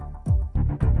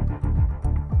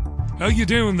How you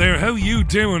doing there? How you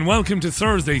doing? Welcome to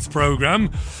Thursday's programme.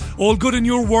 All good in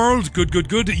your world? Good, good,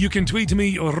 good. You can tweet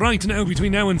me right now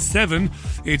between now and 7.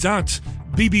 It's at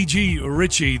BBG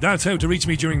Richie. That's how to reach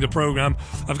me during the programme.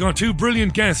 I've got two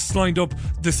brilliant guests lined up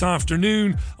this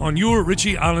afternoon on your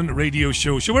Richie Allen radio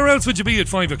show. So where else would you be at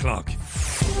 5 o'clock?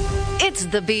 It's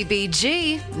the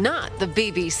BBG, not the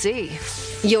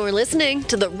BBC. You're listening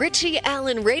to the Richie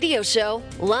Allen radio show,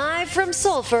 live from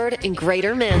Salford in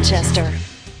Greater Manchester.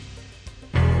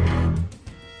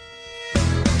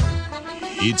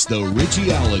 It's the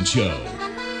Richie Allen Show,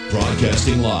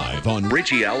 broadcasting live on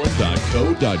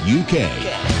richieallen.co.uk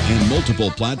and multiple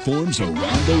platforms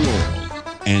around the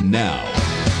world. And now,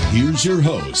 here's your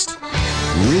host,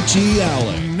 Richie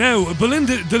Allen. Now,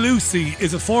 Belinda DeLucy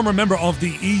is a former member of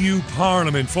the EU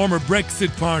Parliament, former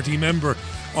Brexit Party member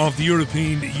of the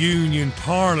European Union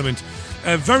Parliament.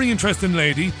 A very interesting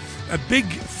lady, a big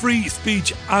free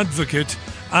speech advocate,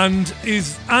 and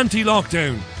is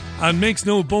anti-lockdown. And makes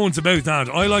no bones about that.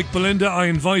 I like Belinda. I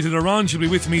invited her on. She'll be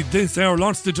with me this hour.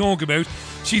 Lots to talk about.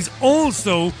 She's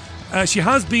also, she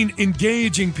has been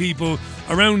engaging people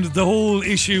around the whole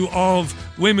issue of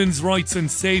women's rights and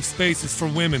safe spaces for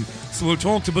women. So we'll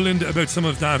talk to Belinda about some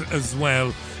of that as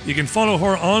well. You can follow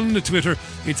her on Twitter.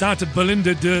 It's at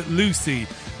Belinda DeLucy.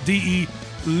 D-E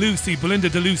Lucy. Belinda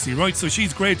DeLucy, right? So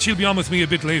she's great. She'll be on with me a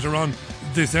bit later on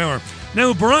this hour.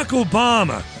 Now, Barack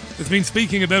Obama has been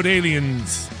speaking about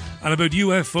aliens and about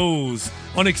UFOs,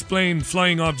 unexplained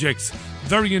flying objects.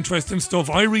 Very interesting stuff.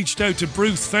 I reached out to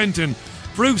Bruce Fenton.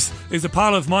 Bruce is a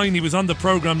pal of mine. He was on the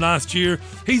programme last year.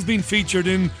 He's been featured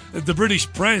in the British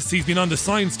press. He's been on the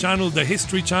Science Channel, the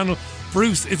History Channel.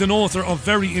 Bruce is an author of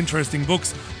very interesting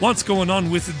books. What's going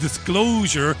on with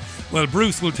disclosure? Well,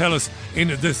 Bruce will tell us in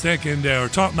the second hour.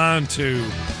 Top man too.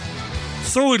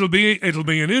 So it'll be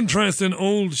an interesting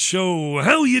old show.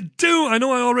 How you do? I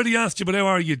know I already asked you, but how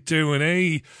are you doing,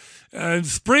 eh?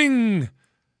 Spring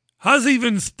has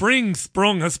even sprung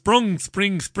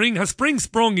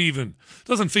even.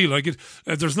 Doesn't feel like it.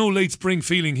 There's no late spring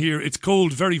feeling here. It's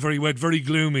cold, very, very wet, very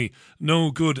gloomy. No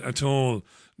good at all.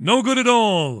 No good at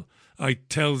all, I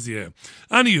tells you.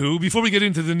 Anywho, before we get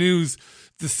into the news,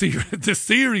 the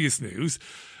serious news,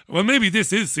 well, maybe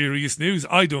this is serious news,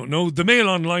 I don't know. The Mail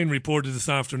Online reported this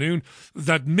afternoon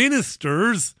that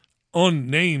ministers,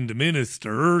 unnamed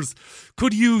ministers,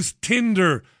 could use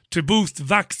Tinder to boost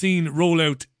vaccine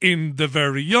rollout in the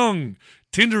very young.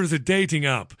 Tinder is a dating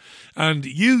app, and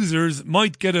users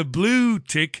might get a blue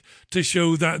tick to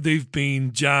show that they've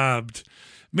been jabbed.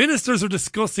 Ministers are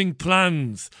discussing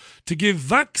plans to give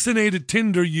vaccinated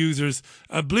Tinder users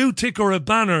a blue tick or a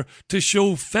banner to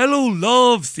show fellow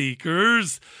love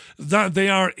seekers that they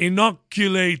are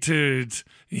inoculated.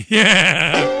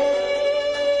 Yeah.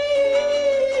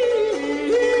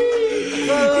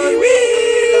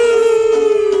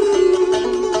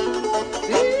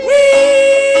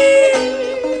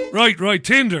 Right,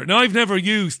 Tinder. Now, I've never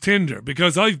used Tinder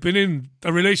because I've been in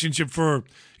a relationship for,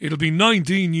 it'll be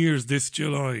 19 years this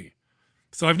July.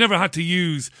 So I've never had to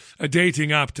use a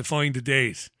dating app to find a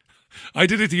date. I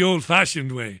did it the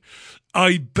old-fashioned way.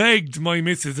 I begged my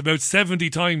missus about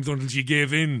 70 times until she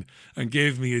gave in and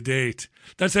gave me a date.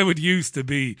 That's how it used to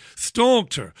be.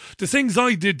 Stalked her. The things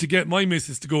I did to get my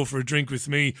missus to go for a drink with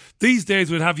me, these days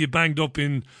would have you banged up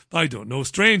in, I don't know,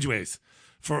 strange ways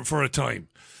for a time.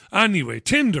 Anyway,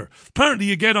 Tinder. Apparently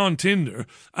you get on Tinder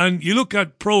and you look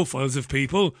at profiles of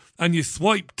people and you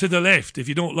swipe to the left if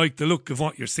you don't like the look of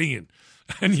what you're seeing.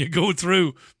 And you go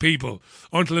through people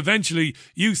until eventually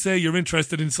you say you're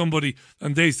interested in somebody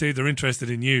and they say they're interested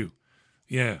in you.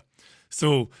 Yeah.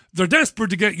 So they're desperate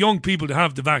to get young people to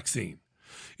have the vaccine.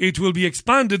 It will be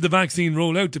expanded, the vaccine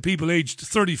rollout, to people aged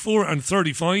 34 and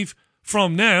 35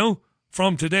 from now.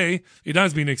 From today, it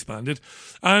has been expanded.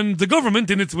 And the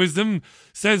government, in its wisdom,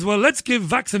 says, well, let's give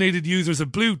vaccinated users a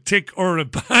blue tick or a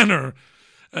banner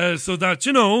so that,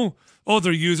 you know,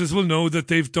 other users will know that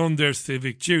they've done their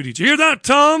civic duty. Did you hear that,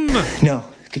 Tom? No.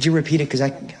 Could you repeat it? Because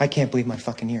I can't believe my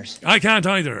fucking ears. I can't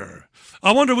either.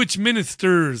 I wonder which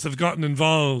ministers have gotten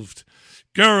involved.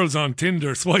 Girls on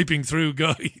Tinder swiping through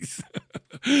guys.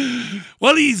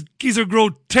 Well, he's a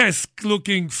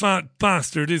grotesque-looking fat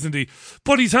bastard, isn't he?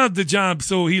 But he's had the jab,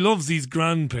 so he loves his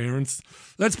grandparents.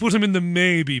 Let's put him in the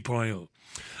maybe pile.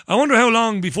 I wonder how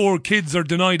long before kids are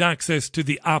denied access to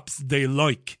the apps they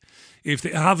like if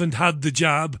they haven't had the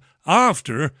jab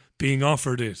after being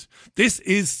offered it. This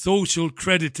is social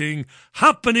crediting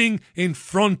happening in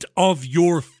front of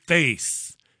your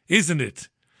face, isn't it?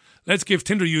 Let's give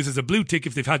Tinder users a blue tick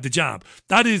if they've had the jab.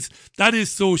 That is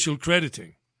social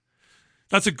crediting.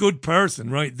 That's a good person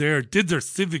right there. Did their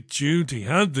civic duty,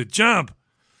 had the jab.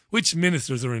 Which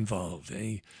ministers are involved,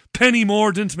 eh? Penny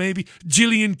Mordaunt, maybe?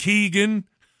 Gillian Keegan?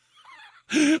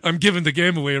 I'm giving the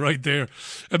game away right there.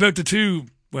 About the two,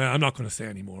 well, I'm not going to say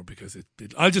anymore because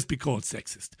I'll just be called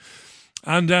sexist.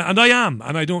 And I am,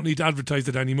 and I don't need to advertise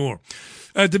it anymore.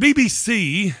 The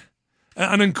BBC,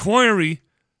 an inquiry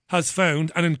has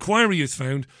found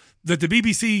that the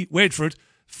BBC, wait for it,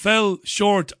 fell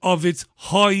short of its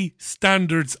high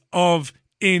standards of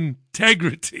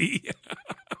integrity.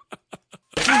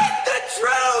 The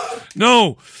truth!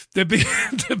 No, the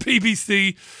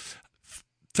BBC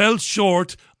fell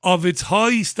short of its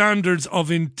high standards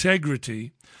of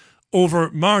integrity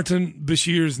over Martin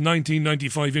Bashir's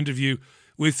 1995 interview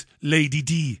with Lady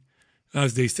Di,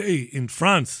 as they say in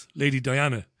France, Lady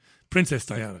Diana, Princess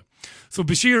Diana. So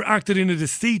Bashir acted in a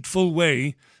deceitful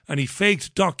way and he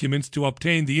faked documents to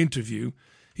obtain the interview.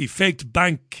 He faked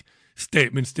bank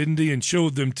statements, didn't he, and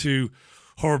showed them to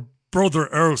her brother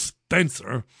Earl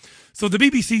Spencer. So the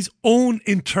BBC's own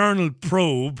internal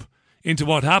probe into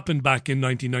what happened back in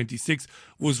 1996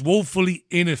 was woefully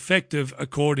ineffective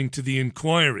according to the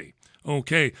inquiry.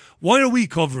 Okay, why are we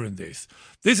covering this?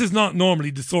 This is not normally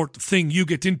the sort of thing you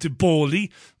get into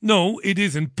boldly. No, it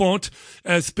isn't. But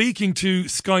speaking to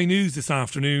Sky News this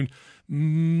afternoon,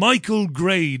 Michael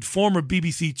Grade, former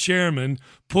BBC chairman,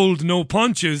 pulled no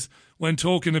punches when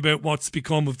talking about what's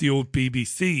become of the old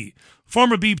BBC.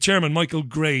 Former BEEB chairman Michael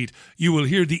Grade, you will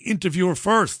hear the interviewer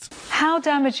first. How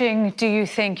damaging do you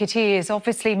think it is?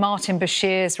 Obviously, Martin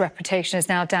Bashir's reputation is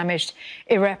now damaged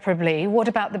irreparably. What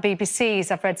about the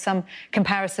BBC's? I've read some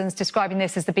comparisons describing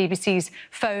this as the BBC's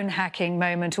phone hacking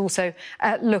moment, also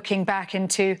looking back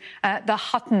into the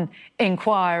Hutton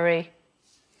inquiry.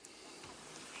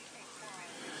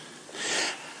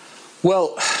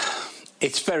 Well,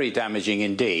 it's very damaging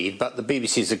indeed, but the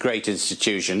BBC is a great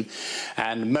institution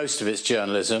and most of its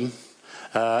journalism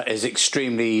is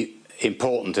extremely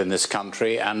important in this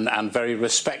country and very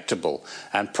respectable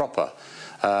and proper.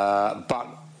 But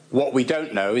what we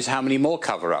don't know is how many more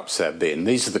cover-ups there have been.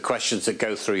 These are the questions that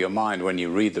go through your mind when you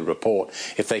read the report.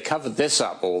 If they covered this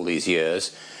up all these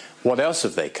years, what else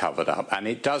have they covered up? And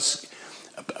it does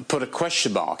put a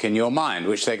question mark in your mind,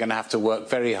 which they're going to have to work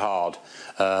very hard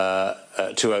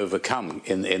to overcome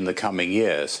in the coming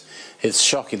years. It's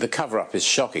shocking. The cover-up is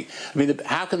shocking. I mean,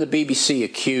 how can the BBC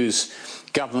accuse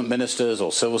government ministers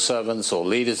or civil servants or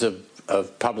leaders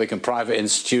of public and private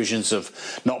institutions of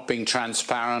not being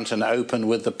transparent and open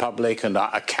with the public and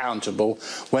accountable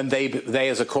when they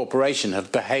as a corporation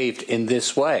have behaved in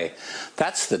this way?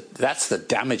 That's the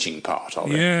damaging part of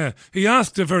it. Yeah, he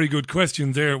asked a very good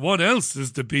question there. What else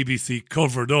is the BBC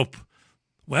covered up?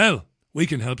 Well, we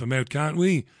can help him out, can't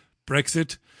we?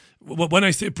 Brexit. When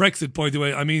I say Brexit, by the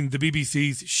way, I mean the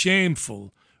BBC's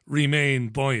shameful Remain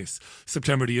bias.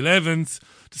 September the 11th,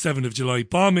 the 7th of July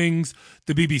bombings,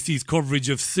 the BBC's coverage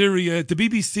of Syria, the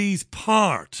BBC's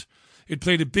part. It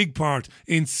played a big part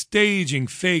in staging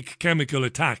fake chemical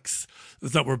attacks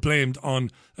that were blamed on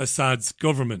Assad's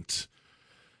government.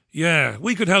 Yeah,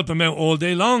 we could help him out all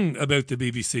day long about the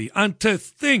BBC. And to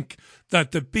think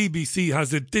that the BBC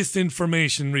has a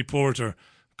disinformation reporter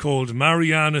called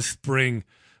Mariana Spring.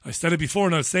 I said it before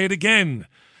and I'll say it again.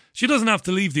 She doesn't have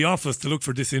to leave the office to look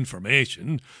for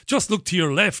disinformation. Just look to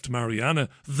your left, Mariana,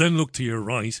 then look to your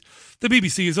right. The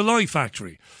BBC is a lie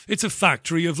factory. It's a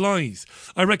factory of lies.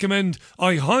 I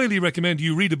highly recommend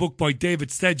you read a book by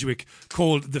David Sedgwick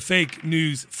called The Fake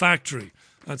News Factory.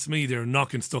 That's me there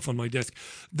knocking stuff on my desk.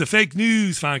 The Fake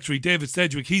News Factory, David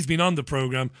Sedgwick, he's been on the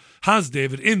programme, has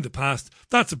David in the past.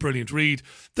 That's a brilliant read.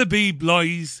 The Beeb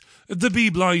lies. The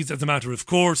Beeb lies as a matter of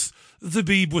course. The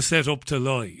Beeb was set up to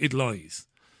lie. It lies.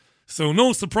 So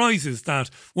no surprises that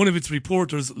one of its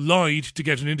reporters lied to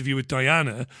get an interview with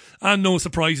Diana, and no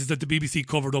surprises that the BBC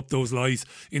covered up those lies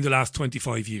in the last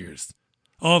 25 years.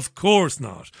 Of course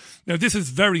not. Now this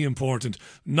is very important.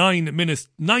 9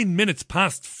 minutes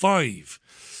past 5.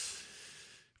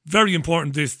 Very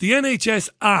important this. The NHS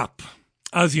app,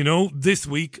 as you know, this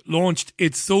week launched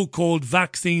its so-called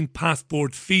vaccine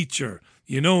passport feature.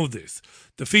 You know this.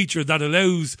 The feature that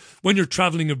allows, when you're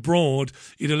travelling abroad,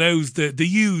 it allows the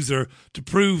user to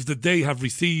prove that they have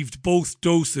received both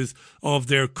doses of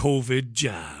their COVID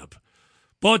jab.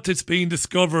 But it's been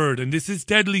discovered, and this is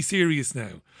deadly serious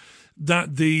now,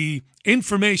 that the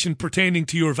information pertaining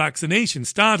to your vaccination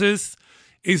status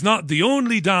is not the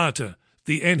only data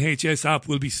the NHS app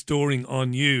will be storing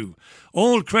on you.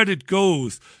 All credit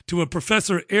goes to a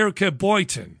Professor Erke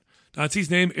Boyton. That's his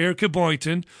name, Erke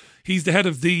Boyton. He's the head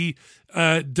of the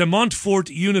De Montfort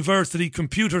University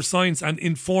Computer Science and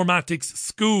Informatics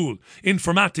School.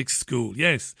 Informatics School,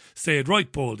 yes. Say it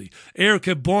right, Baldy.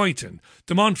 Erica Boynton,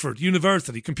 De Montfort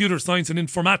University Computer Science and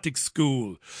Informatics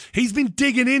School. He's been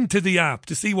digging into the app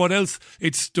to see what else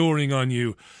it's storing on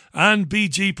you. And be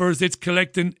jeepers, it's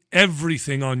collecting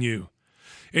everything on you.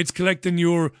 It's collecting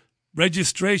your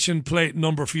registration plate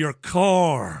number for your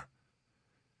car,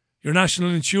 your national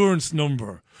insurance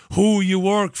number, who you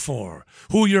work for,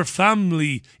 who your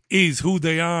family is, who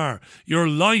they are, your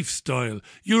lifestyle,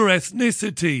 your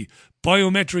ethnicity,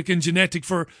 biometric and genetic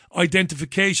for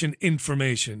identification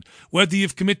information, whether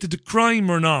you've committed a crime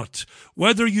or not,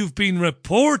 whether you've been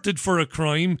reported for a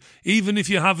crime, even if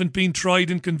you haven't been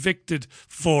tried and convicted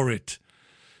for it.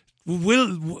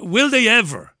 Will they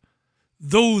ever,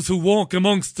 those who walk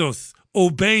amongst us,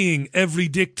 obeying every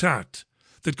diktat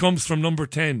that comes from number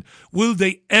 10, will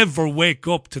they ever wake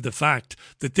up to the fact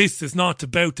that this is not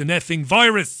about an effing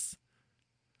virus?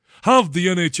 Have the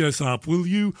NHS app, will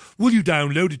you? Will you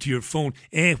download it to your phone?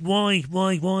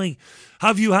 Why?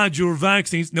 Have you had your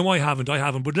vaccines? No, I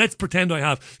haven't, but let's pretend I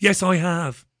have. Yes, I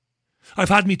have. I've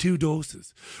had me 2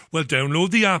 doses. Well,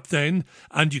 download the app then,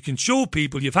 and you can show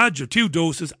people you've had your 2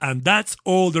 doses, and that's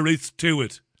all there is to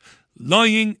it.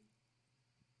 Lying,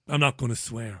 I'm not going to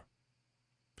swear.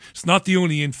 It's not the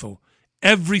only info.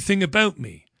 Everything about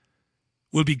me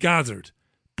will be gathered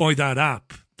by that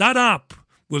app. That app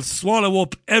will swallow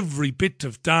up every bit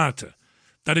of data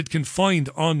that it can find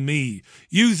on me,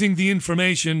 using the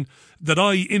information that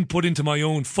I input into my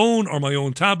own phone or my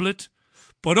own tablet,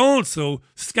 but also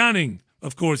scanning,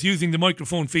 of course, using the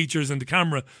microphone features and the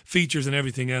camera features and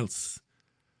everything else.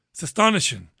 It's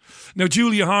astonishing. Now,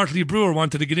 Julia Hartley-Brewer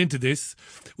wanted to get into this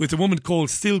with a woman called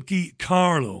Silky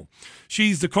Carlo.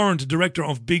 She's the current director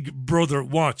of Big Brother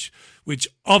Watch, which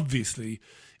obviously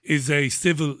is a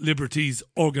civil liberties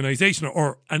organisation,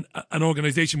 or an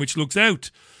organisation which looks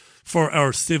out for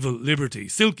our civil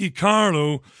liberties. Silky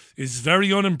Carlo is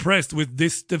very unimpressed with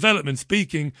this development,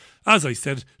 speaking, as I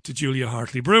said, to Julia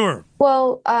Hartley-Brewer.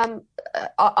 Well,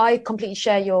 I completely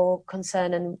share your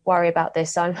concern and worry about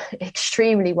this. I'm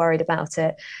extremely worried about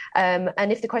it.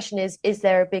 And if the question is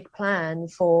there a big plan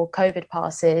for COVID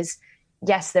passes?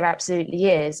 Yes, there absolutely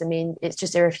is. I mean, it's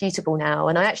just irrefutable now.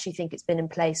 And I actually think it's been in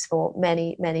place for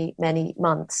many, many, many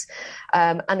months.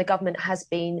 And the government has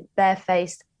been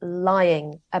barefaced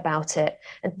lying about it.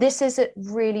 And this is a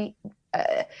really...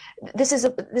 this is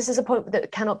a point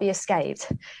that cannot be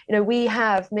escaped. You know, we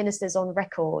have ministers on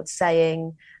record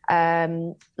saying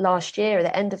last year, at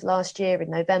the end of last year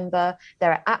in November,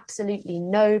 there are absolutely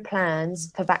no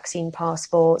plans for vaccine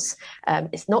passports.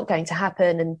 It's not going to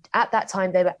happen. And at that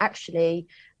time, they were actually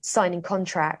signing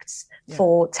contracts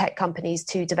for tech companies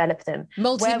to develop them.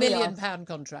 Multi-million pound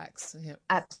contracts. Yeah.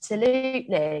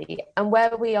 Absolutely. And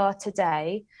where we are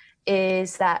today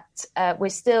is that we're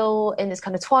still in this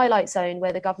kind of twilight zone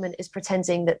where the government is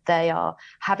pretending that they are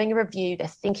having a review, they're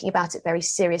thinking about it very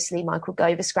seriously. Michael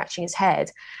Gove is scratching his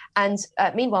head. And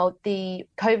meanwhile, the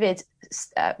COVID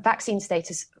vaccine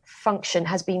status function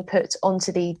has been put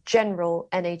onto the general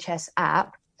NHS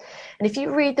app. And if you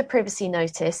read the privacy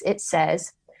notice, it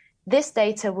says, this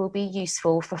data will be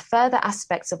useful for further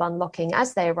aspects of unlocking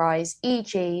as they arise,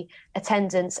 e.g.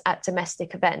 attendance at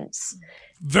domestic events.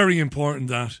 Very important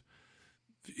that.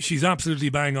 She's absolutely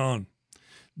bang on.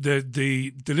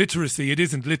 The literacy, it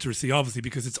isn't literacy, obviously,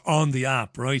 because it's on the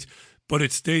app, right? But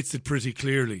it states it pretty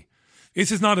clearly.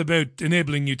 This is not about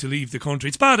enabling you to leave the country.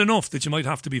 It's bad enough that you might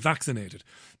have to be vaccinated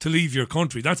to leave your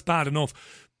country. That's bad enough.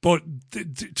 But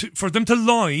for them to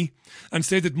lie and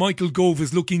say that Michael Gove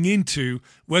is looking into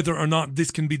whether or not this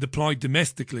can be deployed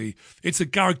domestically, it's a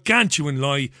gargantuan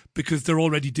lie, because they're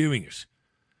already doing it.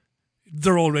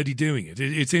 They're already doing it.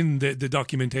 It's in the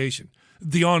documentation,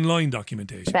 the online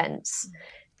documentation. Events.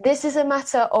 This is a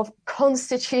matter of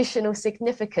constitutional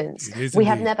significance. We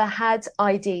have never had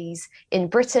IDs in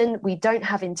Britain. We don't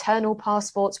have internal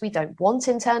passports. We don't want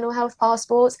internal health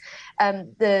passports.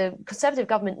 The Conservative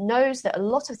government knows that a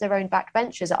lot of their own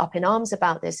backbenchers are up in arms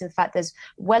about this. In fact, there's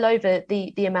well over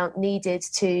the amount needed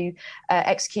to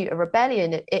execute a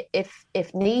rebellion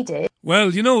if needed.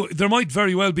 Well, you know, there might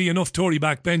very well be enough Tory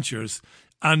backbenchers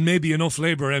and maybe enough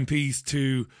Labour MPs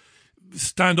to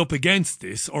stand up against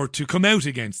this, or to come out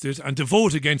against it and to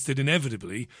vote against it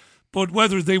inevitably. But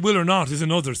whether they will or not is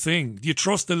another thing. Do you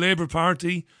trust the Labour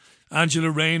Party,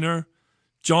 Angela Rayner,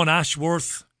 John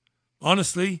Ashworth?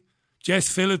 Honestly? Jess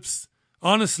Phillips?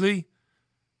 Honestly?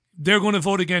 They're going to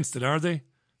vote against it, are they?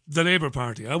 The Labour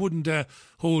Party. I wouldn't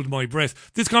hold my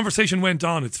breath. This conversation went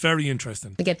on. It's very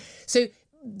interesting. Again, so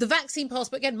the vaccine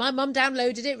passport, again, my mum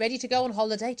downloaded it, ready to go on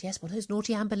holiday. Yes, one of those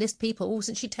naughty Amber List people. Oh,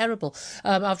 isn't she terrible?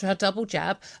 After her double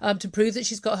jab, to prove that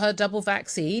she's got her double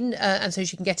vaccine, and so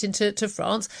she can get into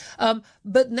France.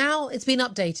 But now it's been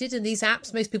updated, and these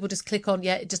apps, most people just click on,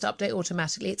 it just update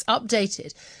automatically. It's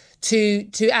updated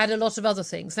to add a lot of other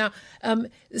things. Now,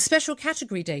 special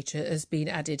category data has been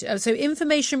added. So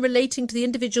information relating to the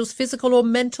individual's physical or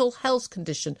mental health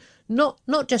condition,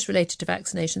 not just related to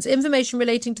vaccinations. Information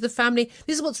relating to the family.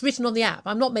 This is what's written on the app.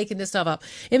 I'm not making this stuff up.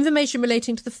 Information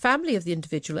relating to the family of the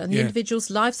individual and the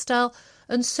individual's lifestyle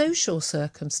and social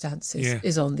circumstances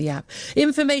is on the app.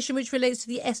 Information which relates to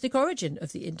the ethnic origin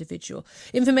of the individual.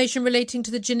 Information relating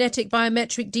to the genetic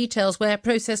biometric details where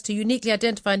processed to uniquely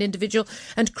identify an individual,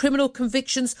 and criminal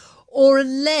convictions or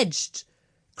alleged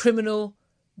criminal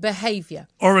behaviour.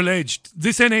 Or alleged.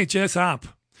 This NHS app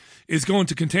is going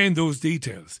to contain those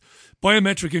details.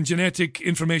 Biometric and genetic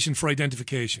information for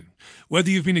identification. Whether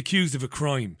you've been accused of a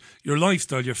crime, your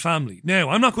lifestyle, your family. Now,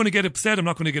 I'm not going to get upset. I'm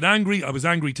not going to get angry. I was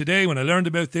angry today when I learned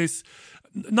about this.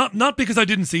 Not because I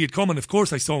didn't see it coming. Of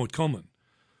course I saw it coming.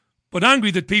 But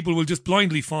angry that people will just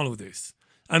blindly follow this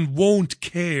and won't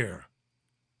care.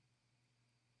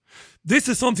 This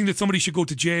is something that somebody should go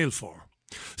to jail for.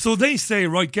 So they say,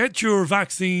 right, get your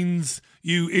vaccines,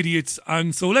 you idiots.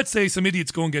 And so let's say some idiots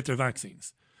go and get their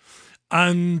vaccines.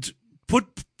 And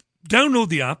download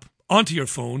the app onto your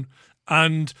phone,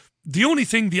 and the only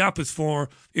thing the app is for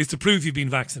is to prove you've been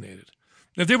vaccinated.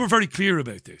 Now, they were very clear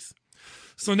about this.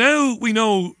 So now we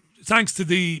know, thanks to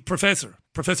the Professor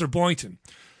Boynton,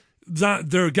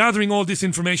 that they're gathering all this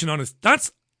information on us.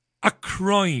 That's a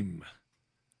crime.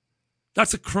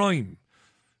 That's a crime.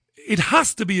 It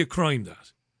has to be a crime,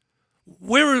 that.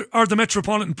 Where are the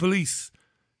Metropolitan Police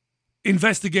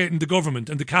investigating the government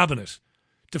and the cabinet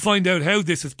to find out how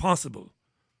this is possible?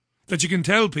 That you can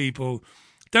tell people,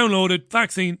 download it,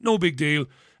 vaccine, no big deal.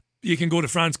 You can go to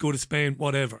France, go to Spain,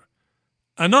 whatever.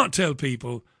 And not tell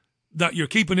people that you're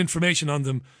keeping information on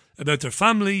them about their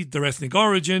family, their ethnic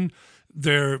origin,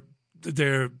 their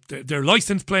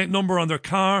license plate number on their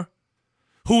car,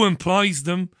 who employs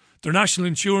them, their national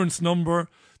insurance number,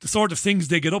 the sort of things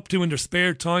they get up to in their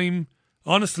spare time.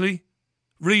 Honestly,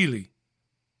 really.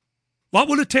 What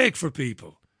will it take for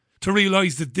people to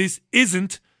realise that this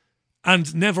isn't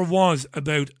and never was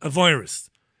about a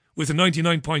virus with a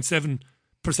 99.7%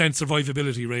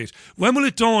 survivability rate? When will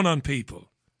it dawn on people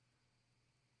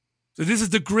that this is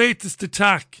the greatest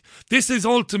attack? This is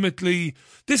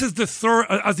the third,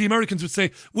 as the Americans would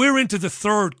say, we're into the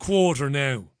third quarter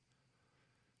now.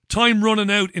 Time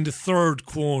running out in the third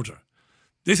quarter.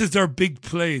 This is their big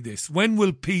play, this. When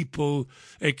will people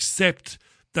accept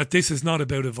that this is not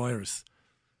about a virus?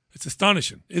 It's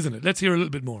astonishing, isn't it? Let's hear a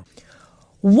little bit more.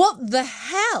 What the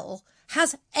hell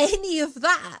has any of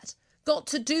that got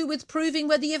to do with proving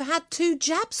whether you've had 2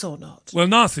 jabs or not? Well,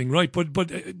 nothing, right? But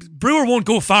Brewer won't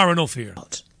go far enough here.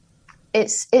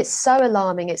 It's so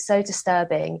alarming. It's so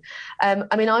disturbing.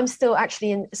 I mean, I'm still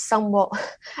actually in somewhat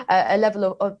a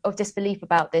level of disbelief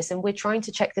about this, and we're trying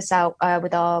to check this out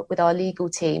with our legal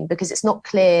team, because it's not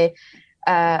clear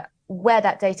where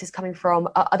that data is coming from.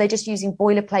 Are they just using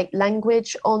boilerplate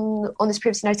language on this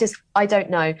privacy notice? I don't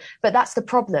know. But that's the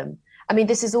problem. I mean,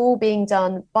 this is all being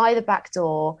done by the back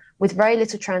door with very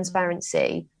little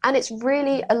transparency. And it's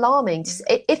really alarming.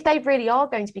 If they really are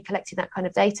going to be collecting that kind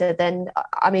of data, then,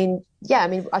 I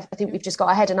think we've just got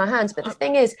our head in our hands. But the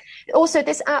thing is, also,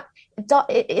 this app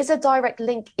it is a direct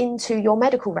link into your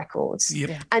medical records.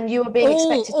 Yep. And you are being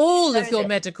expected all of your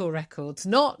medical records,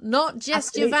 not just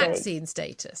Absolutely. Your vaccine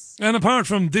status. And apart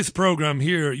from this programme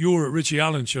here, your Richie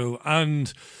Allen show,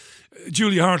 and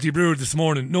Julia Hartley-Brewer this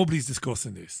morning, nobody's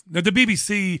discussing this. Now, the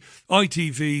BBC,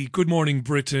 ITV, Good Morning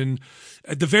Britain,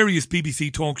 the various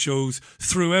BBC talk shows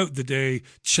throughout the day,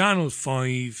 Channel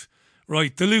 5,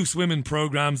 right, the Loose Women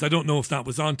programmes, I don't know if that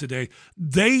was on today,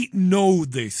 they know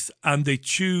this and they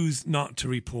choose not to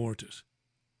report it.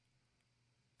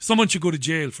 Someone should go to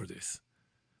jail for this.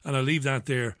 And I'll leave that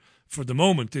there for the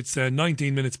moment. It's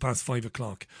 19 minutes past 5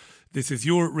 o'clock. This is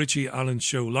your Richie Allen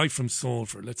show, live from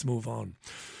Salford. Let's move on.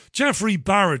 Jeffrey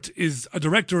Barrett is a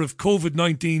director of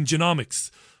COVID-19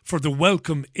 genomics for the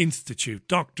Wellcome Institute.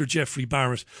 Dr. Jeffrey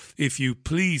Barrett, if you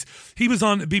please. He was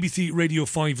on BBC Radio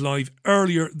 5 Live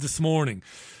earlier this morning.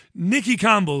 Nicky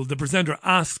Campbell, the presenter,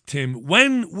 asked him,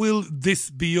 when will this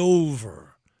be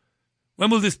over? When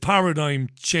will this paradigm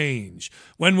change?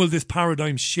 When will this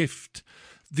paradigm shift?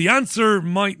 The answer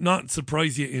might not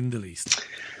surprise you in the least.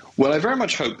 Well, I very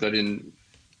much hope that in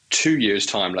 2 years'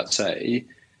 time, let's say,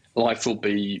 life will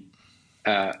be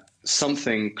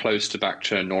something close to back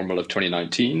to normal of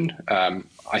 2019.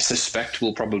 I suspect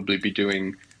we'll probably be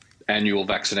doing annual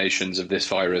vaccinations of this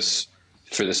virus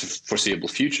for this foreseeable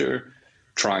future,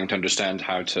 trying to understand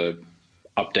how to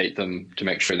update them to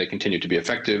make sure they continue to be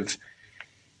effective.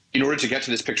 In order to get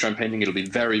to this picture I'm painting, it'll be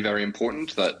very, very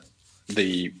important that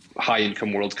the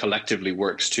high-income world collectively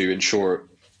works to ensure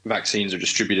vaccines are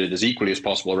distributed as equally as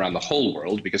possible around the whole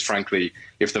world, because frankly,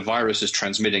 if the virus is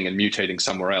transmitting and mutating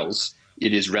somewhere else,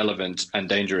 it is relevant and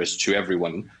dangerous to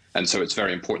everyone. And so it's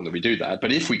very important that we do that.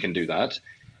 But if we can do that,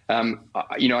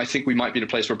 I think we might be in a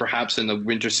place where perhaps in the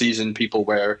winter season, people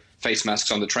wear face masks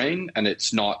on the train and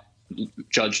it's not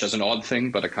judged as an odd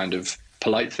thing, but a kind of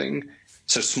polite thing.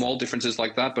 So small differences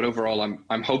like that. But overall,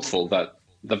 I'm hopeful that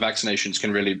the vaccinations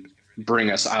can really bring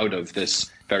us out of this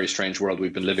very strange world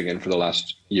we've been living in for the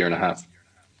last year and a half.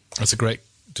 That's a great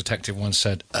detective once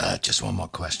said, just one more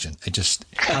question.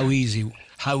 How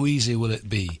easy will it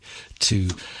be to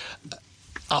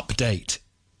update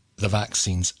the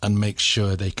vaccines and make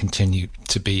sure they continue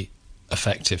to be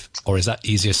effective? Or is that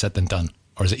easier said than done?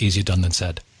 Or is it easier done than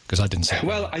said? Because I didn't say it.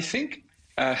 Well, I think,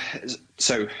 I'm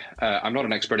not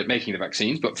an expert at making the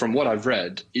vaccines, but from what I've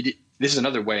read, this is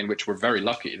another way in which we're very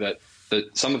lucky that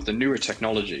some of the newer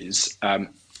technologies,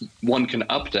 one can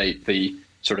update the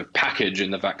sort of package in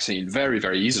the vaccine very,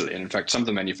 very easily. And in fact, some of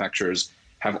the manufacturers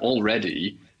have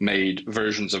already made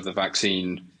versions of the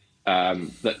vaccine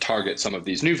that target some of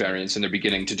these new variants, and they're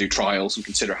beginning to do trials and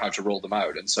consider how to roll them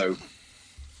out. And so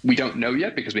we don't know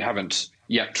yet because we haven't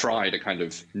yet tried a kind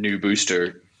of new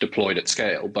booster deployed at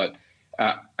scale. But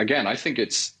again, I think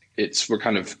we're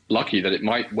kind of lucky that it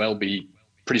might well be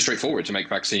pretty straightforward to make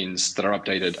vaccines that are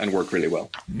updated and work really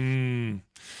well.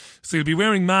 So you'll be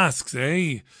wearing masks,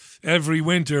 every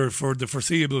winter for the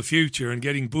foreseeable future and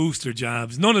getting booster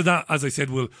jabs. None of that, as I said,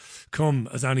 will come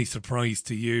as any surprise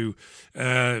to you.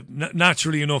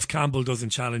 Naturally enough, Campbell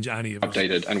doesn't challenge any of it.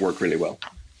 Updated and work really well.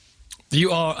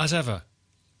 You are, as ever,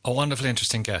 a wonderfully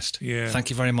interesting guest. Yeah. Thank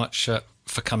you very much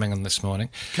for coming on this morning.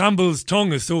 Campbell's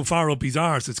tongue is so far up his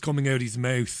arse, it's coming out his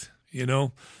mouth,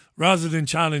 rather than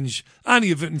challenge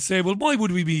any of it and say, well, why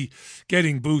would we be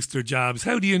getting booster jabs?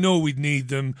 How do you know we'd need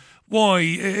them? Why?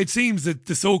 It seems that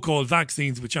the so-called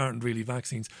vaccines, which aren't really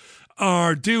vaccines,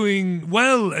 are doing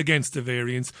well against the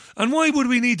variants. And why would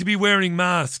we need to be wearing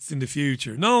masks in the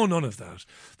future? No, none of that.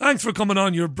 Thanks for coming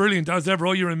on. You're brilliant as ever.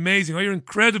 Oh, you're amazing. Oh, you're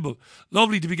incredible.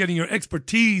 Lovely to be getting your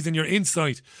expertise and your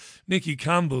insight. Nicky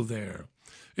Campbell there.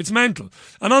 It's mental.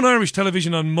 And on Irish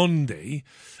television on Monday,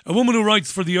 a woman who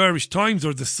writes for the Irish Times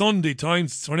or the Sunday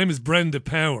Times, her name is Brenda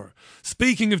Power.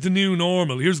 Speaking of the new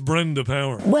normal, here's Brenda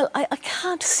Power. Well, I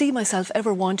can't see myself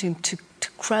ever wanting to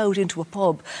crowd into a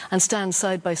pub and stand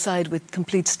side by side with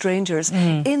complete strangers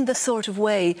in the sort of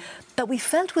way that we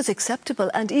felt was acceptable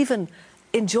and even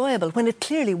enjoyable when it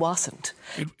clearly wasn't.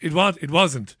 It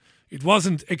wasn't. It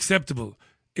wasn't acceptable.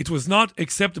 It was not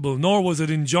acceptable, nor was it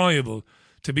enjoyable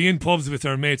to be in pubs with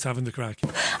our mates having the crack.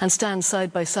 And stand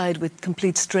side by side with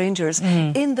complete strangers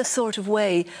in the sort of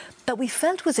way that we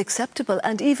felt was acceptable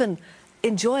and even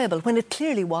enjoyable when it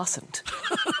clearly wasn't.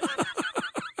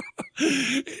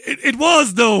 It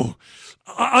was, though.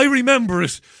 I remember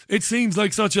it. It seems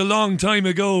like such a long time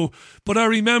ago, but I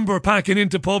remember packing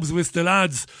into pubs with the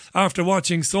lads after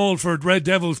watching Salford Red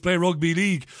Devils play rugby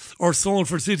league or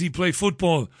Salford City play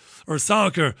football or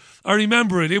soccer. I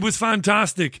remember it. It was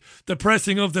fantastic. The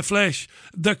pressing of the flesh,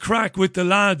 the crack with the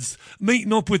lads,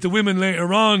 meeting up with the women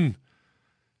later on.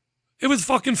 It was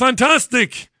fucking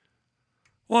fantastic.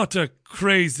 What a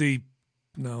crazy...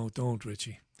 No, don't,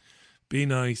 Richie. Be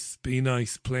nice,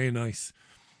 play nice.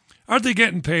 Are they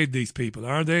getting paid, these people?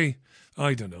 Are they?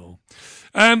 I don't know.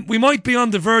 We might be on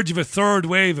the verge of a third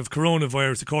wave of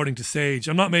coronavirus, according to Sage.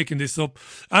 I'm not making this up.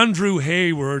 Andrew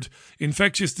Hayward,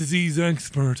 infectious disease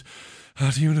expert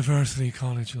at University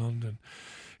College London.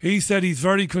 He said he's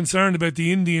very concerned about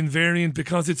the Indian variant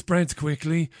because it spreads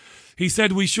quickly. He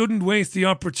said we shouldn't waste the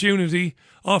opportunity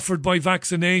offered by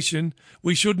vaccination.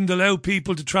 We shouldn't allow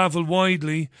people to travel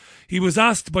widely. He was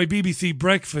asked by BBC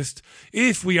Breakfast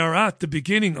if we are at the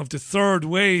beginning of the third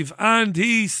wave, and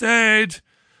he said,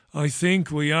 I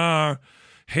think we are.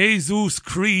 Jesus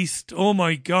Christ, oh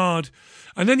my God.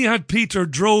 And then you had Peter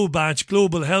Drobach,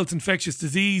 global health infectious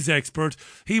disease expert.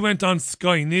 He went on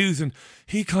Sky News and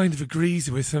he kind of agrees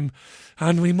with him.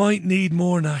 And we might need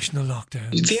more national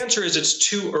lockdowns. The answer is it's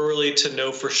too early to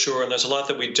know for sure, and there's a lot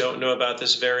that we don't know about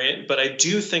this variant, but I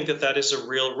do think that is a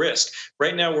real risk.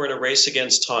 Right now, we're in a race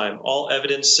against time. All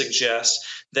evidence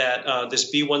suggests that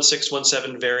this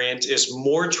B1617 variant is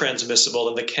more transmissible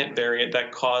than the Kent variant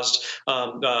that caused,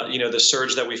 the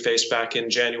surge that we faced back in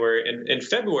January and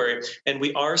February. And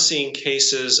we are seeing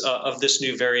cases of this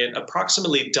new variant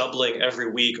approximately doubling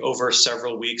every week over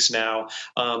several weeks now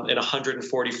in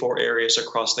 144 areas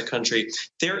across the country.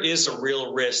 There is a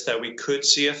real risk that we could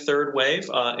see a third wave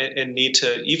and need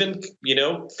to even,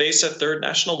 face a third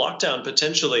national lockdown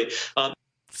potentially.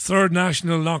 Third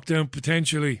national lockdown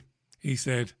potentially, he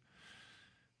said.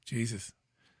 Jesus.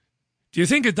 Do you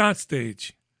think at that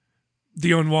stage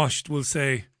the unwashed will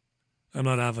say, I'm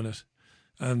not having it,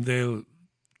 and they'll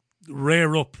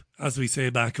rear up, as we say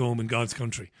back home in God's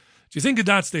country? Do you think at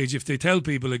that stage, if they tell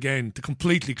people again to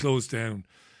completely close down,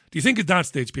 do you think at that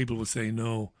stage people will say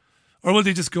no? Or will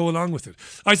they just go along with it?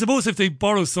 I suppose if they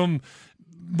borrow some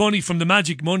money from the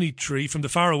magic money tree, from the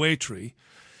faraway tree,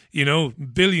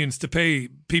 billions to pay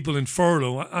people in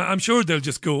furlough, I'm sure they'll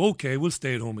just go, okay, we'll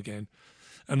stay at home again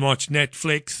and watch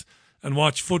Netflix and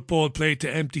watch football played to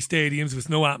empty stadiums with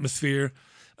no atmosphere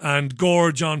and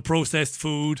gorge on processed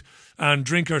food and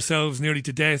drink ourselves nearly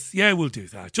to death. Yeah, we'll do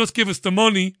that. Just give us the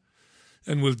money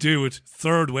and we'll do it.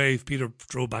 Third wave, Peter,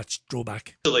 throw back.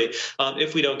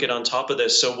 If we don't get on top of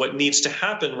this. So what needs to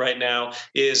happen right now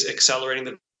is accelerating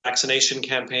the vaccination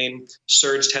campaign,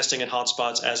 surge testing in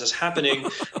hotspots as is happening.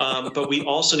 But we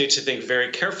also need to think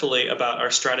very carefully about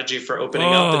our strategy for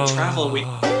opening up and travel.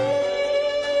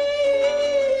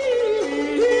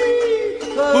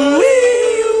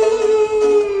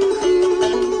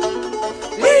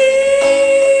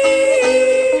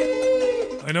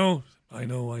 I know.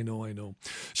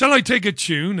 Shall I take a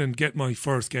tune and get my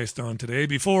first guest on today?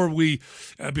 Before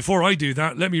I do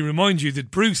that, let me remind you that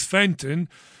Bruce Fenton,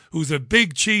 who's a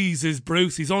big cheese, is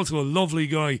Bruce. He's also a lovely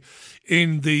guy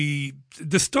in the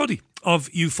study of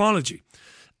ufology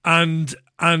and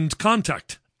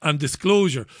contact and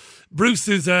disclosure. Bruce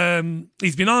is he runs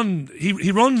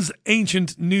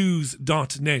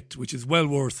ancientnews.net, which is well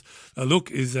worth a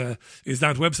look, is that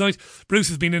website. Bruce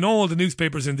has been in all the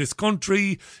newspapers in this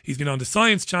country. He's been on the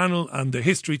Science Channel and the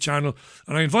History Channel.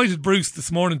 And I invited Bruce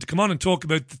this morning to come on and talk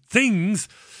about the things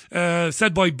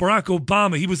said by Barack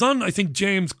Obama. He was on, I think,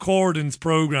 James Corden's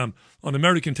program on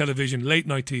American television, late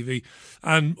night TV.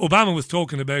 And Obama was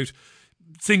talking about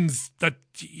things that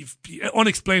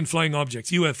unexplained flying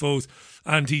objects, UFOs,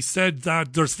 and he said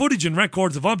that there's footage and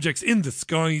records of objects in the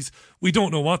skies. We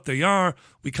don't know what they are.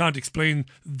 We can't explain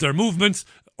their movements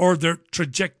or their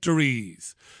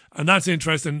trajectories. And that's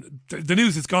interesting. The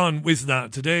news has gone with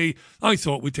that today. I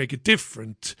thought we'd take it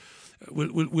different.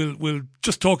 We'll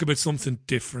just talk about something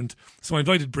different. So I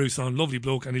invited Bruce on, lovely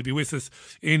bloke, and he'll be with us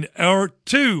in hour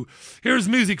 2. Here's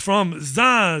music from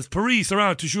Zaz, Paris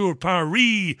sera toujours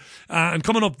Paris. And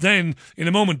coming up then, in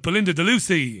a moment, Belinda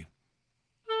DeLucy.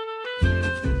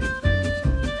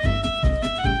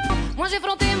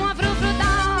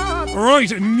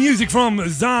 Right, music from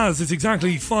Zaz. It's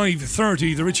exactly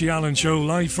 5:30, the Richie Allen Show,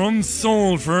 live from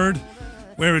Salford,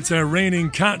 where it's raining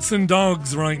cats and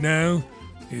dogs right now.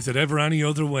 Is it ever any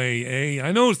other way, eh?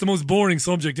 I know it's the most boring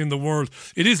subject in the world.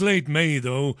 It is late May,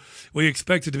 though. We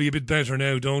expect it to be a bit better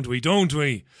now, don't we? Do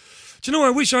you know, I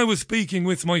wish I was speaking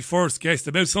with my first guest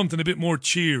about something a bit more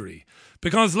cheery.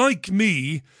 Because, like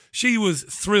me, she was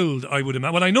thrilled, I would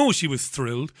imagine. Well, I know she was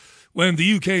thrilled when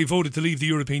the UK voted to leave the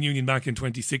European Union back in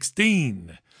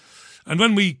 2016. And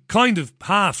when we kind of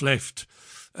half left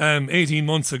 18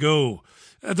 months ago,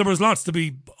 there was lots to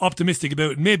be optimistic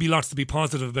about, maybe lots to be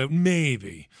positive about,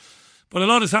 maybe. But a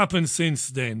lot has happened since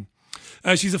then.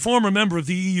 She's a former member of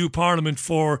the EU Parliament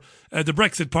for the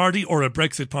Brexit Party, or a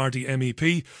Brexit Party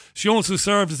MEP. She also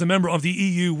served as a member of the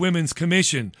EU Women's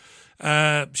Commission.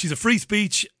 She's a free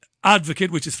speech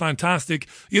advocate, which is fantastic.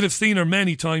 You'll have seen her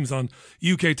many times on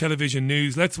UK television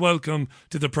news. Let's welcome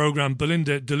to the programme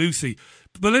Belinda DeLucy.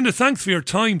 Belinda, thanks for your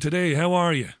time today. How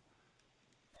are you?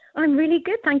 I'm really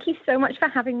good. Thank you so much for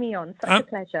having me on. Such a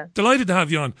pleasure. Delighted to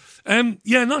have you on.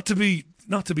 Not to be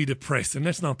depressing.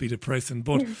 Let's not be depressing.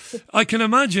 But I can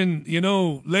imagine,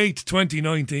 late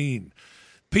 2019,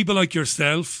 people like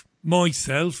yourself,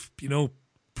 myself,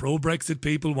 pro-Brexit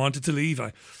people wanted to leave.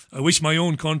 I wish my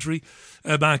own country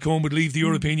back home would leave the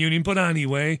European Union. But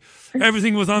anyway,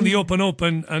 everything was on the up and up.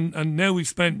 And now we've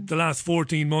spent the last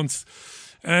 14 months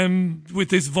with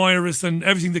this virus and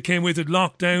everything that came with it,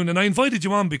 lockdown. And I invited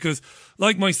you on because,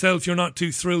 like myself, you're not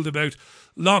too thrilled about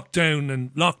lockdown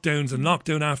and lockdowns and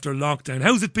lockdown after lockdown.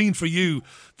 How's it been for you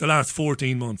the last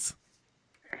 14 months?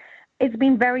 It's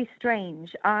been very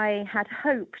strange. I had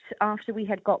hoped after we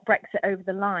had got Brexit over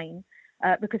the line,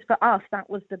 because for us that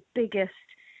was the biggest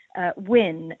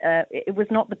win. It was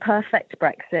not the perfect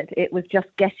Brexit. It was just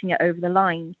getting it over the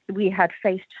line. We had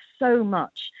faced so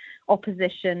much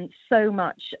opposition, so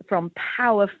much from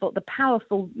the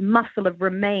powerful muscle of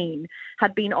Remain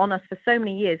had been on us for so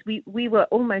many years. We were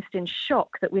almost in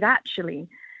shock that we'd actually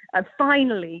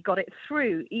finally got it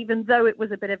through, even though it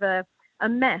was a bit of a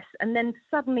mess. And then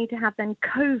suddenly to have then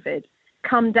COVID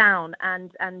come down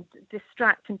and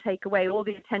distract and take away all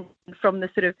the attention from the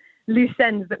sort of loose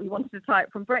ends that we wanted to tie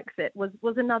up from Brexit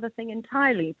was another thing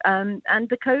entirely. And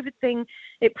the COVID thing,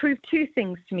 it proved two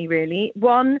things to me, really.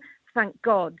 One, thank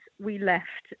God we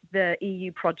left the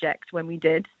EU project when we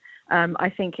did.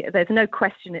 I think there's no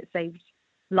question it saved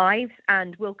lives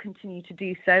and will continue to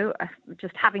do so.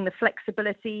 Just having the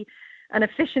flexibility and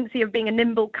efficiency of being a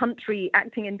nimble country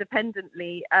acting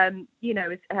independently,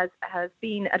 has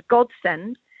been a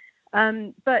godsend.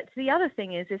 But the other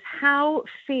thing is how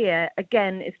fear,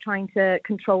 again, is trying to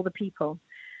control the people.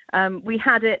 We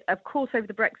had it, of course, over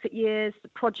the Brexit years, the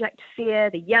Project Fear,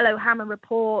 the Yellowhammer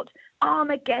Report,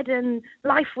 Armageddon,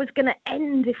 life was going to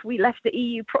end if we left the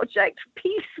EU project,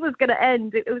 peace was going to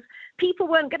end, people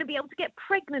weren't going to be able to get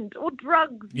pregnant or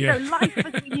drugs, life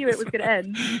as we knew it was going to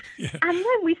end. Yeah. And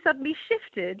then we suddenly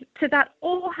shifted to that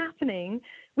all happening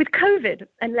with COVID,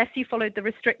 unless you followed the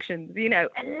restrictions,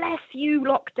 unless you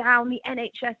lock down, the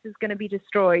NHS is going to be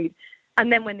destroyed.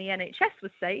 And then when the NHS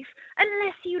was safe,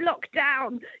 unless you lock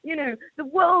down, the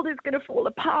world is going to fall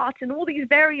apart and all these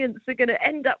variants are going to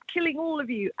end up killing all of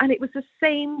you. And it was the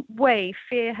same way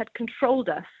fear had controlled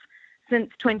us since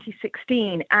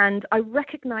 2016. And I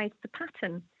recognized the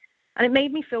pattern. And it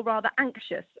made me feel rather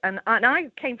anxious. And I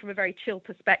came from a very chill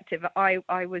perspective. I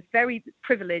was very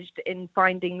privileged in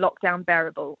finding lockdown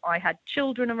bearable. I had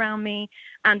children around me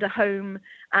and a home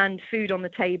and food on the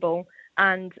table.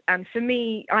 And for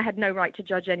me, I had no right to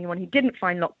judge anyone who didn't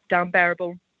find lockdown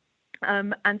bearable.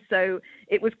 And so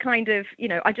it was kind of,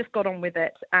 I just got on with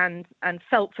it and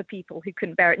felt for people who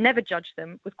couldn't bear it, never judged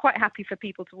them, was quite happy for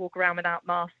people to walk around without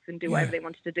masks and do whatever they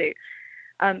wanted to do.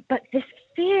 But this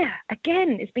fear,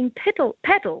 again, is being peddled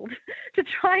to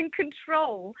try and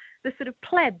control the sort of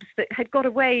plebs that had got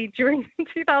away during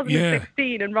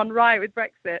 2016 and run riot with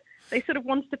Brexit. They sort of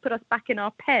wanted to put us back in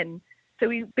our pen. So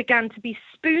we began to be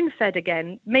spoon-fed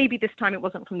again. Maybe this time it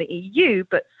wasn't from the EU,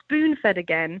 but spoon-fed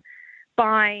again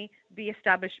by the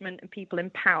establishment and people in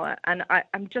power. And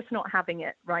I'm just not having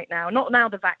it right now. Not now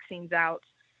the vaccine's out.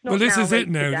 Well, this is it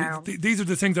now. These are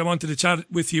the things I wanted to chat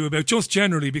with you about, just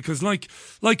generally, because like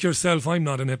yourself, I'm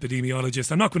not an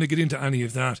epidemiologist. I'm not going to get into any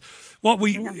of that.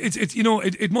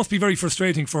 It must be very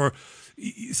frustrating for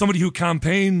somebody who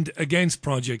campaigned against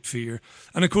Project Fear,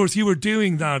 and of course you were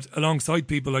doing that alongside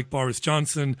people like Boris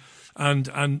Johnson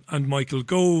and Michael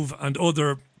Gove and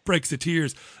other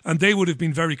Brexiteers, and they would have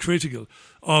been very critical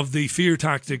of the fear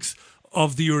tactics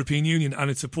of the European Union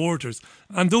and its supporters.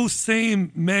 And those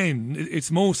same men, it's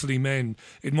mostly men,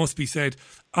 it must be said,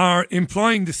 are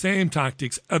employing the same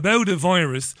tactics about a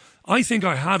virus. I think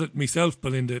I had it myself,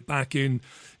 Belinda, back in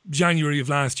January of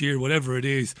last year, whatever it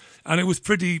is, and it was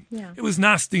it was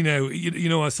nasty now.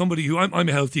 As somebody who, I'm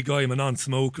a healthy guy, I'm a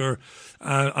non-smoker,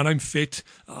 and I'm fit,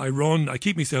 I run, I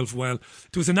keep myself well.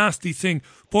 It was a nasty thing,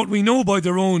 but we know by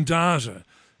their own data,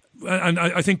 and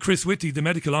I think Chris Whitty, the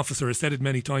medical officer, has said it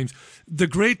many times, the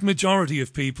great majority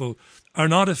of people are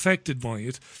not affected by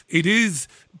it. It is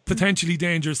potentially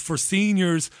dangerous for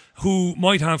seniors who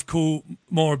might have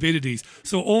comorbidities.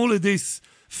 So all of this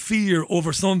fear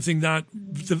over something that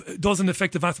doesn't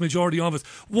affect the vast majority of us.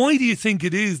 Why do you think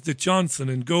it is that Johnson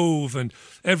and Gove and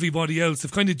everybody else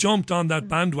have kind of jumped on that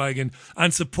bandwagon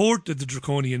and supported the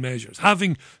draconian measures,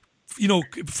 having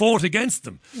fought against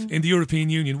them in the European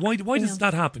Union? Why does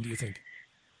that happen, do you think?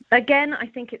 Again, I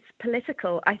think it's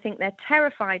political. I think they're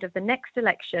terrified of the next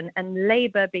election and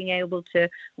Labour being able to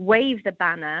wave the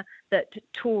banner that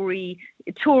Tories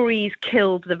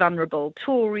killed the vulnerable.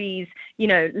 Tories,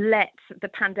 let the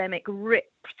pandemic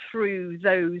rip through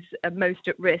those most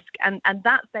at risk. And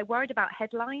that they're worried about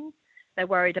headlines. They're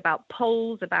worried about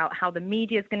polls, about how the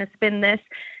media is going to spin this.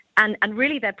 And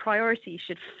really their priority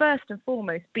should first and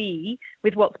foremost be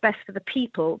with what's best for the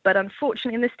people. But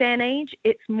unfortunately, in this day and age,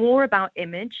 it's more about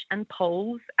image and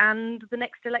polls and the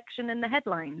next election and the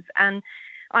headlines. And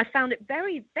I found it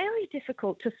very, very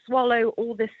difficult to swallow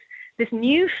all this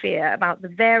new fear about the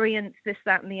variants, this,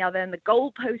 that, and the other, and the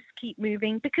goalposts keep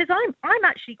moving, because I'm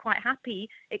actually quite happy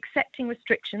accepting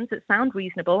restrictions that sound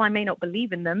reasonable. I may not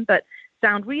believe in them, but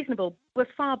sound reasonable. We're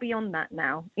far beyond that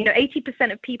now.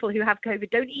 80% of people who have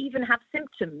COVID don't even have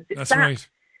symptoms. That's right.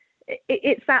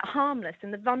 It's that harmless,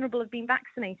 and the vulnerable have been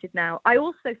vaccinated now. I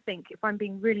also think, if I'm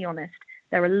being really honest,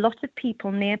 there are a lot of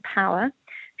people near power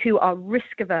who are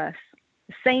risk averse.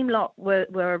 The same lot were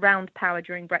around power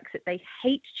during Brexit. They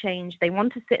hate change. They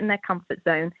want to sit in their comfort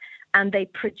zone, and they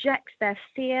project their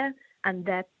fear and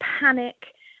their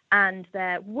panic and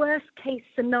their worst case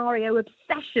scenario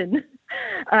obsession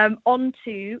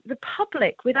onto the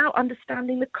public without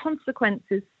understanding the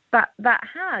consequences that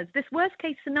has. This worst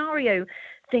case scenario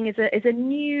thing is a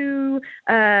new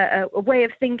a way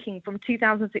of thinking from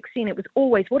 2016. It was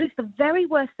always, what is the very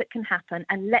worst that can happen,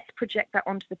 and let's project that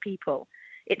onto the people.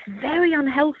 It's very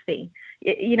unhealthy.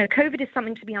 COVID is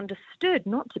something to be understood,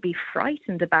 not to be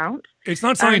frightened about. It's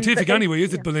not scientific anyway,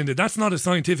 is it, Belinda? That's not a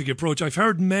scientific approach. I've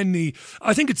heard many.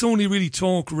 I think it's only really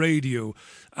talk radio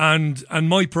and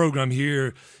my programme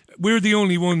here. We're the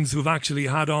only ones who've actually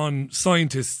had on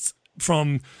scientists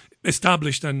from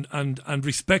established and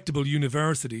respectable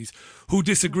universities who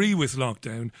disagree with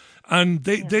lockdown, and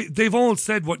they've all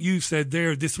said what you've said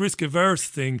there. This risk averse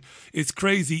thing is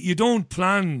crazy. You don't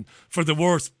plan for the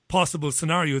worst possible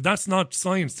scenario. That's not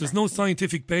science. There's no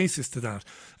scientific basis to that,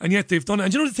 and yet they've done it.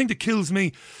 And you know the thing that kills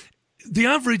me? The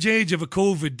average age of a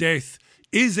COVID death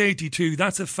is 82.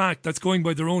 That's a fact. That's going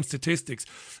by their own statistics,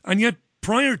 and yet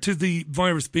prior to the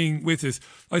virus being with us,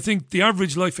 I think the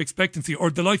average life expectancy, or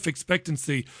the life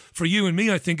expectancy for you and me,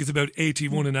 I think is about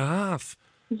 81 and a half.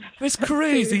 It's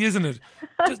crazy, isn't it?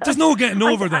 There's no getting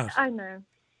over that. I know.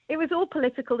 It was all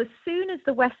political. As soon as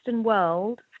the Western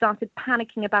world started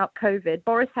panicking about COVID,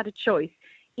 Boris had a choice.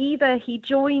 Either he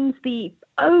joins the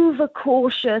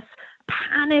overcautious,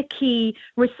 panicky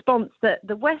response that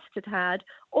the West had,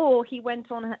 or he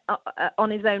went on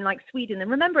his own like Sweden.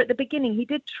 And remember, at the beginning, he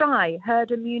did try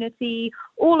herd immunity.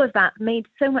 All of that made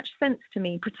so much sense to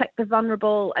me. Protect the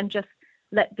vulnerable and just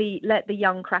let the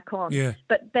young crack on. Yeah.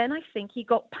 But then I think he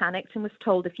got panicked and was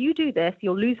told, if you do this,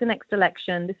 you'll lose the next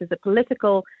election. This is a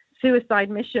political suicide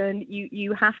mission.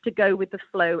 You have to go with the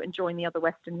flow and join the other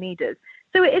Western leaders.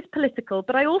 So it is political,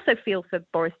 but I also feel for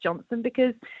Boris Johnson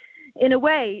because, in a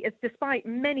way, it's despite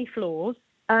many flaws,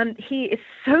 he is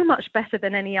so much better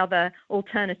than any other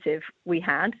alternative we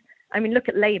had. I mean, look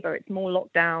at Labour. It's more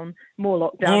lockdown.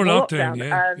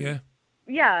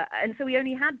 Yeah, and so we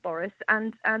only had Boris,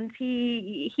 and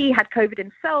he had COVID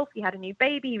himself. He had a new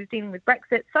baby. He was dealing with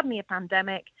Brexit. Suddenly a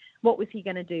pandemic. What was he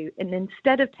going to do? And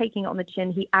instead of taking it on the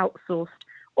chin, he outsourced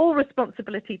all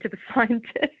responsibility to the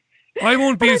scientists. I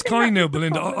won't be as kind now,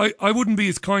 Belinda. I wouldn't be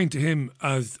as kind to him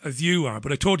as you are,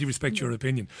 but I totally respect your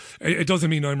opinion. It doesn't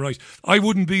mean I'm right. I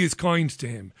wouldn't be as kind to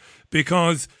him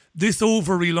because this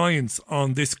over-reliance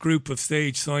on this group of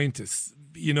stage scientists,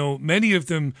 you know, many of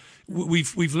them,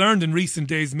 we've learned in recent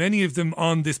days, many of them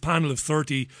on this panel of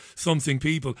 30-something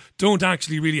people don't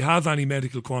actually really have any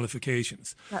medical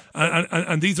qualifications.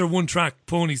 And these are one-track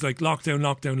ponies like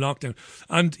lockdown.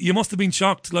 And you must have been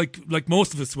shocked, like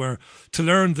most of us were, to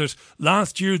learn that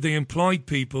last year they employed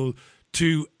people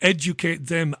to educate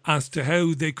them as to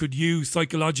how they could use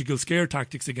psychological scare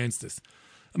tactics against us.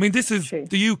 I mean, this is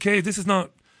the UK. This is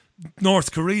not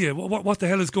North Korea. What the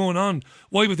hell is going on?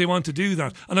 Why would they want to do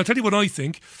that? And I'll tell you what I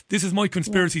think. This is my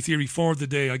conspiracy theory for the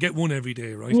day. I get one every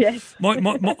day, right? Yes.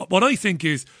 What I think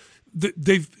is that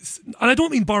they've, and I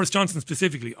don't mean Boris Johnson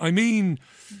specifically. I mean,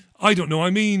 I don't know. I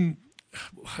mean,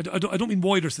 I don't mean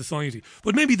wider society,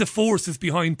 but maybe the forces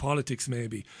behind politics.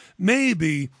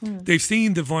 Maybe they've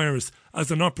seen the virus as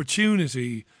an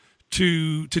opportunity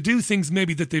to do things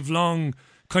maybe that they've long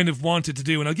kind of wanted to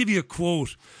do. And I'll give you a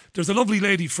quote. There's a lovely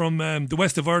lady from the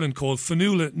west of Ireland called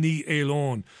Fionnuala Ní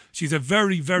Éileán. She's a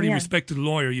very, very respected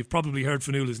lawyer. You've probably heard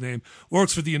Fionnuala's name.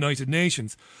 Works for the United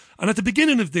Nations. And at the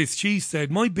beginning of this, she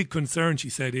said, my big concern, she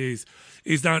said, is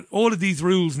that all of these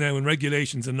rules now and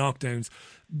regulations and lockdowns,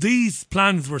 these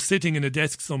plans were sitting in a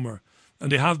desk somewhere,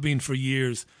 and they have been for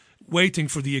years, waiting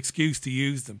for the excuse to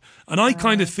use them. And I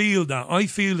kind of feel that. I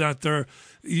feel that there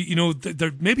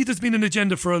maybe there's been an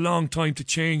agenda for a long time to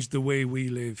change the way we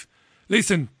live.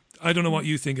 Listen, I don't know what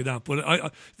you think of that,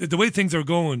 but the way things are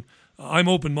going, I'm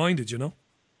open-minded, you know.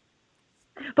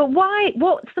 But why?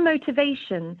 What's the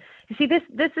motivation? You see,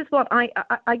 this is what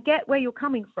I get where you're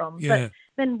coming from. Yeah.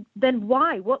 But then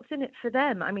why? What's in it for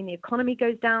them? I mean, the economy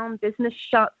goes down, business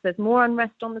shuts, there's more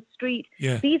unrest on the street.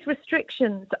 Yeah. These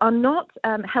restrictions are not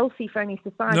healthy for any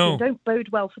society and don't bode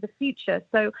well for the future.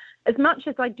 So as much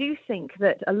as I do think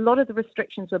that a lot of the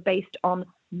restrictions were based on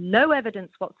no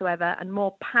evidence whatsoever and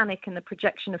more panic and the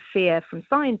projection of fear from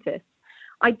scientists,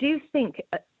 I do think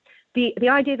the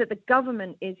idea that the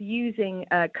government is using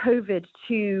COVID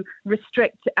to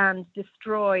restrict and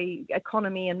destroy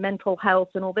economy and mental health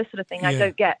and all this sort of thing, I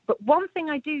don't get. But one thing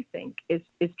I do think is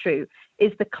true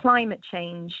is the climate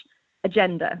change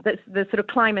agenda. That's the sort of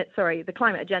climate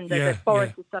agenda that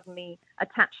Boris is suddenly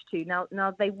attached to.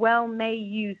 Now they well may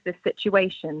use this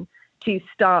situation to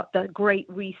start the Great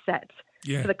Reset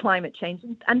for the climate change,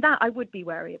 and that I would be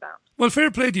wary about. Well,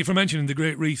 fair play to you for mentioning the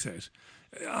Great Reset.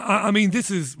 I mean, this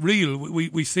is real.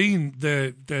 We've seen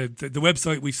the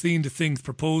website. We've seen the things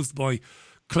proposed by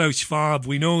Klaus Schwab.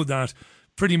 We know that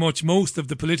pretty much most of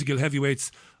the political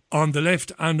heavyweights on the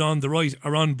left and on the right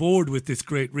are on board with this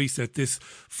Great Reset, this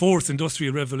fourth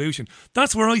industrial revolution.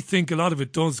 That's where I think a lot of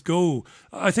it does go.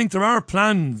 I think there are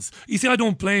plans. You see,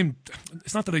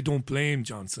 it's not that I don't blame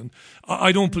Johnson.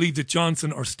 I don't believe that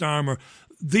Johnson or Starmer,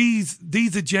 these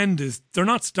agendas, they're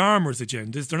not Starmer's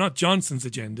agendas, they're not Johnson's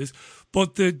agendas,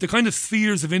 but the kind of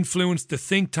spheres of influence, the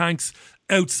think tanks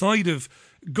outside of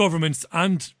governments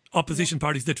and opposition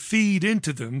parties that feed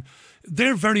into them,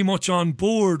 they're very much on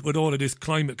board with all of this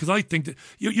climate. Because I think that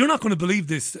you're not going to believe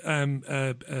this,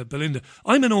 Belinda.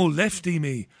 I'm an old lefty,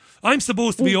 me. I'm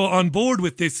supposed to be on board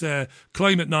with this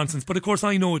climate nonsense, but of course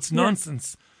I know it's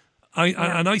nonsense.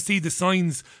 And I see the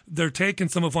signs. They're taking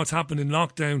some of what's happened in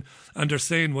lockdown and they're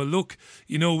saying, well, look,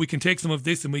 we can take some of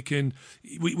this and we can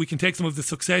take some of the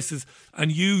successes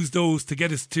and use those to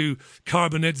get us to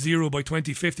carbon net zero by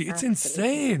 2050. It's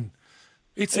insane.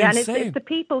 It's insane. And it's the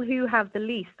people who have the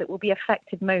least that will be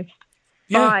affected most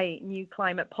by new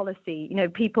climate policy.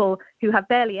 People who have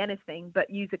barely anything but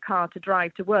use a car to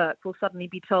drive to work will suddenly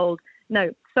be told,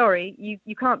 no, sorry,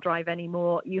 you can't drive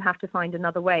anymore. You have to find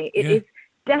another way. It is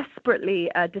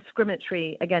desperately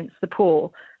discriminatory against the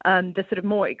poor, the sort of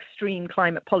more extreme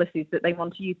climate policies that they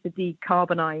want to use to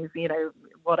decarbonize,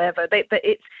 whatever. But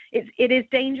it is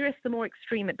dangerous the more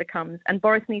extreme it becomes, and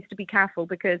Boris needs to be careful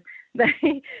because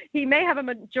he may have a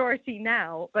majority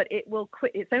now, but it will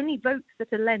it's only votes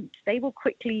that are lent. They will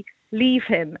quickly leave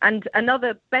him. And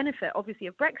another benefit, obviously,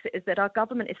 of Brexit is that our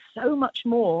government is so much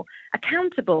more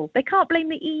accountable. They can't blame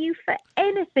the EU for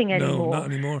anything anymore. No,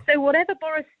 not anymore. So whatever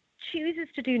Boris chooses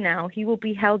to do now, he will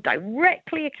be held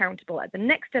directly accountable at the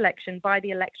next election by the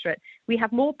electorate. We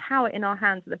have more power in our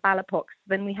hands at the ballot box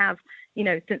than we have,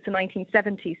 since the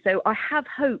 1970s. So I have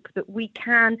hope that we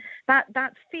can,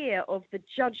 that fear of the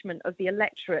judgment of the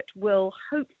electorate will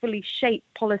hopefully shape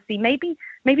policy, maybe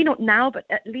not now, but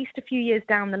at least a few years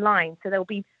down the line. So there'll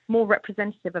be more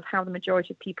representative of how the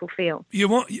majority of people feel.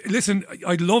 Listen,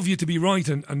 I'd love you to be right,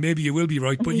 and maybe you will be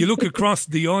right, but you look across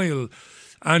the aisle,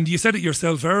 and you said it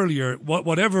yourself earlier,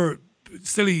 whatever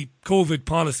silly COVID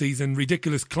policies and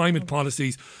ridiculous climate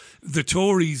policies the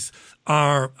Tories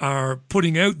are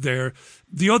putting out there,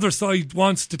 the other side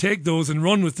wants to take those and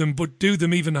run with them, but do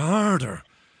them even harder.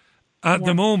 At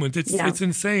the moment, it's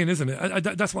insane, isn't it?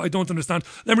 That's what I don't understand.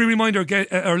 Let me remind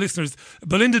our listeners,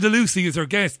 Belinda de Lucy is our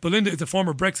guest. Belinda is a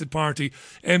former Brexit Party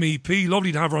MEP.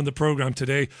 Lovely to have her on the programme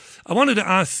today. I wanted to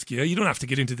ask you don't have to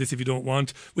get into this if you don't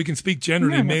want. We can speak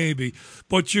generally, maybe.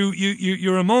 But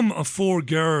you're a mum of 4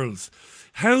 girls.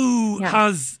 How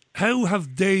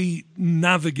have they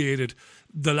navigated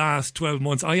the last 12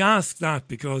 months? I ask that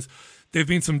because there have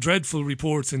been some dreadful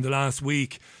reports in the last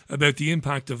week about the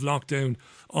impact of lockdown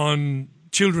on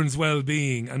children's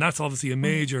well-being, and that's obviously a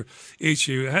major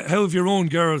issue. How have your own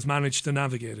girls managed to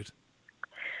navigate it?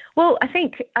 Well,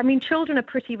 children are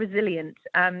pretty resilient.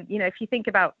 If you think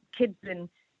about kids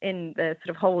in the sort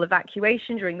of whole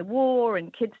evacuation during the war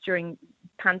and kids during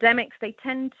pandemics, they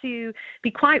tend to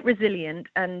be quite resilient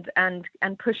and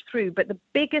push through. But the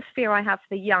biggest fear I have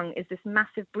for the young is this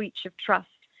massive breach of trust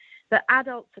that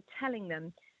adults are telling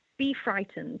them, be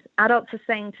frightened. Adults are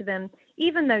saying to them,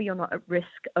 even though you're not at risk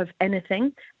of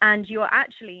anything and you're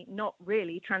actually not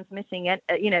really transmitting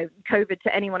COVID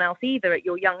to anyone else either at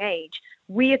your young age,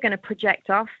 we are going to project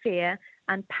our fear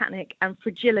and panic and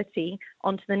fragility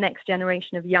onto the next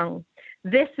generation of young.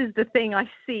 This is the thing I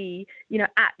see,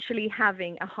 actually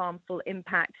having a harmful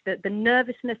impact, that the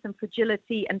nervousness and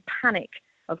fragility and panic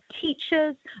of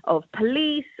teachers, of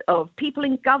police, of people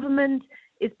in government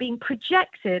is being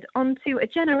projected onto a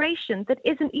generation that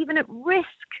isn't even at risk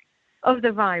of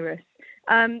the virus.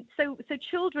 So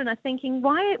children are thinking,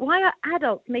 why are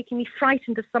adults making me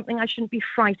frightened of something I shouldn't be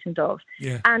frightened of?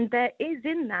 Yeah. And there is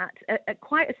in that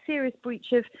quite a serious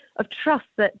breach of trust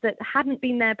that hadn't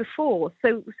been there before.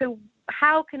 So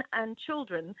how can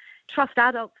children trust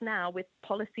adults now with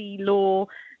policy, law,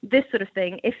 this sort of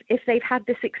thing, if they've had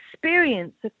this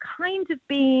experience of kind of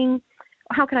being,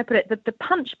 how can I put it, the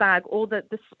punch bag or the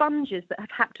sponges that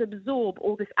have had to absorb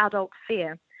all this adult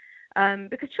fear?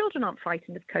 Because children aren't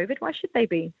frightened of COVID. Why should they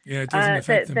be? Yeah, it doesn't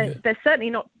affect them. They're certainly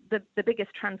not the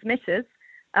biggest transmitters.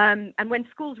 And when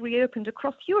schools reopened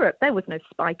across Europe, there was no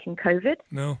spike in COVID.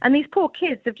 No. And these poor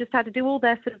kids have just had to do all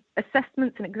their sort of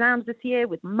assessments and exams this year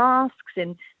with masks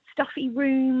in stuffy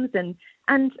rooms. And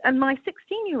my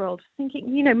 16-year-old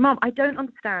thinking, Mum, I don't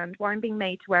understand why I'm being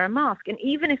made to wear a mask. And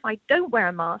even if I don't wear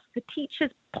a mask, the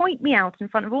teachers point me out in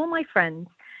front of all my friends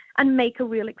and make a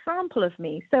real example of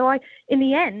me. So in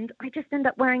the end, I just end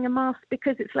up wearing a mask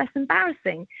because it's less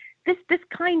embarrassing.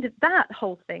 That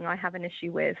whole thing I have an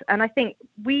issue with. And I think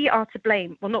we are to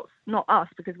blame. Well, not us,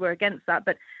 because we're against that,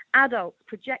 but adults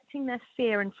projecting their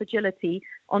fear and fragility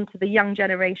onto the young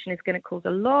generation is going to cause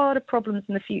a lot of problems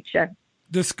in the future.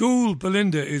 The school,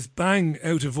 Belinda, is bang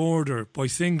out of order by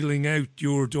singling out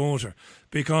your daughter,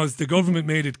 because the government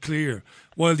made it clear,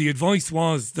 while the advice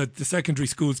was that the secondary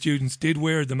school students did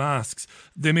wear the masks,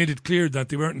 they made it clear that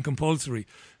they weren't compulsory.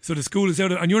 So the school is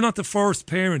out of, and you're not the first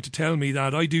parent to tell me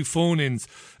that. I do phone-ins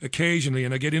occasionally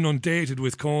and I get inundated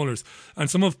with callers, and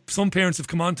some parents have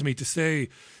come on to me to say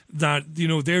that,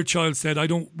 their child said, I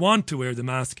don't want to wear the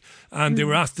mask, and they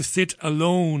were asked to sit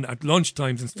alone at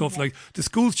lunchtimes and stuff like. The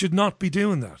schools should not be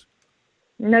doing that.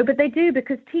 No, but they do,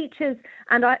 because teachers,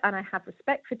 and I have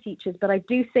respect for teachers, but I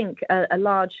do think a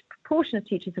large proportion of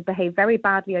teachers have behaved very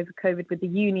badly over COVID with the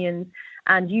unions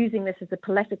and using this as a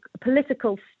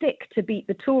political stick to beat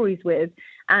the Tories with,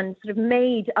 and sort of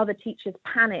made other teachers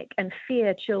panic and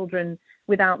fear children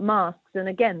without masks. And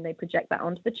again, they project that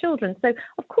onto the children. So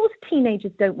of course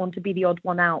teenagers don't want to be the odd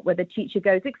one out where the teacher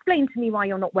goes, explain to me why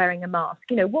you're not wearing a mask.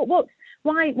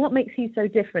 What makes you so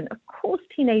different? Of course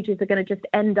teenagers are going to just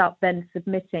end up then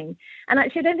submitting. And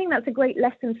actually, I don't think that's a great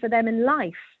lesson for them in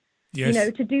life.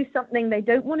 Yes. To do something they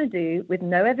don't want to do with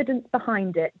no evidence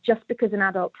behind it, just because an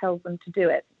adult tells them to do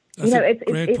it.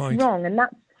 It's wrong.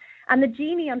 And the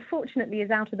genie, unfortunately,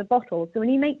 is out of the bottle. So when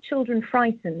you make children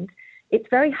frightened, it's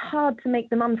very hard to make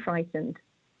them unfrightened.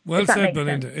 Well said,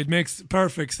 Belinda. It makes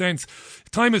perfect sense.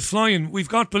 Time is flying. We've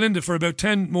got Belinda for about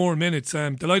 10 more minutes.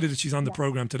 I'm delighted that she's on the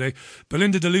programme today.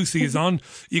 Belinda DeLucy is on.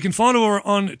 You can follow her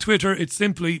on Twitter. It's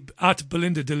simply at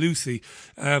Belinda DeLucy,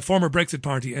 former Brexit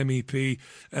Party MEP,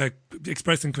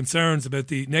 expressing concerns about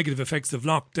the negative effects of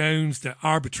lockdowns, the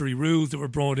arbitrary rules that were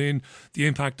brought in, the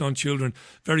impact on children.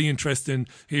 Very interesting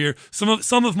here.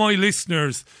 Some of my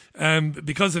listeners,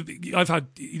 because I've had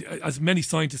as many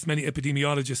scientists, many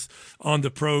epidemiologists on the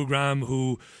programme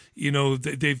who,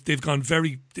 they've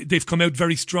come out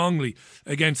very strongly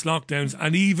against lockdowns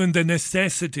and even the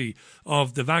necessity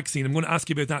of the vaccine. I'm going to ask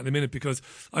you about that in a minute, because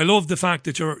I love the fact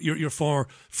that you're for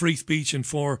free speech and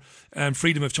for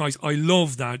freedom of choice. I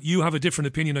love that. You have a different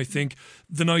opinion, I think,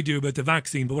 than I do about the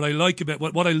vaccine. But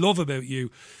what I love about you,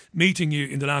 meeting you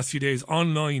in the last few days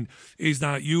online, is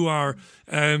that you are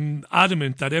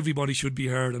adamant that everybody should be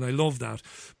heard, and I love that.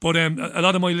 But a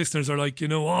lot of my listeners are like,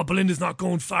 Belinda's not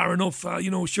going far enough.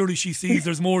 Surely she sees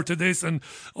there's more to this and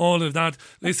all of that.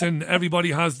 Listen,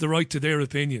 everybody has the right to their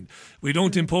opinion. We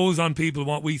don't impose on people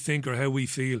what we think or how we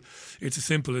feel. It's as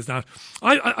simple as that.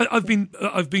 I've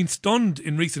been stunned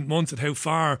in recent months at how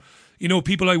far,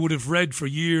 people I would have read for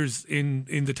years in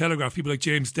the Telegraph, people like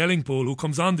James Dellingpole, who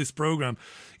comes on this programme.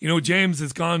 James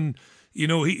has gone.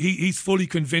 He's fully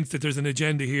convinced that there's an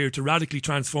agenda here to radically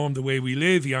transform the way we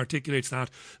live. He articulates that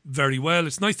very well.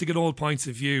 It's nice to get all points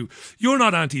of view. You're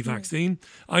not anti-vaccine.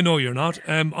 I know you're not.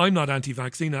 I'm not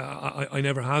anti-vaccine. I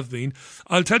never have been.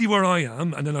 I'll tell you where I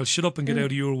am, and then I'll shut up and get out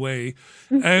of your way.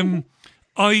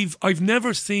 I've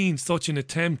never seen such an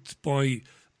attempt by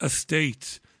a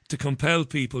state to compel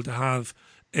people to have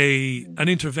an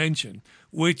intervention,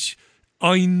 which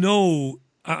I know.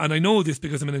 And I know this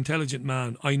because I'm an intelligent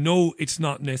man. I know it's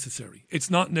not necessary.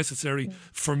 It's not necessary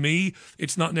for me.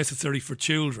 It's not necessary for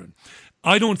children.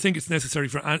 I don't think it's necessary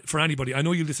for anybody. I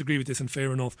know you'll disagree with this, and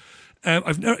fair enough.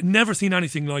 I've never seen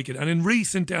anything like it. And in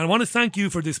recent, I want to thank you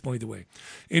for this, by the way.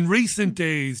 In recent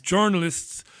days,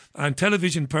 journalists and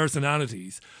television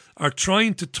personalities are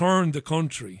trying to turn the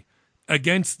country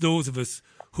against those of us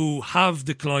who have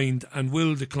declined and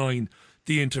will decline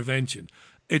the intervention.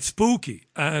 It's spooky.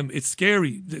 It's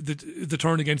scary, the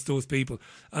turn against those people.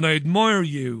 And I admire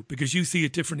you because you see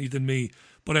it differently than me.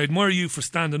 But I admire you for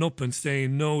standing up and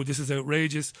saying, no, this is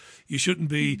outrageous. You shouldn't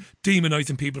be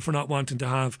demonising people for not wanting to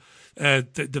have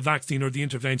the vaccine or the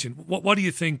intervention. What do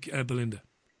you think, Belinda?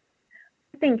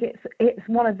 I think it's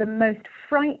one of the most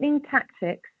frightening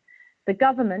tactics the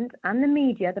government and the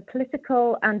media, the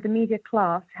political and the media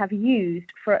class, have used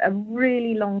for a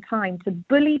really long time to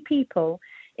bully people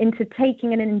into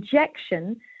taking an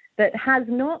injection that has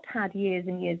not had years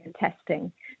and years of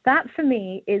testing. That, for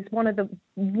me, is one of the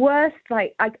worst. I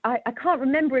can't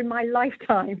remember in my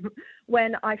lifetime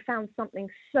when I found something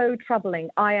so troubling.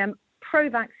 I am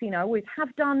pro-vaccine. I always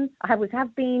have done. I always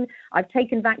have been. I've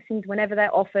taken vaccines whenever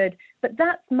they're offered. But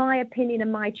that's my opinion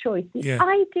and my choice. The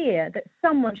idea that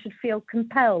someone should feel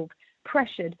compelled,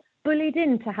 pressured, bullied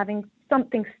into having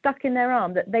something stuck in their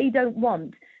arm that they don't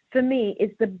want, for me, is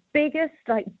the biggest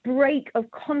break of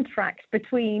contract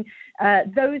between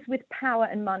those with power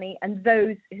and money and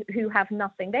those who have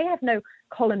nothing. They have no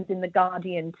columns in The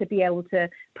Guardian to be able to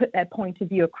put their point of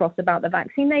view across about the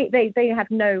vaccine. They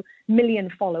have no million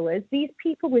followers. These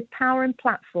people with power and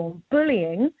platform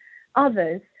bullying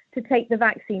others to take the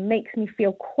vaccine makes me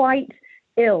feel quite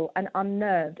ill and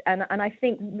unnerved. And I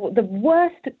think the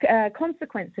worst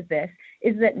consequence of this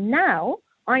is that now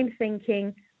I'm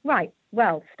thinking, right,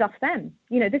 well, stuff them.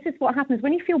 This is what happens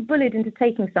when you feel bullied into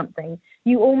taking something.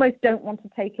 You almost don't want to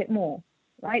take it more,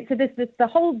 right? So the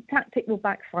whole tactic will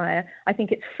backfire. I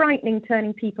think it's frightening,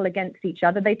 turning people against each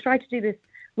other. They try to do this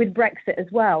with Brexit as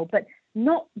well, but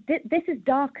this is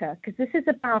darker, because this is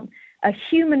about a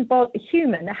human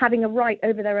having a right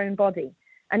over their own body.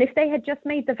 And if they had just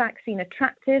made the vaccine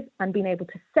attractive and been able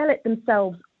to sell it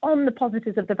themselves on the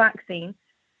positives of the vaccine,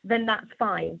 then that's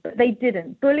fine. But they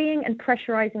didn't. Bullying and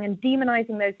pressurizing and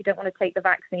demonizing those who don't want to take the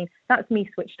vaccine, that's me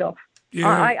switched off. Yeah.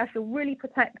 I feel really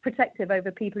protective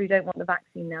over people who don't want the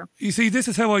vaccine now. You see, this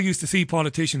is how I used to see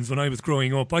politicians when I was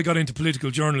growing up. I got into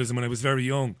political journalism when I was very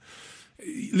young.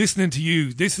 Listening to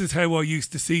you, this is how I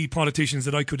used to see politicians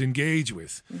that I could engage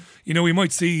with. We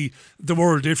might see the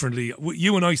world differently.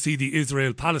 You and I see the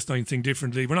Israel-Palestine thing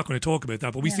differently. We're not going to talk about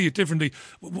that, but we see it differently.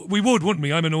 We would, wouldn't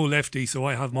we? I'm an old lefty, so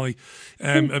I have my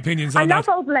opinions on that. I love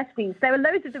old lefties. There are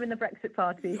loads of them in the Brexit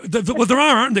Party. Well, there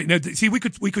are, aren't they? Now, see, we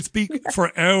could speak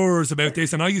for hours about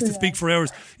this, and I used to speak for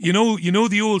hours. You know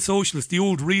the old socialists, the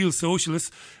old real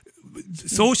socialists.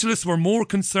 Socialists were more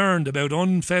concerned about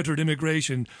unfettered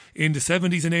immigration in the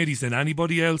 70s and 80s than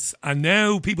anybody else, and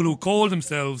now people who call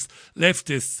themselves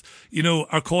leftists,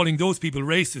 are calling those people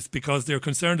racist because they're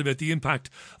concerned about the impact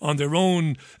on their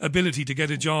own ability to get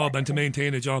a job and to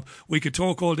maintain a job. We could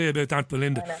talk all day about that,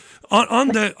 Belinda. On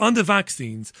the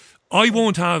vaccines, I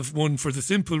won't have one for the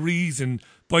simple reason,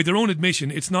 by their own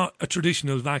admission, it's not a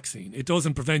traditional vaccine. It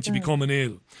doesn't prevent you becoming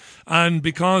ill. And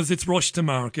because it's rushed to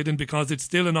market, and because it's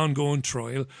still an ongoing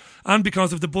trial, and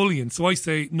because of the bullying. So I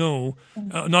say no,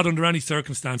 not under any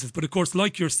circumstances. But of course,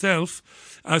 like yourself,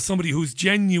 as somebody who's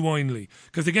genuinely,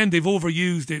 because again, they've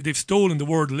stolen the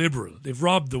word liberal. They've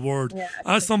robbed the word. Yeah,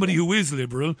 as somebody who is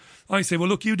liberal, I say, well,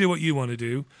 look, you do what you want to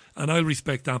do, and I'll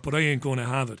respect that, but I ain't going to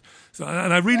have it. So,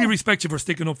 and I really respect you for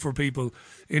sticking up for people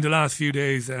in the last few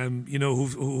days,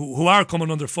 who are coming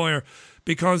under fire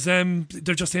because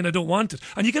they're just saying, I don't want it.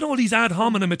 And you get all these ad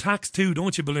hominem attacks too,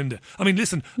 don't you, Belinda? I mean,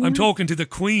 listen, I'm talking to the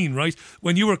Queen, right?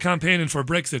 When you were campaigning for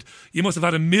Brexit, you must have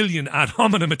had 1 million ad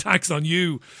hominem attacks on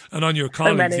you and on your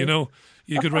colleagues,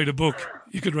 You could write a book.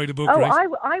 Right?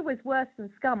 I was worse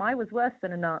than scum. I was worse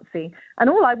than a Nazi. And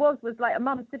all I was like a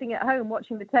mum sitting at home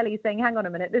watching the telly saying, hang on a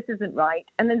minute, this isn't right.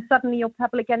 And then suddenly you're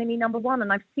public enemy number one.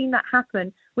 And I've seen that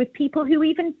happen with people who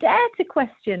even dare to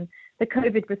question the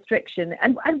COVID restriction.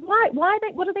 And why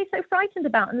what are they so frightened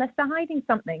about unless they're hiding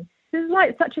something? This is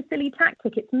like such a silly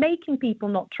tactic. It's making people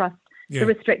not trust the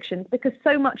restrictions because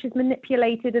so much is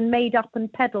manipulated and made up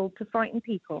and peddled to frighten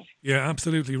people. Yeah,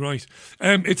 absolutely right.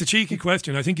 It's a cheeky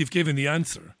question. I think you've given the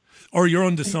answer. Or you're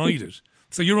undecided.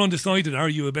 So you're undecided, are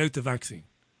you, about the vaccine?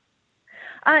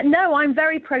 No, I'm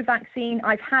very pro-vaccine.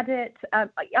 I've had it.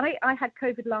 I had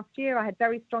COVID last year. I had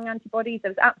very strong antibodies.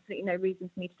 There was absolutely no reason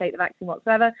for me to take the vaccine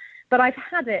whatsoever. But I've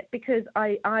had it because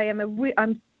I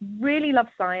really love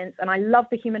science and I love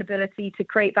the human ability to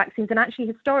create vaccines. And actually,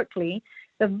 historically,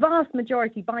 the vast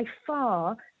majority, by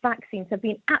far, vaccines have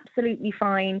been absolutely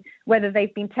fine, whether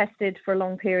they've been tested for a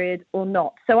long period or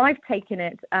not. So I've taken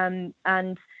it, and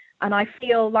I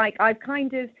feel like I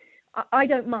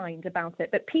don't mind about it.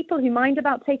 But people who mind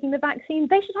about taking the vaccine,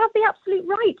 they should have the absolute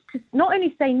right to not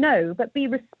only say no, but be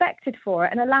respected for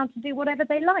it and allowed to do whatever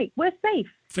they like. We're safe.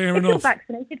 Fair if enough. You're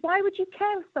vaccinated, why would you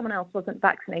care if someone else wasn't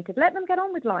vaccinated? Let them get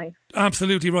on with life.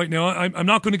 Absolutely right. Now, I'm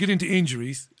not going to get into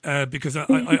injuries because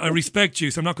I respect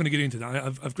you, so I'm not going to get into that.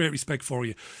 I've great respect for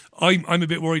you. I'm a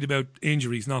bit worried about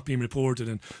injuries not being reported,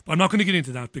 but I'm not going to get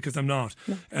into that because I'm not.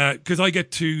 Because I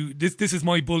get to, this is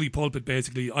my bully pulpit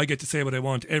basically. I get to say what I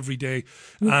want every day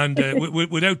and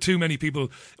without too many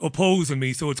people opposing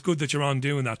me, so it's good that you're on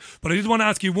doing that. But I did want to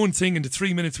ask you one thing in the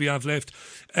 3 minutes we have left.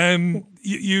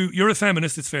 You're a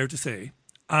feminist, it's fair to say,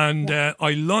 and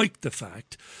I like the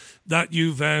fact that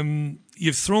you've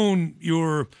thrown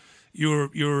your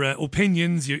your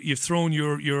opinions. You've thrown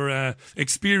your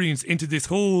experience into this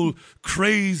whole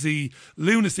crazy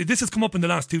lunacy. This has come up in the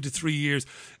last 2 to 3 years.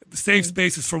 Safe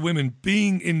spaces for women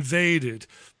being invaded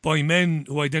by men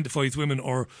who identify as women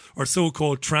or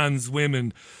so-called trans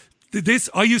women.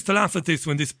 I used to laugh at this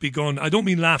when this begun. I don't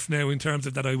mean laugh now in terms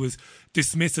of that I was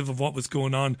dismissive of what was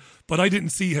going on, but I didn't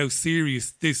see how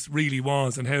serious this really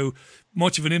was and how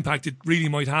much of an impact it really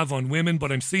might have on women.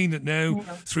 But I'm seeing it now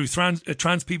through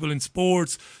trans people in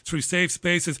sports, through safe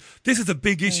spaces. This is a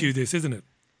big issue, this, isn't it?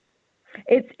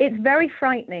 It's very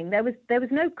frightening. There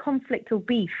was no conflict or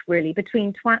beef really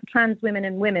between trans women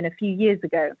and women a few years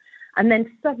ago, and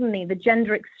then suddenly the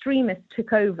gender extremists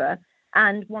took over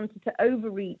and wanted to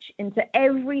overreach into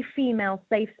every female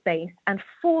safe space and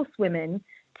force women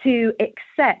to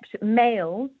accept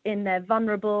males in their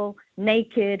vulnerable,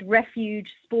 naked, refuge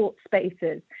sports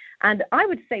spaces. And I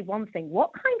would say one thing: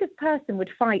 what kind of person would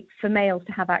fight for males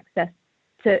to have access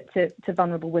to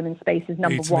vulnerable women's spaces?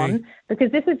 Number one,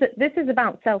 because this is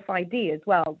about self-ID as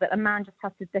well, that a man just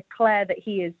has to declare that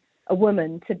he is a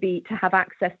woman to have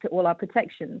access to all our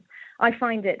protections. I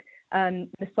find it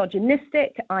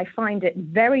misogynistic. I find it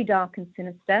very dark and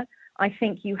sinister. I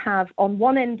think you have on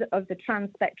one end of the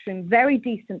trans spectrum very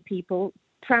decent people,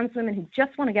 trans women who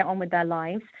just want to get on with their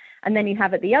lives, and then you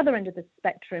have at the other end of the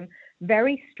spectrum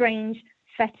very strange,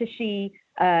 fetishy,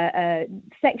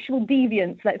 sexual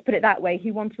deviants, let's put it that way,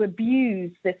 who want to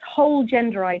abuse this whole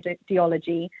gender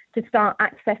ideology to start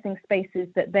accessing spaces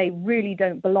that they really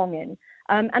don't belong in.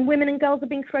 And women and girls are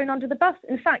being thrown under the bus.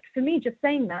 In fact, for me, just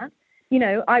saying that,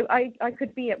 I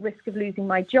could be at risk of losing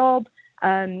my job.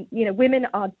 Women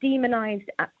are demonized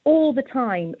all the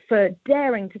time for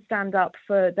daring to stand up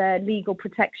for their legal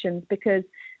protections because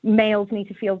males need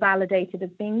to feel validated as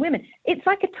being women. It's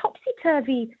like a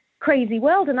topsy-turvy, crazy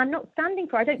world, and I'm not standing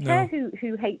for it. I don't care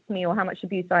who hates me or how much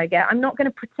abuse I get. I'm not going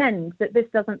to pretend that this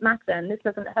doesn't matter and this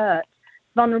doesn't hurt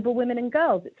vulnerable women and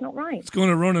girls. It's not right. It's going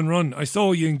to run and run. I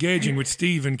saw you engaging with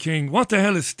Stephen King. What the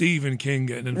hell is Stephen King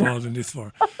getting involved in this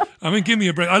for? I mean, give me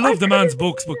a break. I love the man's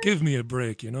books, but give me a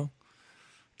break,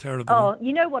 Terrible. Oh,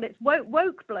 you know what? It's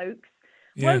woke blokes.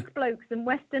 Yeah. Woke blokes and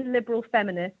Western liberal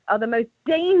feminists are the most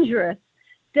dangerous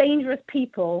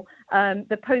people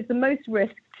that pose the most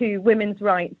risk to women's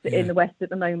rights in the West at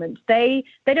the moment. They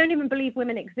don't even believe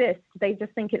women exist. They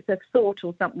just think it's a thought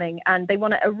or something, and they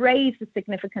want to erase the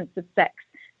significance of sex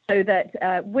so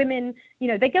that women,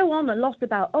 they go on a lot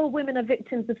about, women are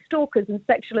victims of stalkers and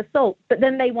sexual assault, but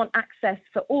then they want access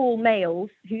for all males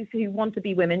who want to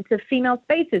be women to female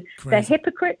spaces. Crazy. They're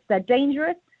hypocrites. They're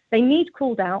dangerous. They need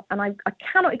called out, and I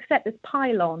cannot accept this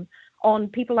pile on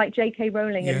people like J.K.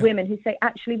 Rowling and women who say,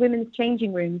 actually, women's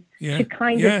changing rooms should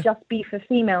kind of just be for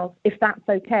females, if that's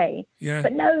okay. Yeah.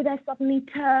 But no, they're suddenly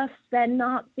TERFs, they're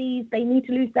Nazis, they need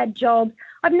to lose their jobs.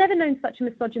 I've never known such a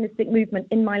misogynistic movement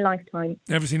in my lifetime.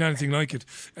 Never seen anything like it.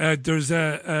 There's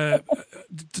Diane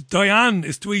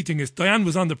is tweeting us. Diane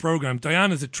was on the programme.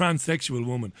 Diane is a transsexual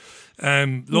woman.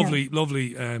 Lovely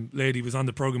lady was on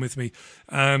the programme with me.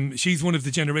 She's one of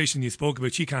the generation you spoke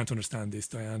about. She can't understand this,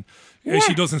 Diane.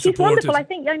 She doesn't support wonderful. it. I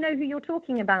think I know who you're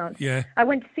talking about. Yeah. I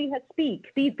went to see her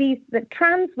speak. The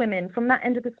trans women from that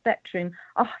end of the spectrum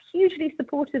are hugely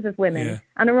supportive of women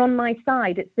and are on my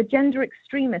side. It's the gender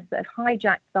extremists that have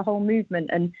hijacked the whole movement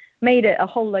and made it a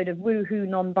whole load of woohoo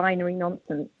non-binary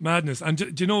nonsense. Madness. And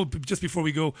do you know, just before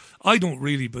we go, I don't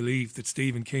really believe that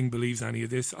Stephen King believes any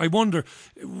of this. I wonder,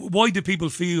 why do people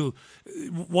feel,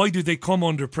 why do they come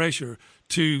under pressure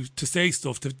to say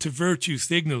stuff, to virtue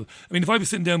signal? I mean, if I was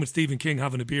sitting down with Stephen King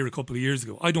having a beer a couple of years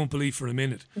ago, I don't believe for a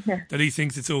minute that he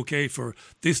thinks it's okay for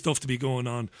this stuff to be going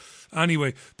on.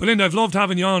 Anyway, Belinda, I've loved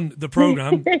having you on the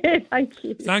programme. Thank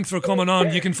you. Thanks for coming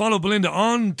on. You can follow Belinda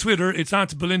on Twitter. It's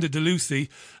at Belinda DeLucy.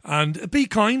 And be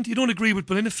kind. You don't agree with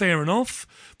Belinda, fair enough.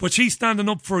 But she's standing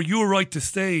up for your right to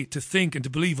stay, to think and to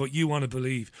believe what you want to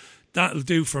believe. That'll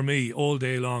do for me all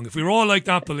day long. If we were all like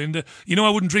that, Belinda, I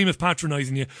wouldn't dream of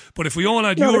patronising you. But if we all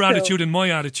had your attitude and my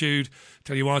attitude,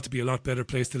 tell you what, it'd be a lot better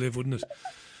place to live, wouldn't it?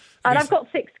 And I've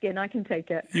got thick skin. I can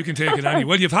take it. You can take it anyway.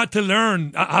 Well, you've had to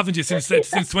learn, haven't you? Since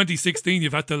 2016,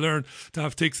 you've had to learn to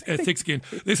have thick skin.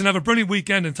 Listen, have a brilliant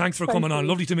weekend, and thanks for coming on.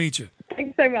 Lovely to meet you.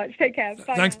 Thanks so much. Take care.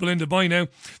 Bye. Thanks, now. Belinda. Bye now.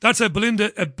 That's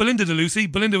Belinda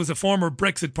DeLucy. Belinda was a former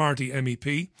Brexit Party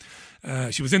MEP.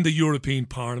 She was in the European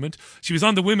Parliament. She was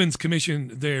on the Women's Commission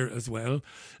there as well.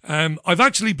 I've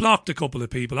actually blocked a couple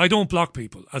of people. I don't block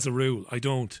people, as a rule. I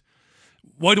don't.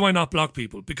 Why do I not block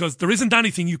people? Because there isn't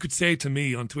anything you could say to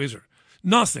me on Twitter.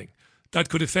 Nothing that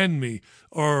could offend me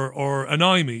or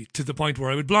annoy me to the point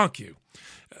where I would block you.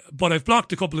 But I've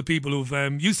blocked a couple of people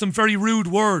who've used some very rude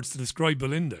words to describe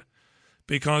Belinda.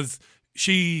 because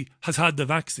she has had the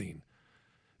vaccine.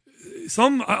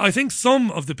 I think some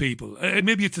of the people,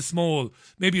 maybe it's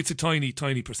a tiny,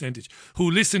 tiny percentage, who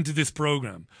listen to this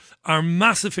programme are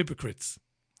massive hypocrites.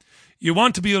 You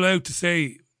want to be allowed to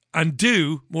say and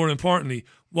do, more importantly,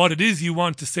 what it is you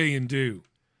want to say and do.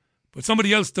 But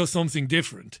somebody else does something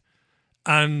different,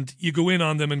 and you go in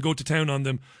on them and go to town on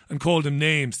them and call them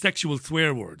names, sexual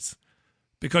swear words,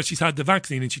 because she's had the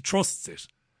vaccine and she trusts it.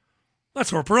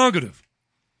 That's her prerogative.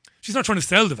 She's not trying to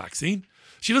sell the vaccine.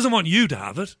 She doesn't want you to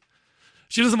have it.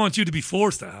 She doesn't want you to be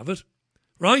forced to have it,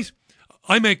 right?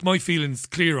 I make my feelings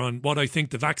clear on what I think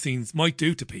the vaccines might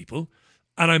do to people,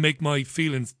 and I make my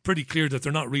feelings pretty clear that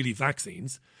they're not really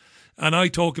vaccines. And I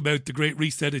talk about the Great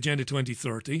Reset Agenda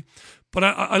 2030, but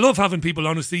I love having people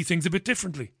on who see things a bit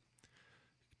differently.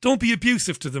 Don't be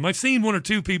abusive to them. I've seen one or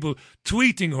two people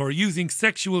tweeting her using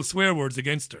sexual swear words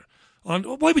against her.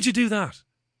 Why would you do that?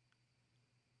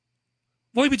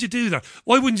 Why would you do that?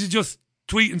 Why wouldn't you just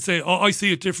tweet and say, I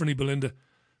see it differently, Belinda.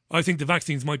 I think the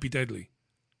vaccines might be deadly.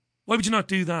 Why would you not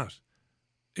do that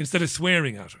instead of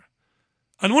swearing at her?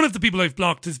 And one of the people I've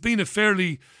blocked has been a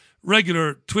fairly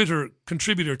regular Twitter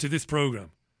contributor to this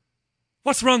programme.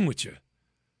 What's wrong with you?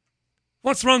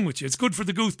 What's wrong with you? It's good for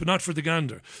the goose, but not for the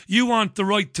gander. You want the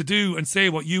right to do and say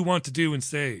what you want to do and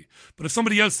say. But if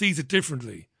somebody else sees it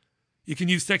differently, you can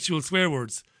use sexual swear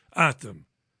words at them.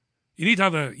 You need to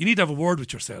have a word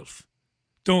with yourself,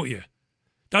 don't you?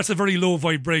 That's a very low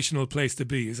vibrational place to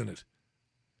be, isn't it?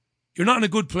 You're not in a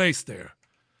good place there,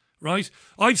 right?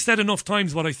 I've said enough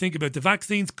times what I think about the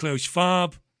vaccines, Klaus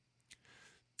Schwab,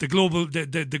 the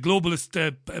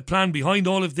globalist plan behind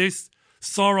all of this,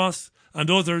 Soros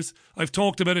and others. I've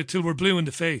talked about it till we're blue in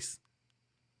the face.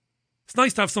 It's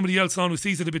nice to have somebody else on who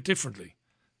sees it a bit differently,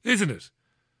 isn't it?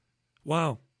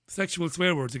 Wow, sexual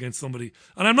swear words against somebody.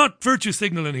 And I'm not virtue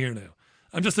signalling here now.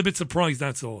 I'm just a bit surprised,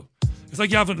 that's all. It's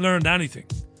like you haven't learned anything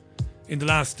in the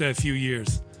last few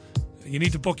years. You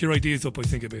need to buck your ideas up, I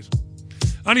think, a bit.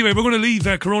 Anyway, we're going to leave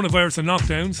coronavirus and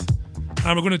lockdowns,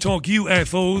 and we're going to talk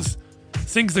UFOs,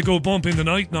 things that go bump in the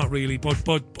night, not really, but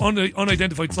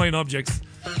unidentified flying objects,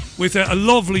 with a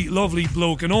lovely, lovely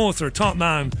bloke, an author, top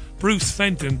man, Bruce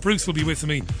Fenton. Bruce will be with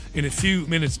me in a few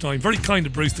minutes' time. Very kind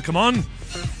of Bruce to come on.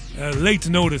 Late to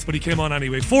notice, but he came on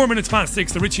anyway.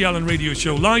 6 the Richie Allen Radio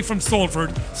Show, live from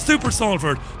Salford, Super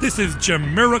Salford. This is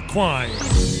Jamiroquai.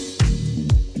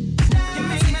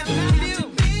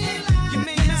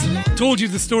 Told you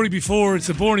the story before, it's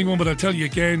a boring one, but I'll tell you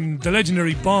again. The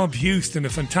legendary Bob Houston, a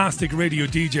fantastic radio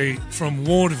DJ from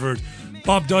Waterford.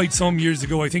 Bob died some years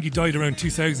ago. I think he died around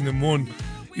 2001.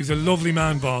 He was a lovely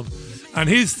man, Bob. And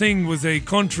his thing was a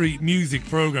country music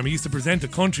program. He used to present a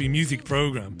country music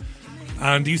program.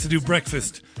 And he used to do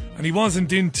breakfast. And he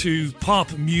wasn't into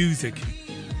pop music.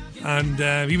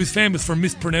 And he was famous for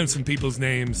mispronouncing people's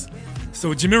names.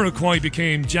 So Jamiroquai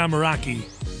became Jamaraki.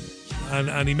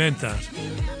 And he meant that.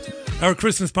 Our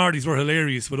Christmas parties were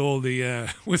hilarious with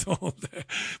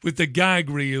the gag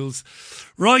reels.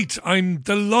 Right, I'm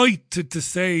delighted to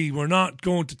say we're not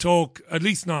going to talk, at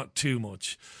least not too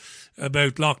much,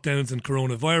 about lockdowns and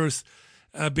coronavirus,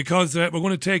 because we're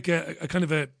going to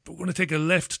take a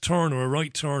left turn or a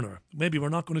right turn, or maybe we're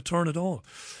not going to turn at all.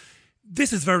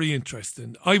 This is very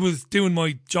interesting. I was doing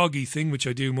my joggy thing, which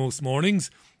I do most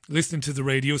mornings, listening to the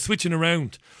radio, switching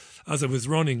around as I was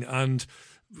running, and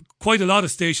quite a lot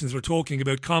of stations were talking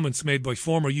about comments made by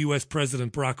former US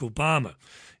President Barack Obama.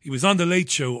 He was on the Late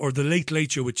Show, or the Late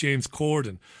Late Show with James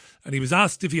Corden, and he was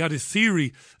asked if he had a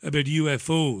theory about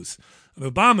UFOs. And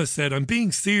Obama said, I'm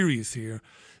being serious here.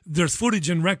 There's footage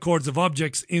and records of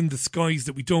objects in the skies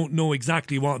that we don't know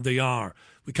exactly what they are.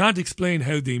 We can't explain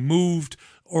how they moved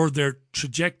or their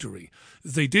trajectory.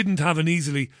 They didn't have an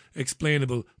easily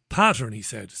explainable pattern, he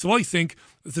said. So I think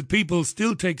that people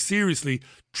still take seriously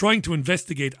trying to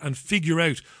investigate and figure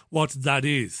out what that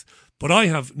is. But I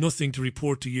have nothing to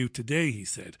report to you today, he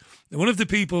said. Now, one of the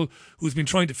people who's been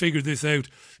trying to figure this out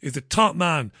is a top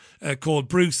man called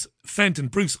Bruce Fenton.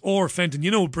 Bruce Orr Fenton. You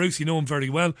know Bruce, you know him very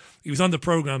well. He was on the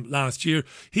programme last year.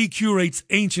 He curates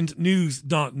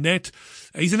ancientnews.net.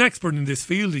 He's an expert in this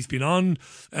field. He's been on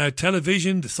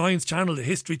television, the Science Channel, the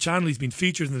History Channel. He's been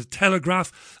featured in the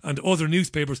Telegraph and other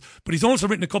newspapers. But he's also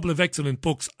written a couple of excellent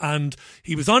books. And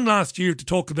he was on last year to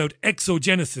talk about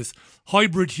exogenesis,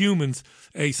 hybrid humans,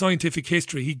 a scientific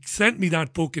history. He sent me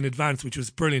that book in advance, which was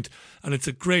brilliant, and it's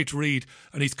a great read.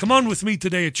 And he's come on with me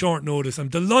today at short notice. I'm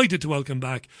delighted to welcome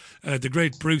back the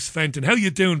great Bruce Fenton. How you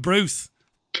doing, Bruce?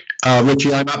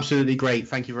 Richie, I'm absolutely great.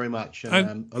 Thank you very much.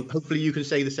 Hopefully you can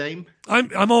say the same.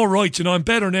 I'm all right. I'm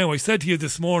better now. I said to you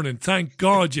this morning, thank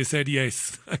God you said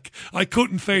yes. I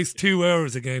couldn't face 2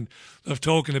 hours again of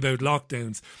talking about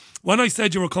lockdowns. When I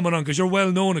said you were coming on, because you're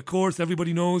well known, of course,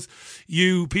 everybody knows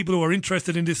you. People who are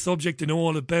interested in this subject, they know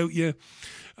all about you.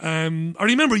 I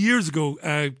remember years ago,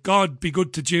 God be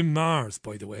good to Jim Mars,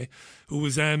 by the way, who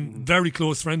was a very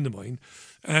close friend of mine.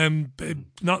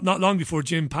 Not long before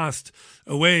Jim passed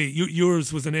away,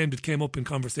 yours was a name that came up in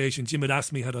conversation. Jim had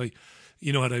asked me had I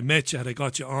met you, had I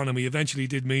got you on, and we eventually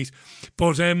did meet.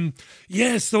 But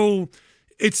so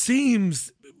it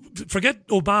seems, forget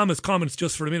Obama's comments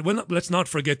just for a minute. Well, let's not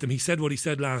forget them. He said what he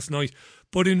said last night.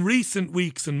 But in recent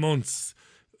weeks and months,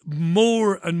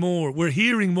 more and more, we're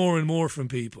hearing more and more from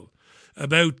people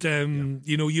about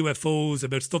UFOs,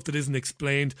 about stuff that isn't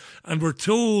explained, and we're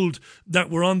told that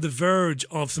we're on the verge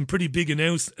of some pretty big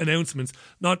announcements,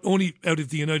 not only out of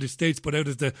the United States but out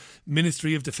of the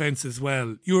Ministry of Defence as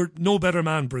well. You're no better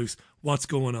man, Bruce. What's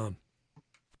going on?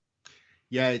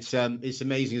 Yeah, it's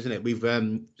amazing, isn't it? We've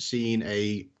seen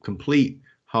a complete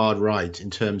hard right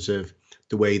in terms of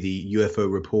the way the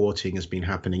UFO reporting has been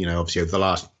happening, obviously over the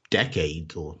last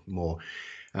decade or more.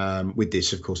 With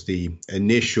this, of course, the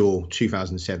initial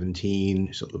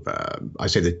 2017 sort of, I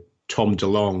say the Tom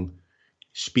DeLonge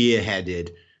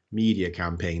spearheaded media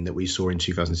campaign that we saw in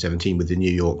 2017 with the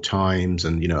New York Times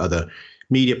and, other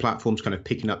media platforms kind of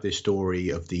picking up this story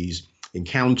of these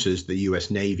encounters the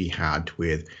US Navy had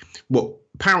with what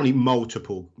apparently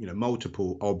multiple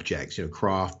objects,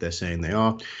 craft, they're saying they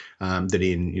are,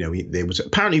 there was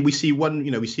apparently we see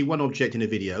one object in a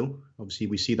video. Obviously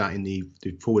we see that in the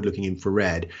forward looking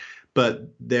infrared,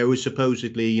 but there was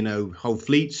supposedly, whole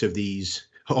fleets of these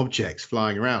objects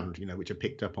flying around, which are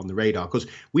picked up on the radar, because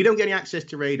we don't get any access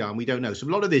to radar and we don't know. So a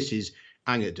lot of this is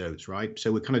anecdotes, right?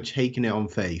 So we're kind of taking it on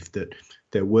faith that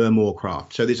there were more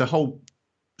craft. So there's a whole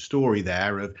story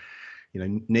there of,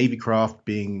 Navy craft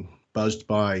being buzzed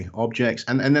by objects,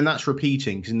 and then that's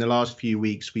repeating, because in the last few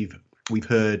weeks we've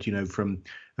heard, from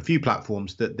a few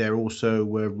platforms that there also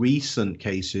were recent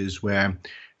cases where,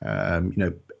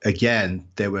 again,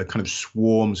 there were kind of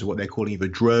swarms of what they're calling either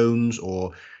drones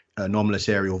or anomalous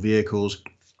aerial vehicles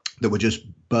that were just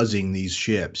buzzing these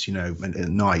ships, and at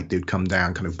night they'd come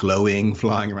down kind of glowing,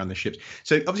 flying around the ships.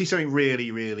 So obviously something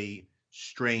really, really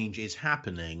strange is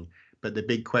happening. But the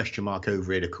big question mark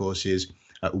over it, of course, is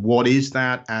what is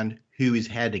that and who is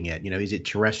heading it? Is it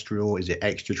terrestrial? Is it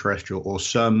extraterrestrial? Or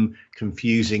some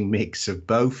confusing mix of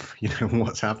both?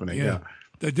 What's happening? Yeah.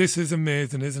 This is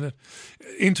amazing, isn't it?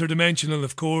 Interdimensional,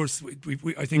 of course.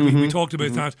 I think we talked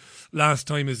about that last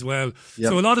time as well. Yep.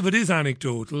 So a lot of it is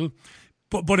anecdotal,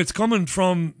 but it's coming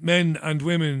from men and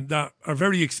women that are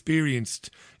very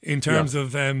experienced in terms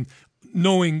of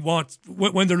knowing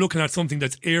when they're looking at something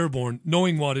that's airborne,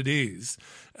 knowing what it is,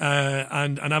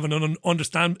 and having an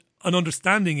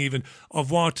understanding even of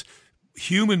what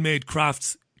human-made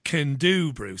crafts can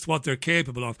do, Bruce, what they're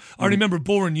capable of. I remember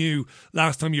boring you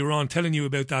last time you were on, telling you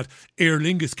about that Aer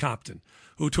Lingus captain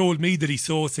who told me that he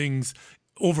saw things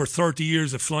over 30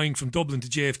 years of flying from Dublin to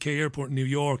JFK Airport in New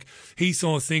York. He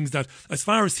saw things that, as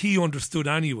far as he understood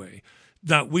anyway,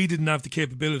 that we didn't have the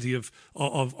capability of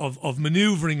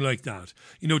manoeuvring like that,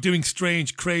 doing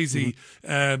strange, crazy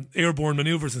airborne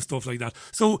manoeuvres and stuff like that.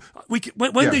 So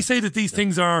when they say that these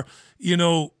things are,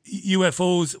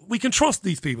 UFOs, we can trust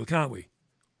these people, can't we?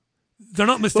 They're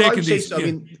not mistaken. Well, I would say so. I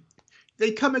mean,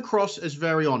 they come across as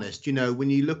very honest.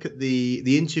 When you look at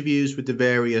the interviews with the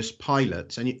various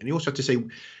pilots, and you also have to say,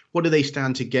 what do they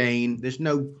stand to gain? There's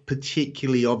no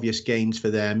particularly obvious gains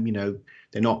for them.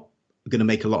 They're not going to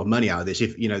make a lot of money out of this.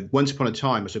 If once upon a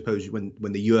time, I suppose when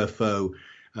the UFO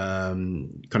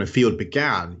kind of field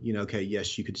began,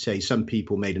 yes, you could say some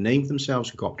people made a name for themselves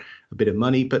and got a bit of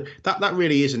money, but that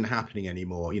really isn't happening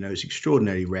anymore. It's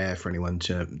extraordinarily rare for anyone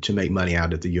to make money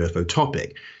out of the UFO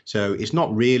topic. So it's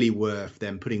not really worth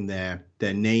them putting their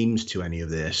names to any of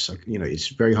this. It's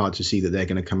very hard to see that they're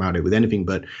going to come out with anything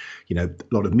but, a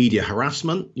lot of media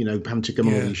harassment, having to come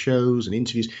on all these shows and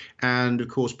interviews. And of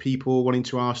course, people wanting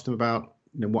to ask them about,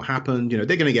 what happened, they're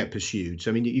going to get pursued.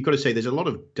 So, I mean, you've got to say there's a lot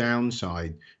of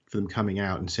downside for them coming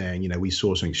out and saying, we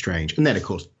saw something strange. And then, of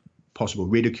course, possible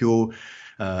ridicule,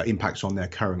 impacts on their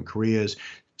current careers.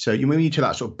 So when you to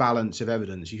that sort of balance of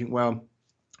evidence, you think, well,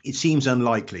 it seems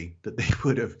unlikely that they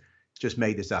would have just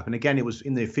made this up. And again, it was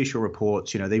in the official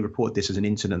reports, they report this as an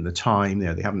incident at the time. They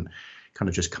haven't kind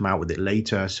of just come out with it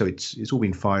later. So it's all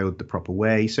been filed the proper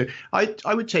way. So I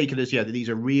would take it as, that these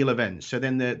are real events. So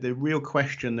then the real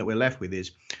question that we're left with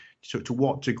is, so to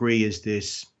what degree is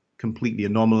this completely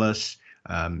anomalous?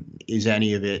 Is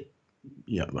any of it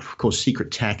of course,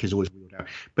 secret tech is always ruled out,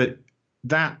 but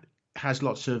that has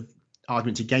lots of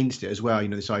arguments against it as well.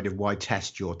 This idea of why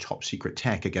test your top secret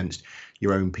tech against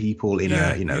your own people in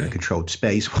in a controlled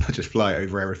space. Why not just fly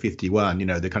over Area 51?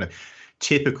 The kind of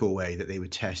typical way that they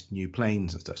would test new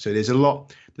planes and stuff. So there's a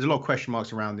lot of question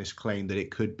marks around this claim that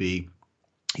it could be,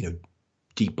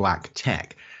 deep black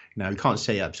tech. Now, we can't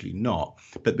say absolutely not,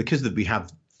 but because we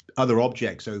have other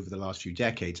objects over the last few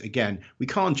decades, again, we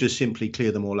can't just simply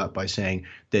clear them all up by saying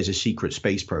there's a secret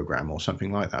space program or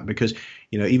something like that. Because,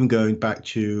 even going back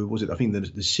to, I think the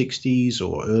 60s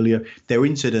or earlier, there were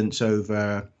incidents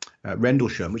over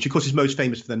Rendlesham, which of course is most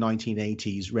famous for the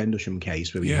 1980s Rendlesham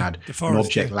case, where we had an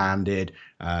object landed.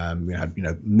 We had,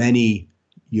 many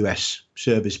US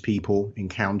service people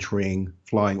encountering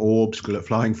flying orbs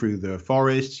flying through the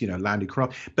forests, landed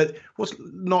craft. But what's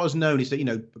not as known is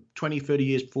that, 20, 30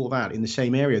 years before that, in the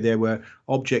same area, there were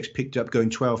objects picked up going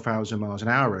 12,000 miles an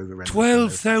hour over Rendlesham.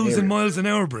 12,000 miles an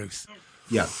hour, Bruce?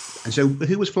 Yeah. And so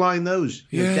who was flying those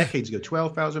decades ago?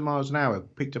 12,000 miles an hour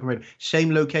picked up from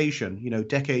same location,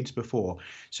 decades before.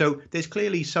 So there's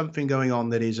clearly something going on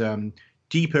that is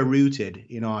deeper rooted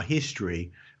in our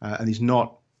history and is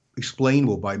not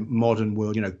explainable by modern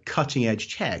world, cutting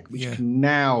edge tech, which can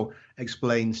now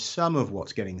explain some of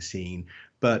what's getting seen.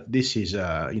 But this is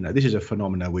a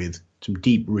phenomena with some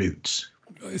deep roots.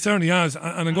 It certainly has.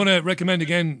 And I'm going to recommend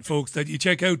again, folks, that you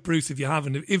check out Bruce if you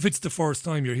haven't. If it's the first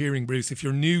time you're hearing Bruce, if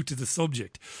you're new to the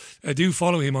subject, do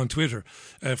follow him on Twitter.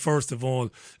 First of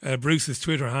all, Bruce's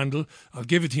Twitter handle, I'll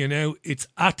give it to you now. It's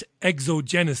at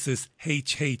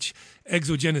ExogenesisHH.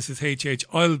 ExogenesisHH.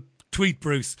 I'll tweet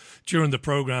Bruce during the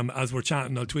programme as we're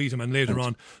chatting. I'll tweet him and later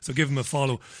on, so give him a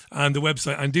follow. And the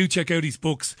website, and do check out his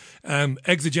books.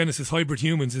 Exogenesis Hybrid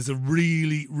Humans is a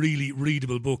really, really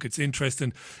readable book. It's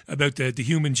interesting about the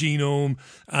human genome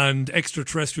and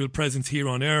extraterrestrial presence here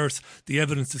on Earth, the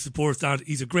evidence to support that.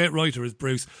 He's a great writer, is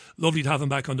Bruce. Lovely to have him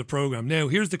back on the programme. Now,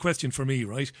 here's the question for me,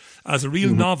 right? As a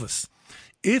real novice,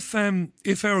 if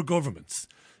our governments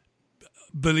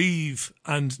believe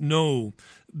and know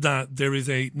that there is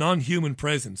a non-human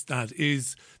presence that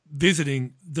is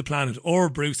visiting the planet, or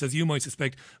Bruce, as you might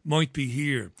suspect, might be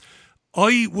here,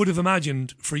 I would have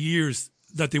imagined for years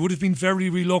that they would have been very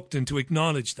reluctant to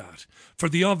acknowledge that for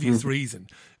the obvious reason,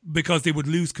 because they would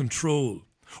lose control,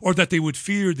 or that they would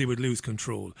fear they would lose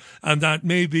control, and that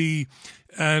maybe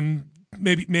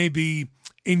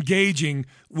engaging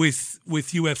with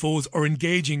UFOs or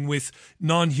engaging with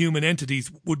non-human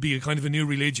entities would be a kind of a new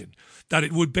religion, that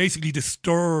it would basically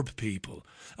disturb people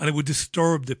and it would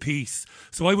disturb the peace.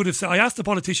 So I would have said, I asked a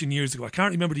politician years ago, I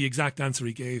can't remember the exact answer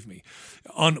he gave me,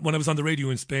 when I was on the radio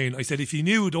in Spain. I said, if you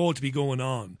knew it all to be going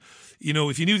on,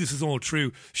 if you knew this is all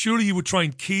true, surely you would try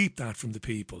and keep that from the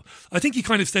people. I think he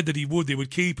kind of said that they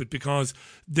would keep it because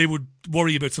they would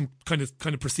worry about some kind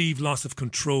of perceived loss of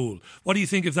control. What do you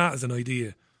think of that as an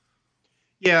idea?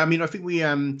 Yeah, I mean, I think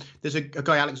there's a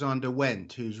guy, Alexander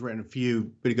Wendt, who's written a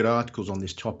few really good articles on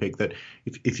this topic, that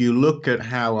if you look at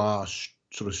how our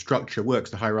sort of structure works,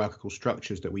 the hierarchical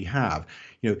structures that we have,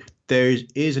 there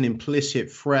is an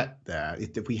implicit threat there.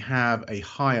 If we have a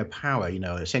higher power,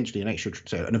 essentially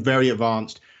a very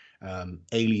advanced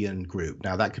alien group.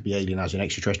 Now, that could be alien as an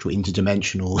extraterrestrial,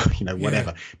 interdimensional,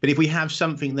 whatever. But if we have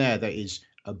something there that is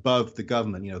above the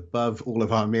government, above all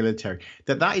of our military,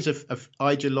 that is a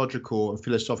ideological and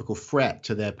philosophical threat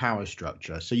to their power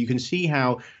structure. So you can see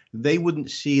how they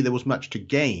wouldn't see there was much to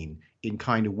gain in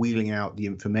kind of wheeling out the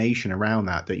information around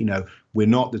that we're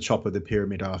not the top of the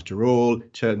pyramid after all.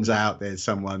 Turns out there's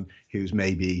someone who's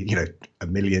maybe, a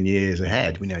million years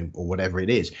ahead, or whatever it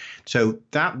is. So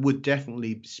that would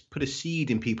definitely put a seed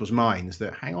in people's minds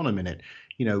that, hang on a minute,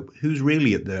 who's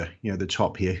really at the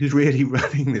top here? Who's really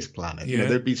running this planet? Yeah.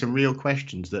 There'd be some real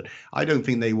questions that I don't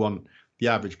think they want the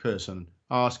average person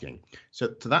asking. So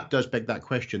that does beg that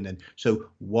question then. So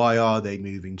why are they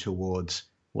moving towards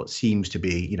what seems to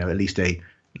be, at least a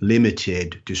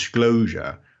limited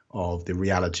disclosure of the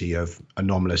reality of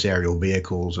anomalous aerial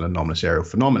vehicles and anomalous aerial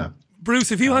phenomena?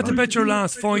 Bruce, if you had to bet your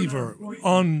last fiver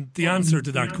on the answer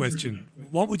to that question,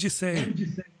 what would you say?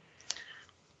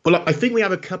 Well, I think we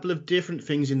have a couple of different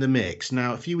things in the mix.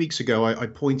 Now, a few weeks ago, I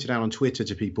pointed out on Twitter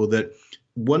to people that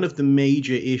one of the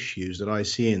major issues that I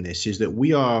see in this is that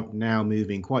we are now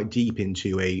moving quite deep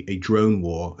into a drone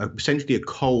war, essentially a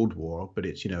Cold War, but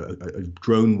it's, a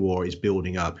drone war is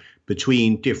building up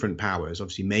between different powers,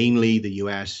 obviously mainly the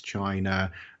US,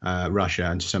 China, Russia,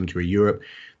 and to some degree Europe.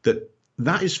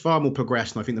 That is far more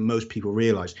progressed than I think that most people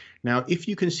realize. Now, if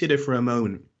you consider for a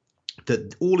moment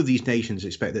that all of these nations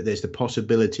expect that there's the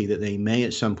possibility that they may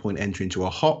at some point enter into a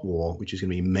hot war, which is going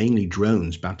to be mainly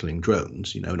drones battling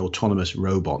drones, you know, and autonomous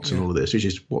robots and all of this, which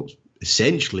is what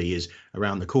essentially is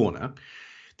around the corner.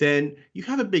 Then you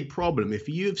have a big problem if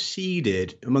you have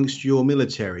seeded amongst your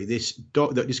military this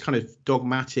kind of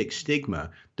dogmatic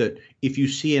stigma that if you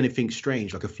see anything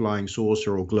strange like a flying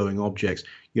saucer or glowing objects,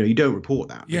 you know, you don't report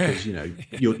that because, you know,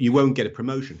 you won't get a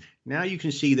promotion. Now you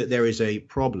can see that there is a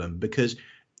problem because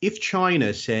if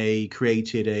China, say,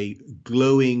 created a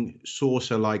glowing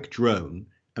saucer-like drone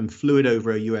and flew it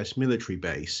over a US military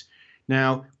base,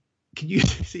 now, can you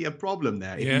see a problem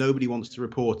there if nobody wants to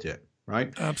report it,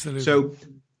 right? Absolutely. So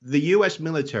the US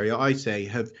military, I say,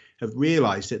 have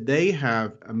realized that they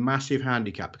have a massive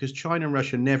handicap because China and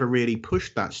Russia never really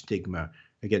pushed that stigma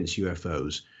against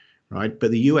UFOs, right?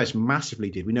 But the US massively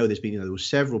did. We know there were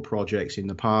several projects in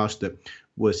the past that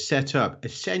were set up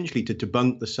essentially to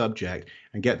debunk the subject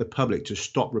and get the public to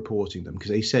stop reporting them because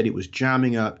they said it was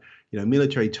jamming up, you know,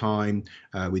 military time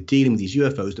with dealing with these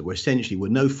UFOs that were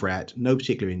no threat, no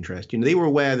particular interest. You know, they were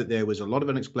aware that there was a lot of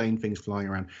unexplained things flying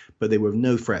around, but they were of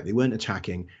no threat. They weren't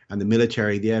attacking, and the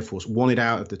military, the Air Force, wanted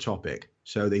out of the topic.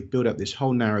 So they built up this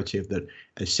whole narrative that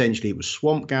essentially it was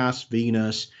swamp gas,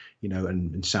 Venus, you know,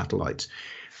 and satellites.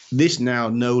 This now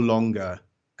no longer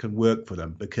can work for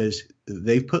them because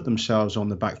they've put themselves on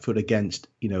the back foot against,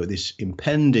 you know, this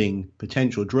impending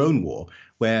potential drone war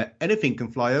where anything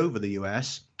can fly over the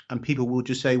US and people will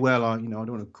just say, well, I don't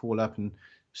want to call up and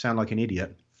sound like an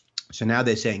idiot. So now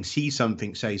they're saying, see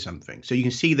something, say something. So you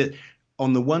can see that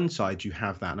on the one side you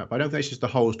have that. But I don't think that's just the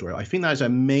whole story. I think that's a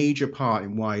major part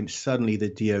in why suddenly the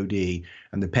DOD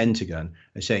and the Pentagon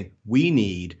are saying, we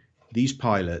need these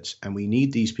pilots and we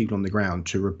need these people on the ground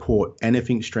to report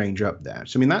anything strange up there.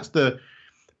 So I mean, that's the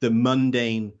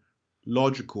mundane,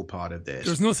 logical part of this.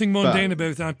 There's nothing mundane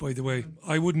about that, by the way.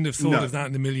 I wouldn't have thought of that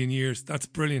in a million years. That's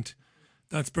brilliant.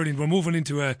 That's brilliant. We're moving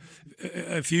into a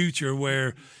future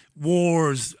where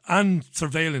wars and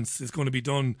surveillance is going to be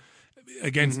done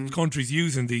against countries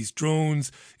using these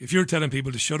drones. If you're telling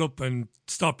people to shut up and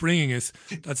stop ringing us,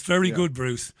 that's very good,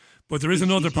 Bruce. But there is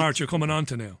another part you're coming on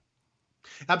to now.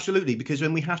 Absolutely, because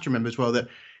then we have to remember as well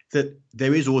that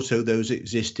there is also those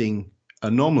existing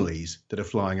anomalies that are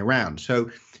flying around. So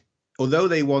although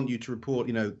they want you to report,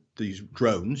 you know, these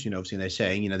drones, you know, obviously they're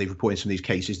saying, you know, they've reported some of these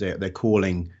cases, they're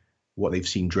calling what they've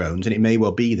seen drones. And it may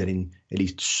well be that in at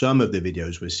least some of the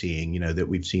videos we're seeing, you know, that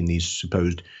we've seen these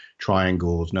supposed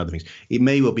triangles and other things. It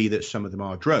may well be that some of them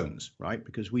are drones, right?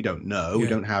 Because we don't know. We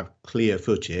don't have clear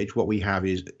footage. What we have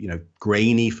is, you know,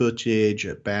 grainy footage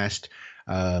at best.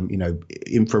 You know,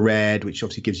 infrared, which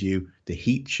obviously gives you the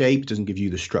heat shape, doesn't give you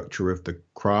the structure of the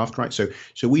craft, right? So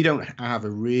we don't have a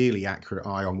really accurate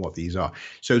eye on what these are.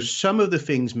 So some of the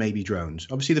things may be drones.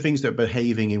 Obviously, the things that are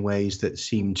behaving in ways that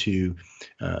seem to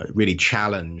really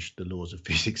challenge the laws of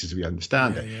physics as we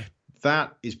understand it. Yeah.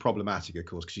 That is problematic, of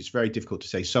course, because it's very difficult to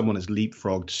say someone has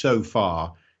leapfrogged so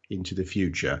far into the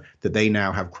future that they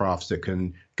now have crafts that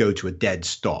can go to a dead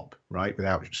stop, right,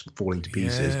 without just falling to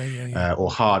pieces, or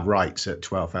hard rights at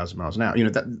 12,000 miles an hour. You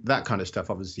know, that kind of stuff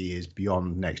obviously is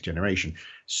beyond next generation.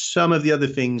 Some of the other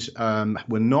things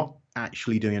were not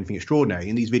actually doing anything extraordinary.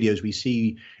 In these videos, we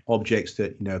see objects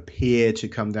that, you know, appear to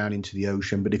come down into the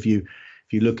ocean, but if you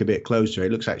look a bit closer,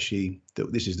 it looks actually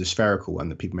that this is the spherical one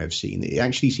that people may have seen. It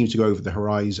actually seems to go over the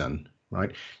horizon.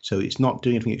 Right. So it's not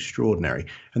doing anything extraordinary.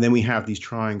 And then we have these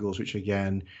triangles, which,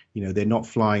 again, you know, they're not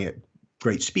flying at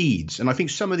great speeds. And I think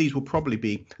some of these will probably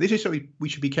be, this is something we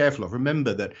should be careful of.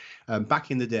 Remember that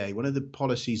back in the day, one of the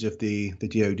policies of the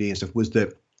DOD and stuff was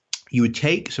that you would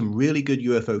take some really good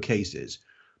UFO cases,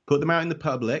 put them out in the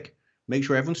public, make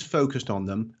sure everyone's focused on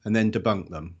them, and then debunk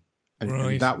them.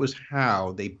 And that was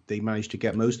how they managed to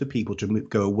get most of the people to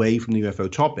go away from the UFO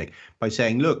topic by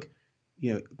saying, look,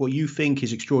 you know, what you think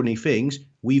is extraordinary things,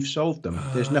 we've solved them.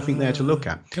 There's nothing there to look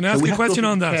at. Can I ask a question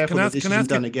on that? Can I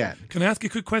ask a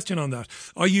quick question on that?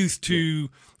 I used to,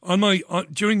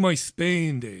 during my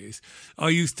Spain days, I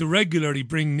used to regularly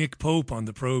bring Nick Pope on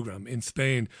the programme in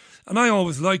Spain. And I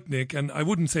always liked Nick, and I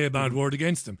wouldn't say a bad word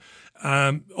against him.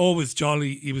 Always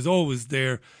jolly. He was always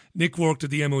there. Nick worked at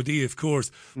the MOD, of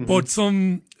course. But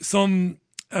some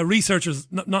researchers,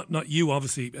 not you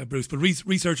obviously, Bruce, but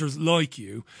researchers like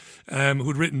you,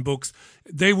 who'd written books,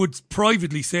 they would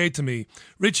privately say to me,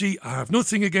 Richie, I have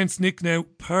nothing against Nick now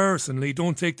personally,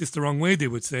 don't take this the wrong way, they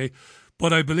would say,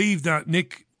 but I believe that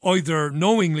Nick, either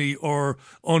knowingly or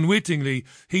unwittingly,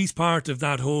 he's part of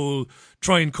that whole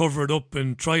try and cover it up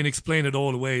and try and explain it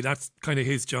all away. That's kind of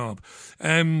his job.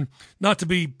 Not to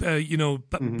be,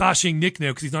 bashing Nick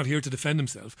now because he's not here to defend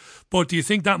himself, but do you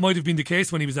think that might have been the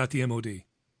case when he was at the MOD?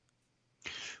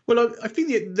 Well, I think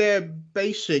that their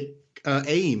basic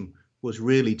aim was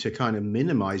really to kind of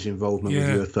minimize involvement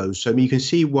with UFOs. So I mean, you can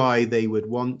see why they would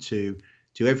want to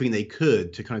do everything they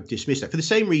could to kind of dismiss that for the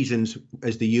same reasons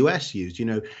as the US used. You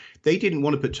know, they didn't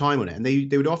want to put time on it, and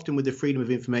they would often, with the freedom of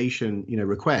information,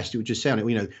 request, it would just say on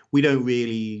it, we don't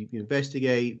really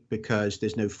investigate because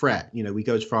there's no threat. We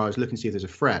go as far as look and see if there's a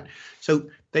threat. So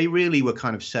they really were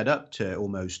kind of set up to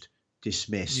almost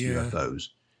dismiss UFOs.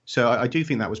 So I do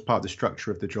think that was part of the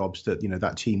structure of the jobs that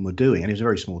that team were doing, and it was a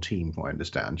very small team, from what I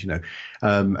understand.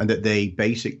 And that they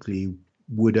basically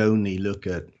would only look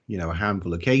at a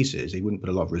handful of cases. They wouldn't put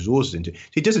a lot of resources into it.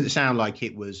 So it doesn't sound like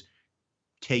it was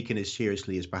taken as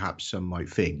seriously as perhaps some might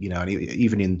think. And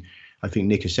even I think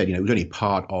Nick has said, it was only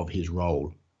part of his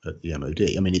role at the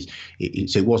MOD. I mean,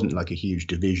 it wasn't like a huge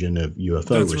division of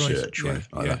UFO research,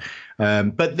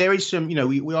 right? But there is some,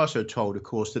 we also told, of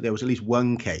course, that there was at least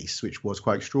one case which was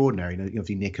quite extraordinary.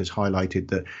 Obviously, Nick has highlighted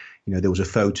that, there was a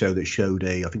photo that showed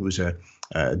I think it was a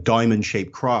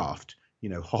diamond-shaped craft,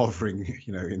 hovering,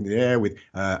 in the air with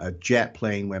a jet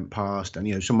plane went past,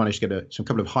 and some managed to get some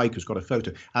couple of hikers got a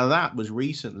photo, and that was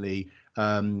recently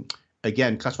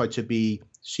again classified to be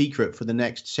secret for the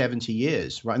next 70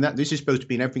 years, right? And that this is supposed to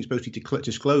be, and everything's supposed to be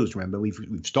disclosed. Remember, we've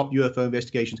stopped UFO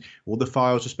investigations. All the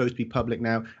files are supposed to be public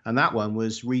now, and that one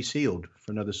was resealed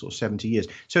for another sort of 70 years.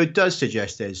 So it does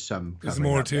suggest there's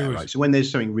more to it, right? So when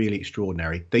there's something really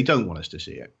extraordinary, they don't want us to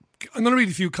see it. I'm going to read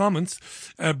a few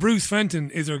comments. Bruce Fenton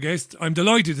is our guest. I'm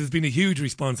delighted there's been a huge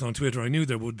response on Twitter. I knew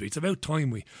there would be. It's about time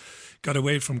we got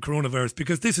away from coronavirus,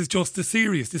 because this is just as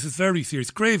serious. This is very serious.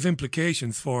 Grave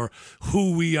implications for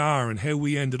who we are and how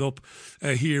we ended up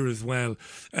here as well.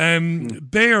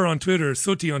 Bear on Twitter,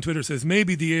 Sooty on Twitter says,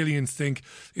 maybe the aliens think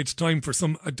it's time for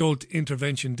some adult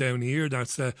intervention down here.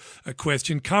 That's a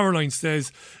question. Caroline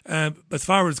says, as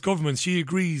far as governments, she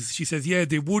agrees. She says,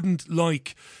 they wouldn't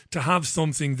like to have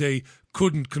something they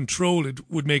couldn't control. It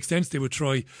would make sense they would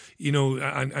try,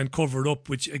 and cover it up,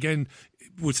 which again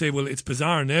would say, well, it's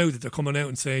bizarre now that they're coming out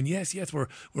and saying, yes, we're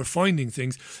finding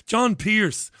things. John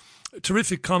Pierce,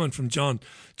 terrific comment from John.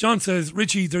 John says,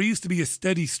 Richie, there used to be a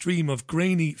steady stream of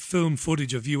grainy film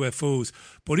footage of UFOs,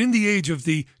 but in the age of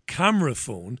the camera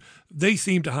phone, they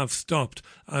seem to have stopped,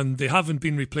 and they haven't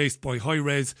been replaced by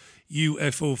high-res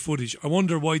UFO footage. I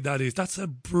wonder why that is. That's a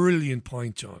brilliant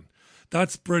point, John.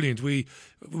 That's brilliant. We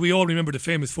all remember the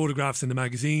famous photographs in the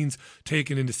magazines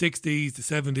taken in the 60s, the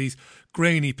 70s,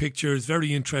 grainy pictures,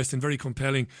 very interesting, very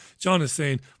compelling. John is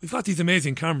saying, we've got these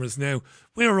amazing cameras now.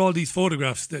 Where are all these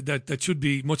photographs that should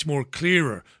be much more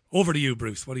clearer? Over to you,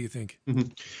 Bruce. What do you think?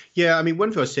 Mm-hmm. Yeah, I mean,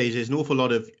 one thing I say is there's an awful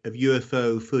lot of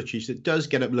UFO footage that does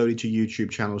get uploaded to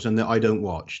YouTube channels and that I don't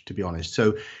watch, to be honest.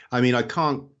 So, I mean, I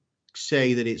can't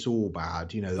say that it's all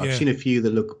bad. I've seen a few that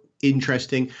look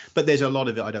interesting, but there's a lot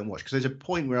of it I don't watch, because there's a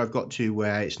point where I've got to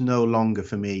where it's no longer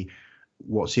for me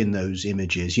what's in those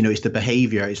images. It's the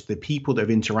behavior, it's the people that have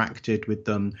interacted with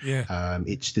them,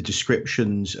 it's the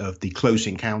descriptions of the close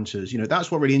encounters.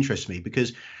 That's what really interests me,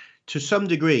 because to some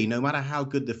degree, no matter how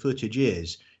good the footage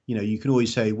is, you can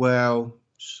always say, well,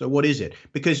 so what is it?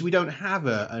 Because we don't have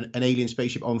an alien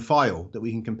spaceship on file that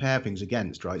we can compare things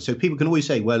against, right? So people can always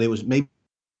say, well, it was maybe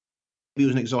it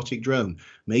was an exotic drone,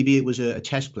 maybe it was a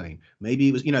test plane, maybe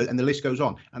it was, and the list goes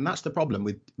on. And that's the problem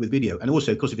with video. And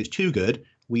also, of course, if it's too good,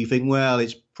 we think, well,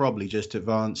 it's probably just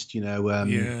advanced,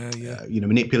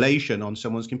 manipulation on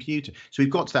someone's computer. So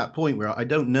we've got to that point where I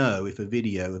don't know if a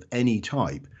video of any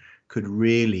type could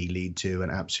really lead to an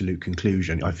absolute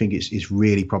conclusion. I think it's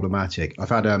really problematic. I've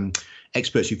had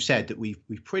experts who've said that we've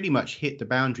pretty much hit the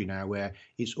boundary now where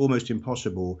it's almost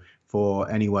impossible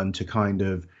for anyone to kind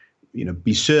of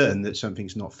be certain that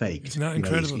something's not fake. Isn't that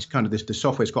incredible? It's kind of this. The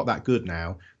software's got that good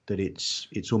now that it's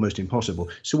almost impossible.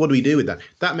 So what do we do with that?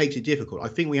 That makes it difficult. I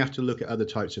think we have to look at other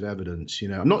types of evidence.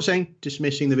 I'm not saying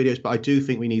dismissing the videos, but I do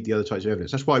think we need the other types of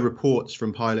evidence. That's why reports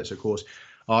from pilots, of course,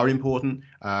 are important.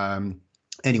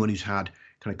 Anyone who's had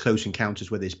kind of close encounters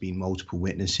where there's been multiple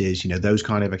witnesses, those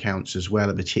kind of accounts as well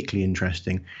are particularly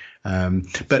interesting.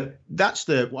 But that's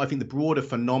what I think the broader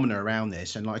phenomena around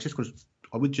this. And I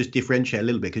would just differentiate a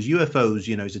little bit, because UFOs,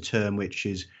 is a term which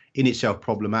is in itself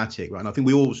problematic, right? And I think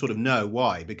we all sort of know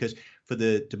why, because for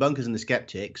the debunkers and the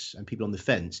skeptics and people on the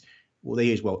fence, well, they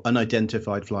use,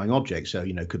 unidentified flying objects. So,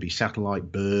 it could be satellite,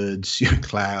 birds,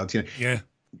 clouds,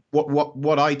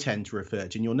 What I tend to refer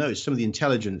to, and you'll notice some of the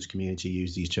intelligence community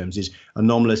use these terms, is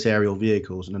anomalous aerial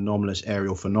vehicles and anomalous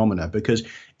aerial phenomena. Because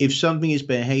if something is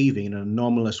behaving in an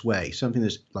anomalous way, something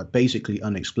that's like basically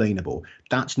unexplainable,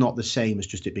 that's not the same as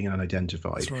just it being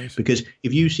unidentified. That's right. Because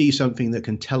if you see something that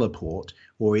can teleport,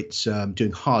 or it's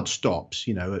doing hard stops,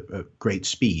 at great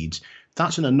speeds,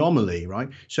 that's an anomaly, right?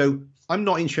 So I'm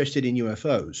not interested in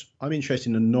UFOs. I'm interested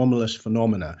in anomalous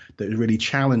phenomena that are really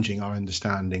challenging our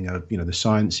understanding of, the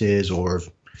sciences or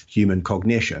of human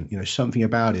cognition. Something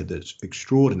about it that's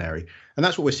extraordinary. And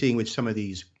that's what we're seeing with some of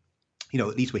these,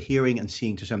 at least we're hearing and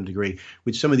seeing to some degree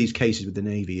with some of these cases with the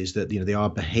Navy, is that, they are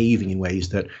behaving in ways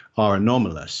that are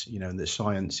anomalous, and that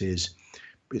science is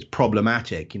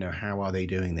problematic. How are they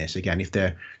doing this? Again, if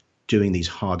they're doing these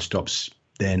hard stops,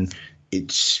 then it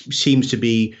seems to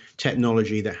be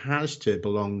technology that has to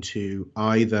belong to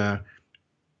either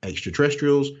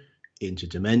extraterrestrials,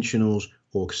 interdimensionals,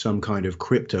 or some kind of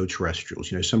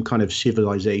crypto-terrestrials, some kind of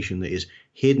civilization that is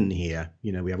hidden here.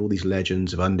 We have all these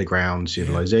legends of underground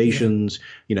civilizations.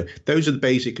 Those are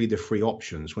basically the three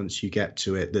options once you get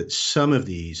to it, that some of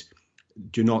these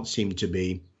do not seem to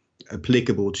be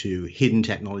applicable to hidden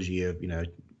technology of,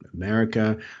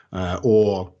 America,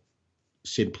 or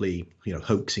simply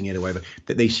hoaxing it or whatever,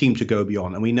 that they seem to go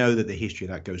beyond. And we know that the history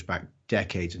of that goes back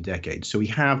decades and decades. So we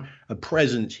have a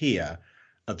presence here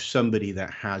of somebody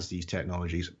that has these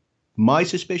technologies. My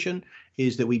suspicion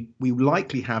is that we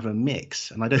likely have a mix,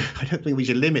 and I don't think we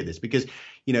should limit this, because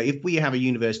if we have a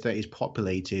universe that is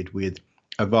populated with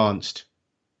advanced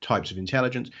types of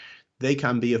intelligence, they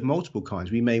can be of multiple kinds.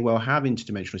 We may well have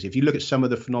interdimensionals. If you look at some of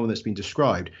the phenomena that's been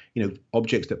described,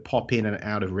 objects that pop in and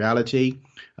out of reality,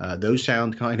 those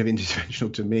sound kind of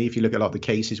interdimensional to me. If you look at a lot of the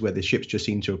cases where the ships just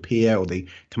seem to appear, or they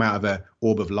come out of an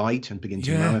orb of light and begin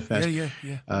to manifest.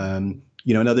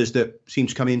 And others that seem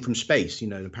to come in from space,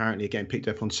 apparently, again, picked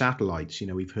up on satellites.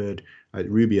 We've heard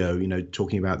Rubio,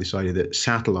 talking about this idea that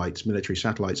satellites, military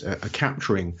satellites, are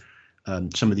capturing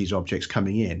some of these objects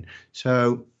coming in.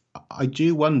 So I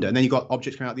do wonder. And then you've got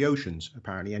objects coming out of the oceans,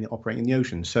 apparently, and operating in the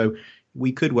oceans. So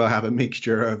we could well have a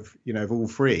mixture of, of all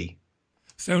three.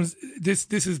 This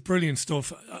is brilliant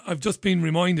stuff. I've just been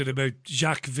reminded about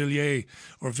Jacques Villay,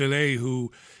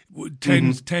 who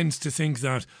tends to think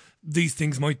that these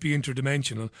things might be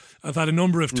interdimensional. I've had a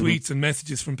number of tweets and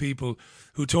messages from people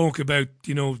who talk about,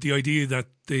 the idea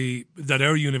that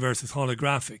our universe is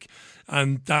holographic,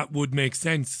 and that would make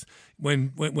sense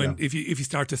if you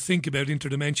start to think about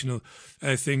interdimensional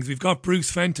things. We've got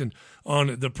Bruce Fenton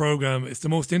on the programme. It's the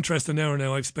most interesting hour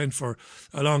now I've spent for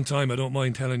a long time, I don't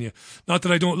mind telling you. Not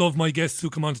that I don't love my guests who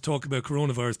come on to talk about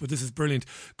coronavirus, but this is brilliant.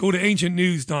 Go to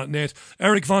ancientnews.net.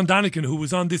 Eric Von Daniken, who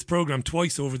was on this programme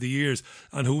twice over the years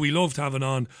and who we loved having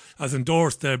on, has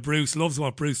endorsed Bruce, loves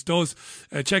what Bruce does.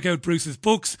 Check out Bruce's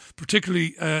books,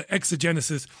 particularly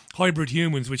Exogenesis, Hybrid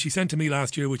Humans, which he sent to me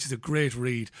last year, which is a great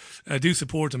read. Do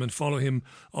support him and follow him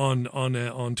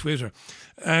on Twitter.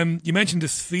 You mentioned the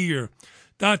sphere.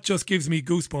 That just gives me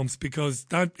goosebumps, because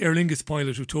that Aer Lingus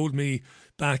pilot who told me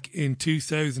back in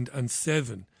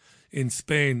 2007 in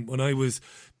Spain, when I was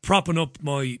propping up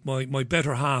my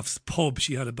better half's pub,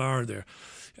 she had a bar there,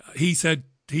 he said,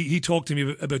 he talked to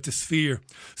me about the sphere.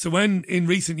 So when in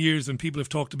recent years when people have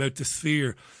talked about the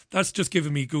sphere, that's just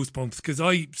given me goosebumps, because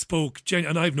I spoke,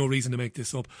 and I have no reason to make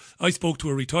this up, I spoke to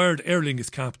a retired Aer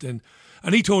Lingus captain,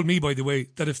 and he told me, by the way,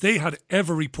 that if they had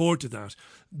ever reported that,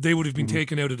 they would have been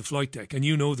taken out of the flight deck. And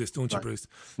you know this, don't you, Bruce?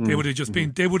 They would have just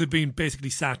been, they would have been basically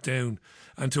sat down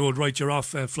and told, right, you're off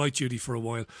flight duty for a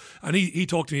while. And he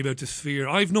talked to me about the sphere.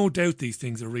 I've no doubt these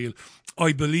things are real.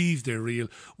 I believe they're real.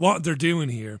 What they're doing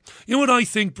here. You know what I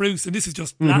think, Bruce? And this is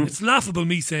just, it's laughable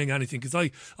me saying anything,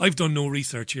 because I've done no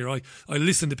research here. I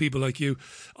listen to people like you.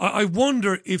 I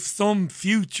wonder if some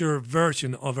future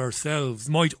version of ourselves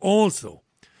might also,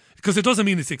 because it doesn't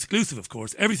mean it's exclusive, of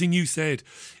course. Everything you said,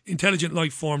 intelligent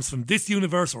life forms from this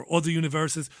universe or other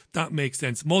universes, that makes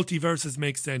sense. Multiverses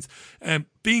makes sense.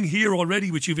 Being here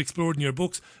already, which you've explored in your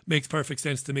books, makes perfect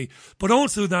sense to me. But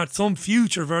also that some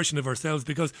future version of ourselves,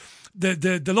 because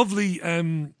the lovely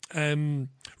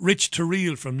Rich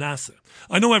Terrell from NASA,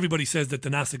 I know everybody says that the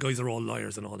NASA guys are all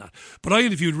liars and all that, but I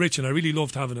interviewed Rich and I really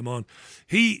loved having him on.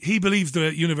 He believes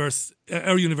the universe,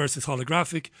 our universe, is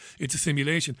holographic. It's a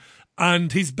simulation.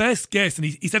 And his best guess, and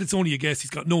he said it's only a guess,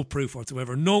 he's got no proof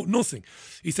whatsoever, nothing.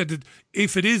 He said that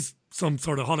if it is some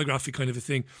sort of holographic kind of a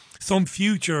thing, some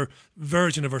future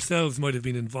version of ourselves might have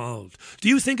been involved. Do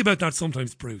you think about that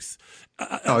sometimes, Bruce?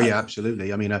 Oh, yeah,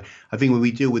 absolutely. I mean, I think when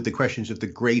we deal with the questions of the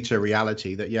greater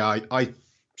reality, that, I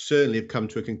certainly have come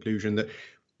to a conclusion that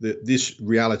this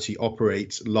reality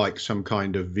operates like some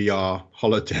kind of VR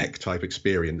holodeck type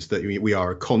experience, that we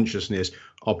are a consciousness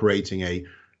operating a,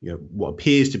 what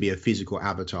appears to be a physical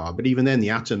avatar. But even then,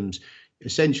 the atoms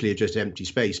essentially just empty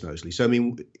space mostly. So I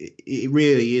mean, it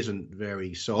really isn't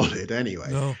very solid anyway.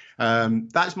 No.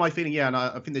 That's my feeling. Yeah, and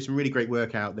I think there's some really great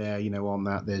work out there, on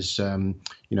that. There's a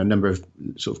number of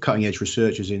sort of cutting edge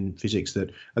researchers in physics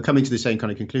that are coming to the same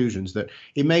kind of conclusions, that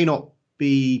it may not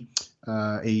be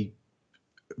a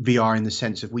VR in the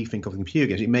sense of we think of computer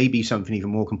games. It may be something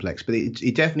even more complex, but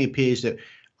it definitely appears that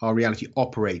our reality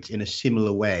operates in a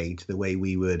similar way to the way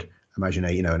we would imagine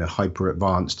in a hyper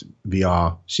advanced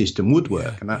VR system would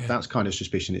work. And that's kind of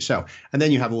suspicion itself. And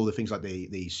then you have all the things like the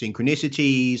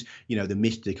synchronicities, the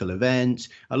mystical events,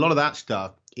 a lot of that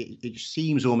stuff. It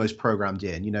seems almost programmed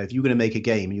in. If you're going to make a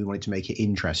game and you wanted to make it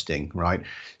interesting, right?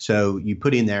 So you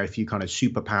put in there a few kind of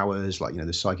superpowers, like,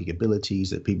 the psychic abilities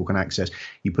that people can access.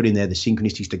 You put in there the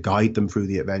synchronicities to guide them through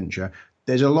the adventure.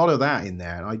 There's a lot of that in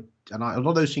there. And a lot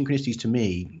of those synchronicities, to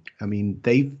me, I mean,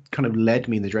 they've kind of led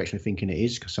me in the direction of thinking it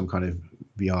is some kind of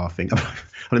VR thing. And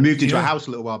I moved into a house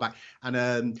a little while back, and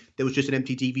there was just an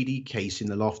empty DVD case in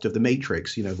the loft of The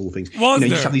Matrix, of all things. You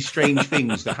just have these strange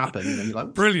things that happen, and you're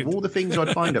like, brilliant. Of all the things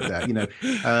I'd find up there,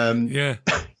 you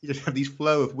just have these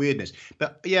flow of weirdness.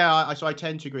 But yeah, so I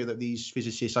tend to agree that these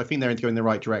physicists, I think they're going in the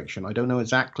right direction. I don't know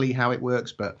exactly how it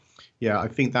works, but yeah, I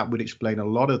think that would explain a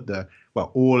lot of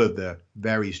all of the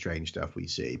very strange stuff we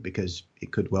see, because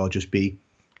it could well just be,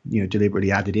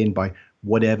 deliberately added in by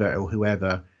whatever or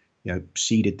whoever,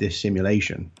 seeded this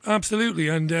simulation. Absolutely.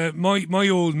 And my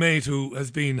old mate, who has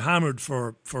been hammered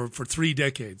for 3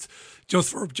 decades,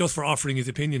 just for offering his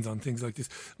opinions on things like this,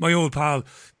 my old pal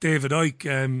David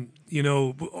Icke,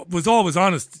 was always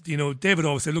honest. David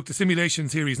always said, look, the simulation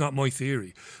theory is not my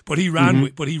theory, but he ran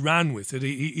with it.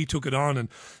 He took it on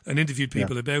and interviewed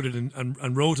people about it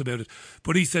and wrote about it.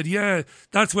 But he said, yeah,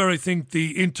 that's where I think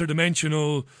the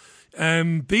interdimensional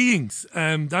beings,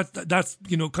 that's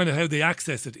kind of how they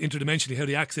access it interdimensionally, how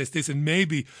they access this, and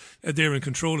maybe they're in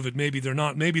control of it, maybe they're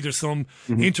not, maybe there's some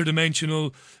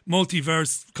interdimensional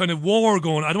multiverse kind of war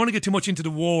going. I don't want to get too much into the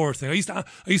war thing. I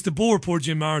used to bore poor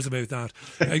Jim Mars about that,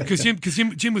 because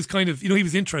Jim was kind of, he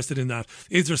was interested in that.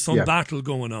 Is there some battle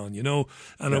going on,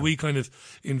 and are we kind of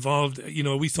involved,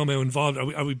 are we somehow involved,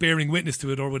 are we bearing witness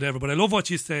to it or whatever? But I love what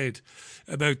you said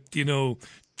about,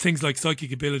 things like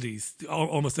psychic abilities,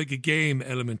 almost like a game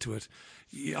element to it.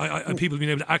 People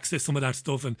being able to access some of that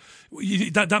stuff, and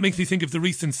that makes me think of the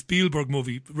recent Spielberg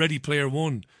movie, Ready Player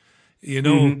One.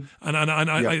 And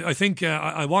I think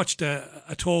I watched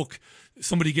a talk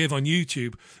somebody gave on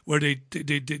YouTube where they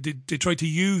tried to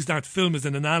use that film as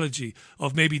an analogy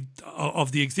of maybe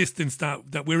of the existence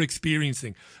that we're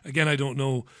experiencing. Again, I don't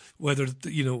know whether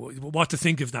what to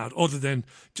think of that, other than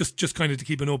just kind of to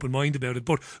keep an open mind about it.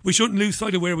 But we shouldn't lose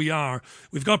sight of where we are.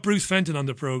 We've got Bruce Fenton on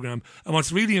the programme, and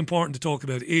what's really important to talk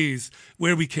about is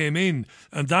where we came in,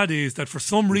 and that is that for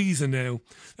some reason now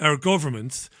our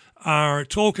governments are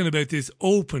talking about this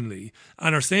openly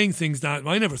and are saying things that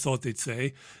I never thought they'd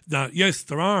say, that yes,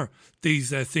 there are these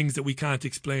things that we can't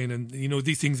explain, and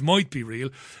these things might be real,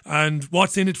 and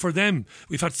what's in it for them.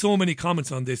 We've had so many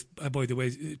comments on this, by the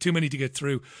way, too many to get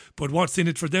through, but what's in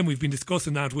it for them? We've been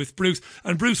discussing that with Bruce,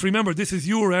 and Bruce, remember, this is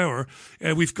your hour.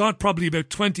 We've got probably about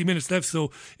 20 minutes left,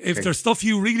 so if there's stuff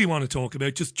you really want to talk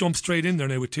about, just jump straight in there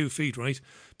now with 2 feet, right?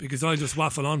 Because I'll just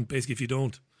waffle on basically if you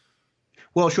don't.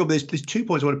 Well, sure. But there's 2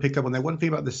 points I want to pick up on there. One thing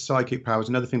about the psychic powers,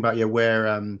 another thing about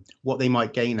where what they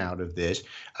might gain out of this.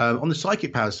 On the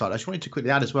psychic powers side, I just wanted to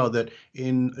quickly add as well that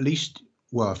in at least,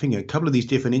 I think a couple of these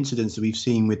different incidents that we've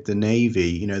seen with the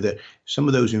Navy, that some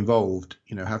of those involved,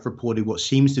 have reported what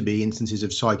seems to be instances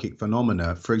of psychic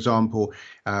phenomena. For example,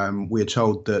 we're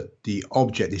told that the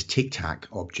object, this tic-tac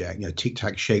object,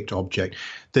 tic-tac shaped object,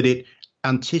 that it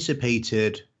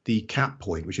anticipated the cap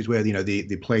point, which is where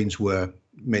the planes were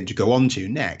meant to go on to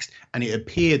next, and it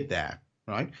appeared there,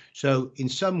 right? So in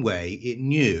some way it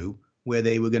knew where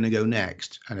they were going to go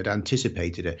next, and it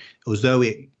anticipated it, as though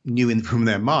it knew from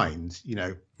their minds,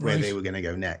 where they were going to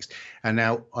go next. And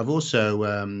now I've also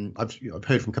I've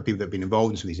heard from a couple of people that have been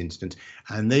involved in some of these incidents,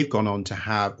 and they've gone on to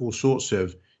have all sorts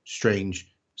of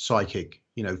strange psychic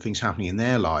things happening in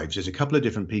their lives. There's a couple of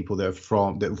different people that are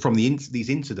from these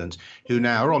incidents who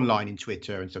now are online in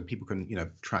Twitter, and some people can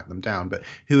track them down, but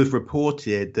who have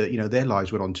reported that their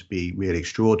lives went on to be really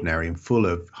extraordinary and full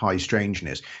of high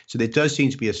strangeness. So there does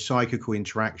seem to be a psychical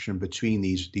interaction between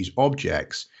these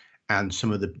objects and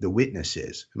some of the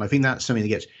witnesses, and I think that's something that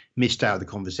gets missed out of the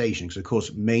conversation, because of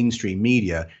course mainstream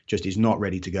media just is not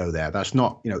ready to go there. That's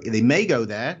not, they may go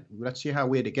there, let's see how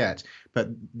weird it gets, but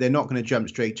they're not going to jump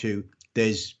straight to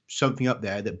there's something up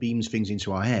there that beams things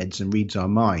into our heads and reads our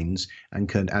minds and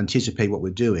can anticipate what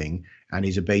we're doing, and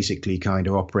is basically kind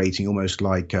of operating almost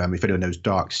like, if anyone knows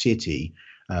Dark City,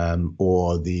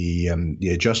 or the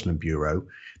Adjustment Bureau,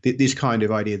 this kind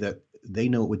of idea that they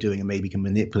know what we're doing and maybe can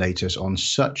manipulate us on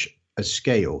such a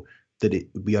scale that it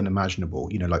would be unimaginable,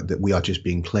 like that we are just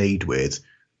being played with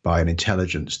by an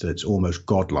intelligence that's almost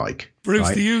godlike. Bruce,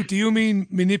 right? do you mean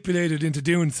manipulated into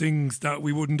doing things that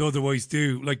we wouldn't otherwise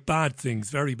do, like bad things,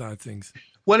 very bad things?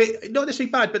 Well, not necessarily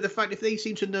bad, but the fact if they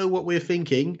seem to know what we're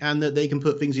thinking and that they can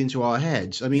put things into our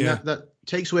heads, I mean, that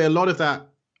takes away a lot of that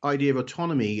idea of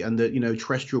autonomy and the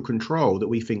terrestrial control that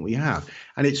we think we have.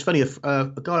 And it's funny,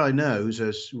 a guy I know was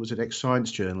an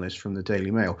ex-science journalist from the Daily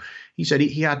Mail. He said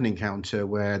he had an encounter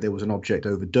where there was an object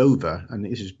over Dover, and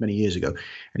this is many years ago,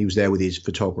 and he was there with his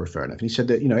photographer and he said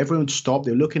that everyone stopped,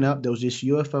 they were looking up, there was this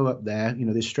UFO up there,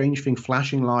 this strange thing,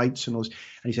 flashing lights and all this,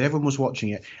 and he said everyone was watching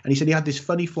it, and he said he had this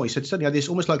funny voice. He said suddenly he had this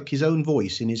almost like his own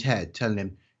voice in his head telling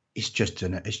him, it's just a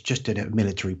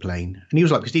military plane. And he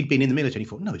was like, because he'd been in the military, he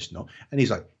thought, no, it's not. And he's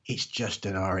like, it's just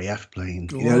an RAF plane.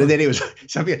 And then it was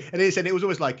something, and he said it was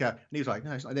almost like and he was like,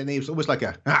 no, it's not. And then it was almost like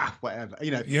whatever,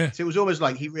 Yeah. So it was almost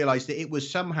like he realized that it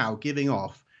was somehow giving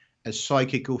off a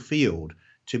psychical field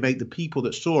to make the people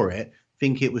that saw it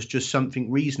think it was just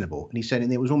something reasonable. And he said,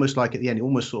 and it was almost like at the end, it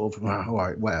almost sort of, all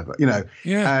right, whatever,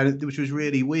 and which was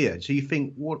really weird. So you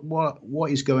think, what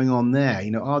is going on there?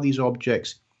 Are these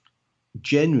objects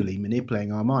generally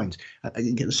manipulating our minds?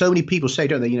 So many people say,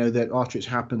 don't they, that after it's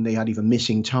happened, they had either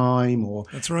missing time or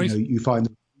that's right. You find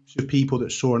the people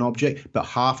that saw an object, but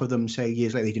half of them say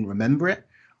years later they didn't remember it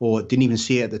or didn't even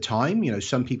see it at the time.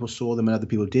 Some people saw them and other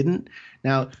people didn't.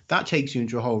 Now that takes you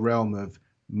into a whole realm of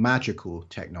magical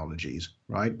technologies,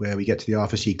 right? Where we get to the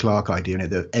Arthur C. Clarke idea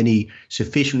that any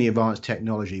sufficiently advanced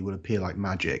technology will appear like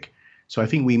magic. So I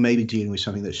think we may be dealing with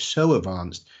something that's so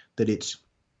advanced that it's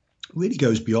really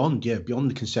goes beyond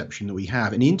the conception that we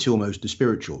have and into almost the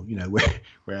spiritual,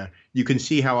 where you can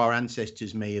see how our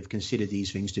ancestors may have considered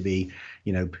these things to be,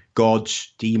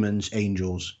 gods, demons,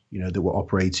 angels, that were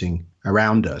operating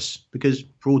around us, because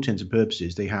for all intents and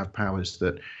purposes, they have powers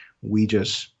that we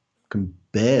just can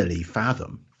barely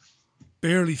fathom.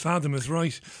 Barely fathom is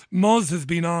right. Moz has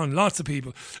been on, lots of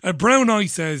people. Brown Eye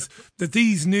says that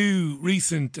these new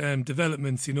recent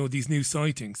developments, these new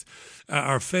sightings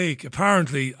are fake.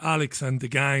 Apparently, Alex and the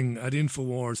gang at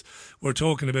InfoWars were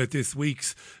talking about this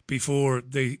weeks before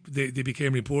they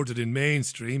became reported in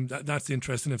mainstream. That's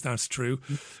interesting if that's true.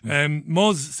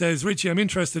 Moz says, Richie, I'm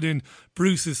interested in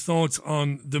Bruce's thoughts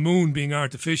on the moon being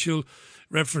artificial,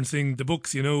 referencing the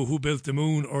books, Who Built the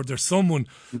Moon, or There's Someone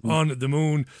on the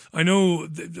Moon. I know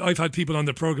I've had people on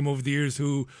the programme over the years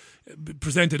who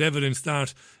presented evidence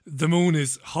that the moon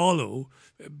is hollow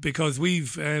because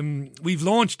we've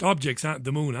launched objects at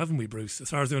the moon, haven't we, Bruce?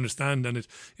 As far as I understand, and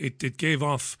it gave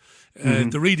off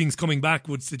the readings coming back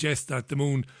would suggest that the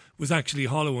moon was actually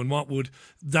hollow. And what would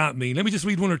that mean? Let me just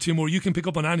read one or two more. You can pick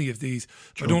up on any of these.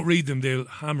 Sure. If I don't read them, they'll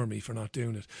hammer me for not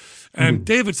doing it.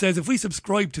 David says, if we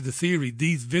subscribe to the theory,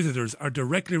 these visitors are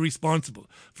directly responsible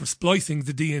for splicing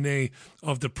the DNA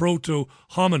of the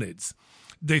proto-hominids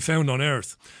they found on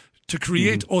Earth to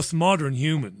create us modern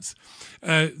humans,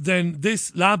 then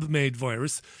this lab-made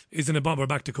virus is we're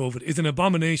back to COVID, is an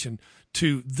abomination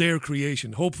to their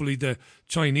creation. Hopefully the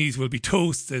Chinese will be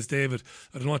toast, says David.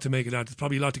 I don't know what to make of that. There's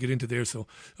probably a lot to get into there, so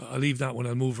I'll leave that one.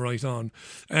 I'll move right on.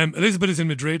 Elizabeth is in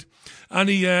Madrid.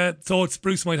 Any thoughts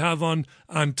Bruce might have on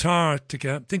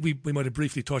Antarctica? I think we might have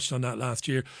briefly touched on that last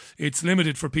year. It's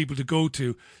limited for people to go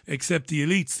to, except the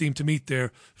elites seem to meet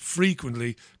there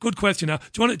frequently. Good question. Now,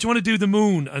 do you want to do the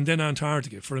moon and then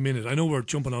Antarctica for a minute? I know we're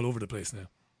jumping all over the place now.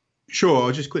 Sure,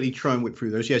 I'll just quickly try and whip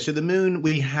through those. Yeah, so the moon,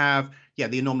 we have,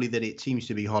 the anomaly that it seems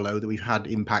to be hollow, that we've had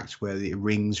impacts where it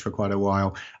rings for quite a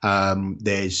while.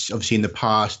 There's obviously in the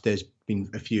past, there's been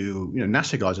a few,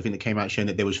 NASA guys, I think, that came out showing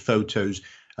that there was photos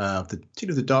of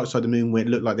the dark side of the moon where it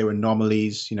looked like there were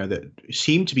anomalies, that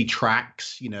seemed to be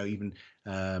tracks, even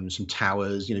some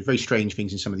towers, very strange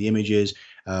things in some of the images.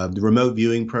 The remote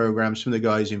viewing program, some of the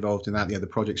guys involved in that, the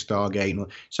Project Stargate, and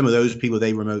some of those people,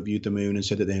 they remote viewed the moon and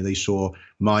said that they saw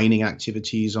mining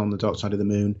activities on the dark side of the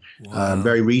moon. Wow.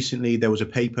 Very recently, there was a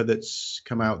paper that's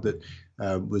come out that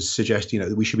was suggesting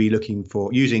that we should be looking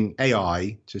for using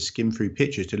AI to skim through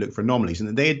pictures to look for anomalies, and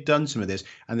that they had done some of this,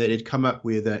 and that it had come up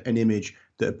with an image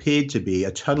that appeared to be a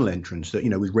tunnel entrance that,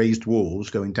 with raised walls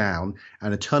going down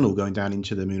and a tunnel going down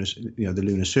into the moon, the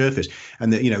lunar surface.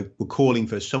 And that, we're calling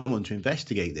for someone to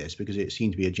investigate this because it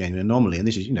seemed to be a genuine anomaly. And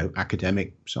this is,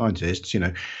 academic scientists,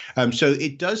 So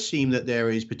it does seem that there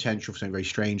is potential for something very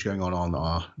strange going on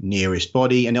our nearest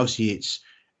body. And obviously it's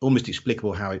almost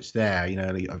explicable how it's there. You know,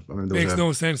 I remember there Makes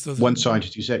no sense, does it? one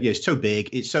scientist who said, "Yeah, it's so big,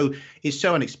 it's so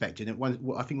unexpected." And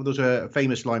I think there was a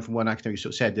famous line from one academic who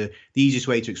sort of said the easiest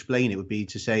way to explain it would be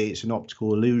to say it's an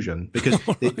optical illusion, because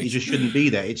it just shouldn't be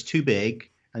there. It's too big.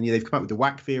 And they've come up with the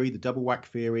whack theory, the double whack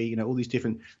theory, you know, all these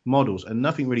different models, and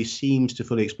nothing really seems to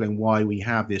fully explain why we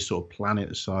have this sort of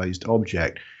planet-sized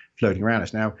object floating around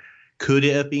us. Now, could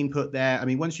it have been put there? I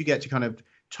mean, once you get to kind of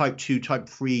type 2, type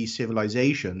 3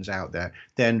 civilizations out there,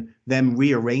 then them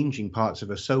rearranging parts of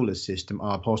a solar system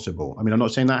are possible. I mean, I'm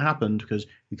not saying that happened because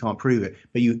we can't prove it,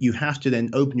 but you have to then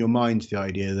open your mind to the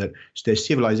idea that there's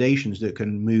civilizations that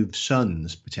can move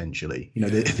suns potentially. You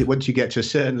know, once you get to a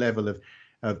certain level of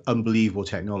unbelievable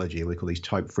technology, we call these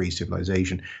type 3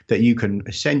 civilization, that you can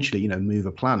essentially, you know, move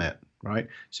a planet, right?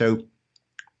 So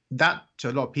that to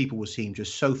a lot of people will seem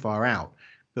just so far out.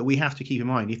 But we have to keep in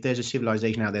mind, if there's a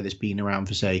civilization out there that's been around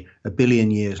for, say, 1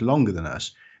 billion years longer than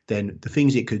us, then the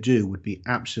things it could do would be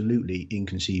absolutely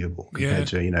inconceivable compared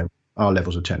to, you know, our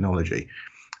levels of technology.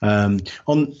 On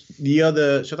the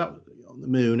other, so that on the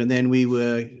moon, and then we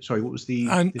were, sorry, what was the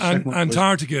second one?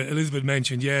 Antarctica, Elizabeth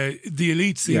mentioned, the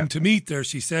elite seem to meet there.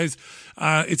 She says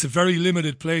it's a very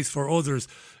limited place for others.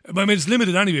 I mean, it's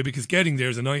limited anyway because getting there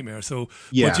is a nightmare. So,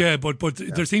 but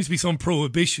there seems to be some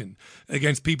prohibition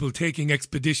against people taking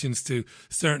expeditions to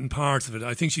certain parts of it.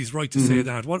 I think she's right to say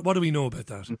that. What do we know about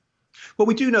that? Well,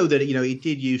 we do know that, you know, it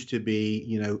did used to be,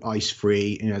 you know,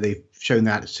 ice-free. You know, they've shown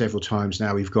that several times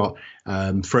now. We've got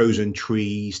frozen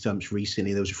tree stumps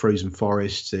recently. There was a frozen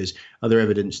forest. There's other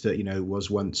evidence that, you know, was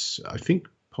once, I think,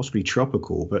 possibly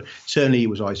tropical, but certainly it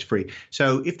was ice-free.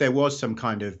 So if there was some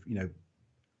kind of, you know,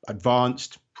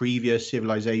 advanced previous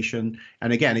civilization,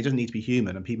 and again, it doesn't need to be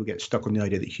human, and people get stuck on the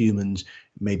idea that humans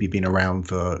maybe been around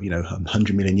for, you know,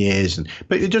 100 million years,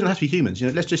 but it doesn't have to be humans. You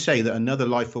know, let's just say that another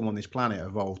life form on this planet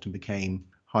evolved and became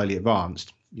highly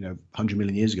advanced, you know, 100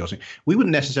 million years ago or something. We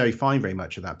wouldn't necessarily find very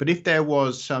much of that, but if there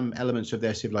was some elements of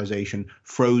their civilization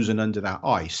frozen under that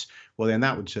ice, well, then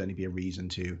that would certainly be a reason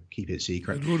to keep it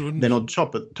secret. Then on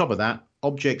top of that,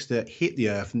 objects that hit the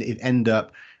Earth and end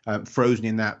up frozen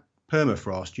in that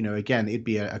permafrost, you know, again, it'd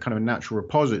be a kind of a natural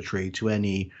repository to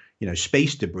any, you know,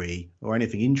 space debris or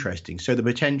anything interesting. So the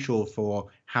potential for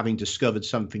having discovered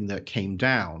something that came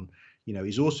down, you know,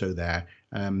 is also there.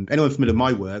 Anyone familiar with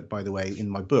my work, by the way, in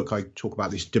my book, I talk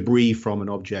about this debris from an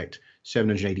object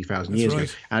 780,000 years ago.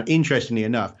 And interestingly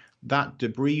enough, that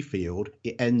debris field,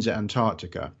 it ends at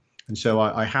Antarctica. And so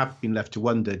I have been left to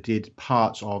wonder, did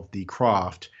parts of the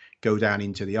craft go down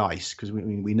into the ice? Because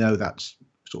we know that's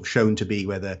sort of shown to be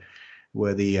where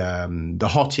the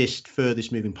hottest,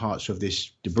 furthest moving parts of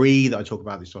this debris that I talk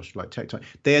about, this ostrolite tectite,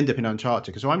 they end up in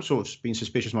Antarctica. So I'm sort of being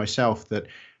suspicious myself that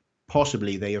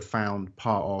possibly they have found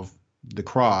part of the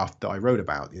craft that I wrote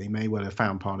about. They may well have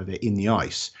found part of it in the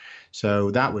ice.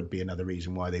 So that would be another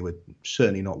reason why they would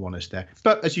certainly not want us there.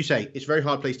 But as you say, it's a very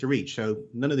hard place to reach. So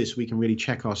none of this we can really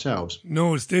check ourselves.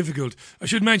 No, it's difficult. I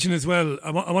should mention as well,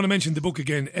 I want to mention the book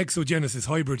again, Exogenesis,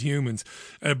 Hybrid Humans.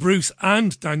 Bruce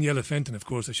and Daniela Fenton, of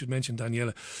course, I should mention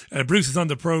Daniela. Bruce is on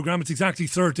the programme. It's exactly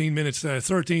 13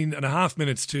 and a half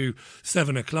minutes to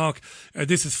 7 o'clock.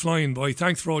 This is flying by.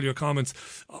 Thanks for all your comments.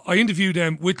 I interviewed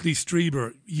Whitley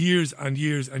Strieber years and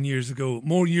years and years ago,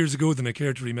 more years ago than I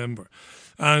care to remember.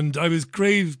 And I was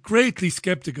greatly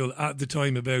sceptical at the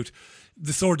time about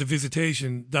the sort of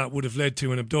visitation that would have led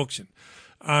to an abduction.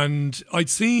 And I'd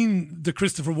seen the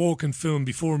Christopher Walken film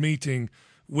before meeting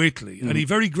Whitley, and he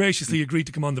very graciously agreed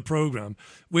to come on the programme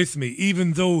with me,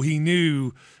 even though he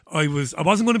knew I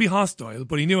wasn't going to be hostile,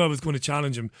 but he knew I was going to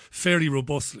challenge him fairly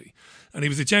robustly. And he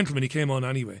was a gentleman, he came on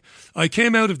anyway. I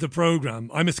came out of the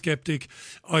programme, I'm a sceptic,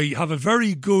 I have a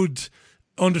very good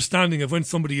understanding of when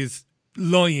somebody is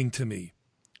lying to me.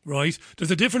 Right?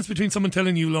 There's a difference between someone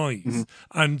telling you lies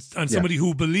and somebody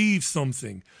who believes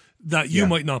something that you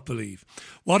might not believe.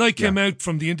 What I came out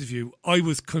from the interview, I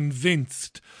was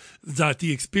convinced that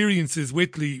the experiences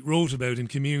Whitley wrote about in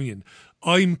Communion,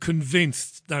 I'm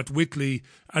convinced that Whitley,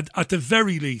 at the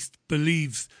very least,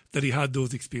 believes that he had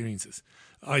those experiences.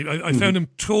 I found him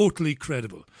totally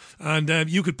credible. And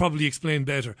you could probably explain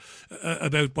better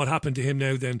about what happened to him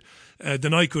now than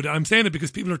I could. I'm saying it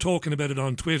because people are talking about it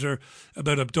on Twitter,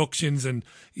 about abductions, and,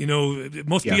 you know, it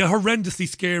must be a horrendously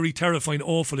scary, terrifying,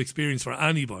 awful experience for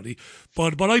anybody.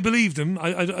 But I believed him.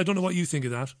 I don't know what you think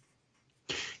of that.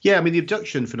 Yeah, I mean, the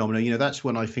abduction phenomenon, you know, that's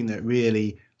one I think that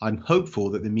really, I'm hopeful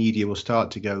that the media will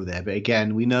start to go there. But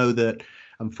again, we know that,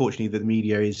 unfortunately, that the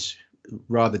media is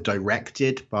rather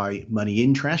directed by money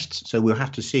interests. So we'll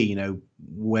have to see, you know,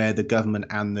 where the government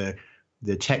and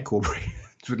the tech corporations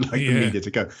would like the media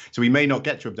to go. So we may not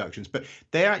get to abductions, but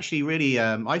they're actually really,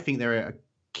 I think they're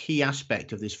key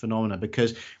aspect of this phenomena,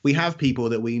 because we have people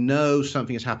that we know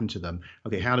something has happened to them.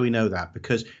 Okay, how do we know that?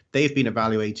 Because they've been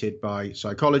evaluated by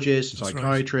psychologists and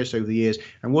psychiatrists over the years,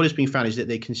 and what has been found is that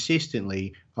they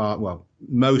consistently are, well,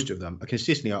 most of them are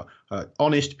consistently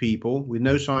honest people with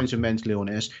no signs of mental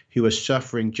illness who are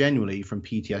suffering genuinely from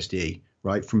PTSD.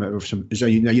 Right, so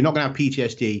you're not going to have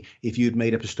PTSD if you'd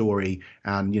made up a story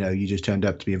and you just turned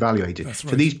up to be evaluated. That's right.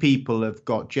 So these people have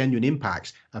got genuine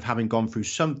impacts of having gone through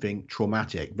something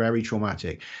traumatic, very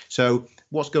traumatic. So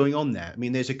what's going on there? I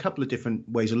mean, there's a couple of different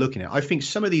ways of looking at it. I think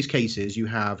some of these cases you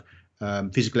have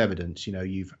physical evidence.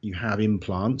 You have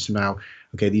implants now.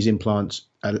 Okay, these implants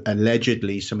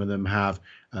allegedly, some of them have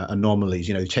anomalies.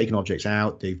 They've taken objects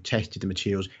out, they've tested the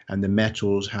materials, and the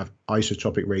metals have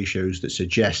isotopic ratios that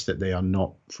suggest that they are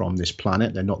not from this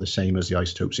planet. They're not the same as the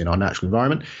isotopes in our natural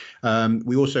environment.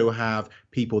 We also have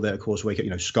people that, of course, wake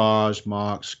up, scars,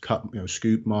 marks, cut,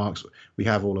 scoop marks. We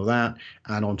have all of that,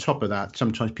 and on top of that,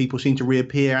 sometimes people seem to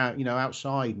reappear out,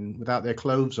 outside and without their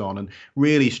clothes on, and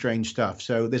really strange stuff.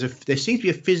 So there seems to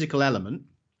be a physical element,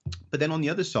 but then on the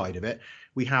other side of it,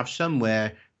 we have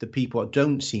somewhere the people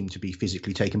don't seem to be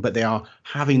physically taken, but they are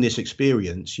having this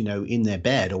experience, in their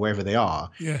bed or wherever they are.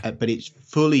 Yeah. But it's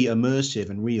fully immersive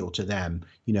and real to them.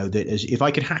 That as if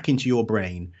I could hack into your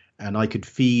brain and I could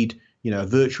feed, a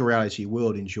virtual reality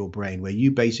world into your brain where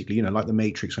you basically, like the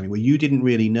Matrix, something where you didn't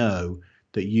really know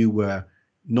that you were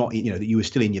not, that you were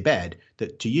still in your bed,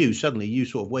 that to you, suddenly you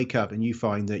sort of wake up and you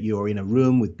find that you're in a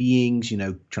room with beings,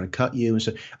 trying to cut you. And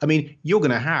so, I mean, you're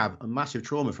going to have a massive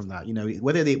trauma from that,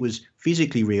 whether it was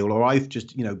physically real or I've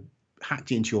just,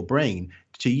 hacked into your brain.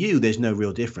 To you, there's no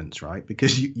real difference, right?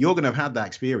 Because you're going to have had that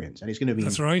experience and it's going to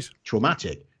be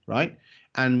traumatic, right?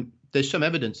 And there's some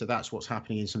evidence that that's what's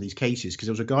happening in some of these cases, because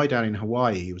there was a guy down in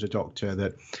Hawaii, he was a doctor,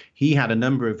 that he had a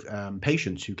number of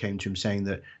patients who came to him saying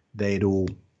that they had all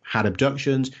had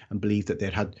abductions and believed that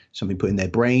they'd had something put in their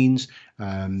brains.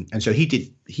 And so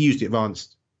he used the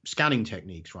advanced scanning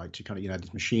techniques, right, to kind of,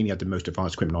 this machine. He had the most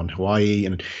advanced equipment on Hawaii.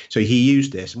 And so he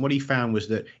used this. And what he found was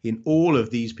that in all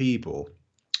of these people,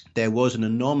 there was an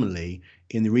anomaly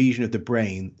in the region of the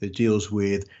brain that deals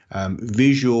with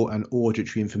visual and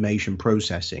auditory information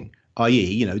processing,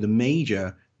 i.e., the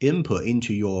major input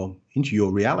into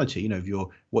your reality,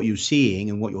 what you're seeing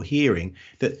and what you're hearing,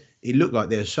 that it looked like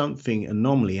there's something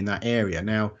anomaly in that area.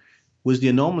 Now, was the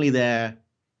anomaly there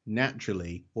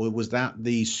naturally, or was that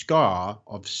the scar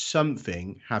of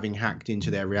something having hacked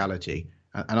into their reality?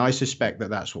 And I suspect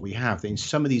that that's what we have. That in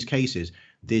some of these cases,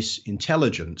 this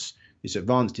intelligence, this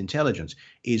advanced intelligence,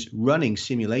 is running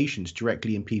simulations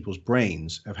directly in people's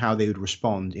brains of how they would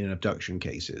respond in abduction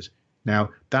cases. Now,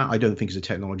 that I don't think is a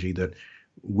technology that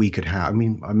we could have. I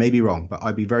mean, I may be wrong, but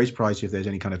I'd be very surprised if there's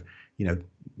any kind of,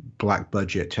 black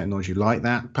budget technology like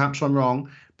that. Perhaps I'm wrong,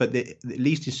 but at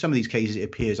least in some of these cases, it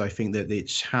appears, I think, that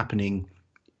it's happening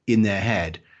in their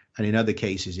head. And in other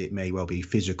cases, it may well be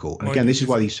physical. And again, this is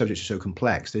why these subjects are so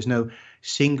complex. There's no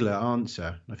singular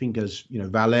answer. I think as,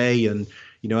 Vallée and,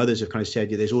 others have kind of said,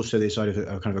 there's also this side of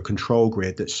a kind of a control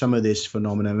grid, that some of this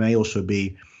phenomena may also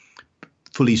be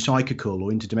fully psychical or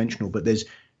interdimensional, but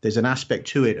there's an aspect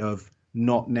to it of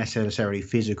not necessarily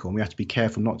physical. And we have to be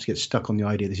careful not to get stuck on the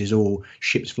idea this is all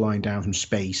ships flying down from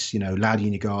space, laddie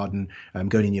in your garden,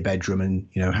 going in your bedroom and,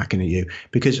 hacking at you.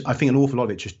 Because I think an awful lot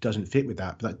of it just doesn't fit with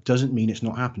that. But that doesn't mean it's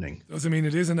not happening. Doesn't mean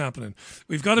it isn't happening.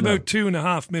 We've got about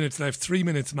 2.5 minutes left, 3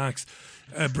 minutes max.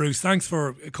 Bruce, thanks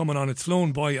for coming on. It's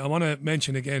flown by. I want to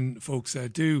mention again, folks,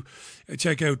 do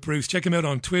check out Bruce. Check him out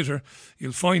on Twitter.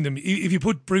 You'll find him. If you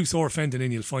put Bruce or Fenton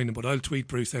in, you'll find him, but I'll tweet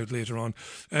Bruce out later on.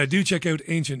 Do check out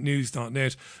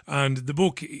ancientnews.net. And the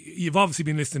book, you've obviously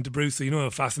been listening to Bruce, so you know how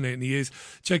fascinating he is.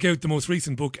 Check out the most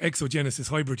recent book,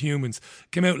 Exogenesis, Hybrid Humans.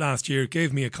 Came out last year.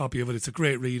 Gave me a copy of it. It's a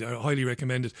great read. I highly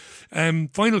recommend it.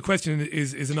 Final question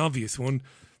is an obvious one.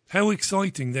 How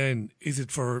exciting then is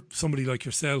it for somebody like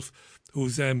yourself,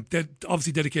 who's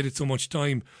obviously dedicated so much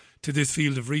time to this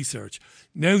field of research,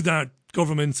 now that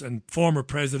governments and former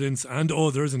presidents and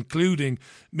others, including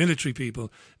military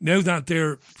people, now that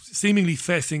they're seemingly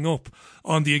fessing up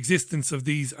on the existence of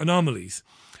these anomalies,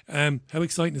 how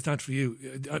exciting is that for you?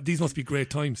 These must be great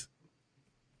times.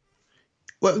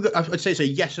 Well, I'd say it's a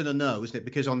yes and a no, isn't it?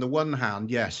 Because on the one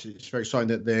hand, yes, it's very exciting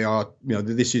that they are, that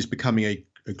this is becoming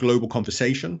a global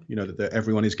conversation, that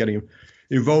everyone is getting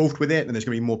involved with it, and there's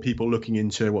going to be more people looking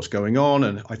into what's going on,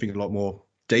 and I think a lot more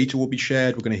data will be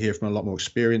shared. We're going to hear from a lot more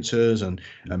experiencers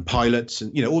and pilots,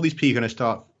 and all these people are going to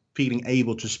start feeling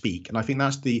able to speak, and I think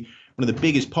that's the one of the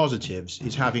biggest positives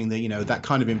is having the, that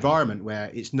kind of environment where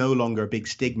it's no longer a big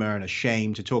stigma and a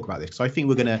shame to talk about this. So I think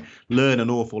we're going to learn an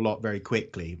awful lot very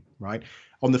quickly, right?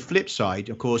 On the flip side,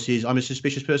 of course, is I'm a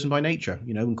suspicious person by nature,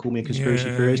 and call me a conspiracy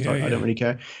theorist. I don't really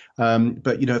care.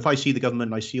 But, if I see the government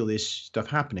and I see all this stuff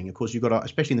happening, of course, you've got to,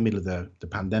 especially in the middle of the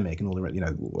pandemic and all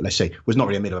the, let's say, was not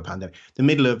really the middle of a pandemic, the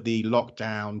middle of the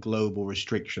lockdown, global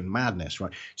restriction madness,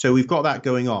 right? So we've got that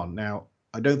going on. Now,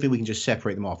 I don't think we can just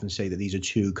separate them off and say that these are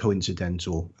two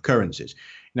coincidental occurrences.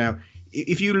 Now,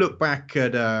 if you look back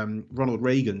at Ronald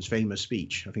Reagan's famous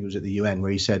speech, I think it was at the UN,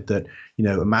 where he said that,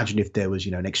 imagine if there was,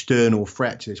 an external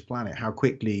threat to this planet, how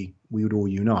quickly we would all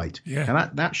unite. Yeah.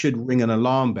 And that should ring an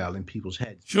alarm bell in people's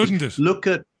heads. Shouldn't it? Look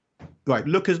at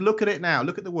it now.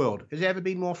 Look at the world. Has it ever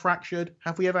been more fractured?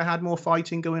 Have we ever had more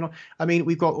fighting going on? I mean,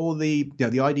 we've got all the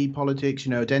the ID politics,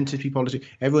 identity politics.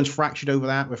 Everyone's fractured over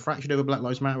that. We're fractured over Black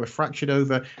Lives Matter. We're fractured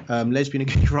over lesbian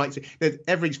and gay rights.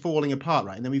 Everything's falling apart,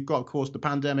 right? And then we've got, of course, the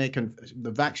pandemic and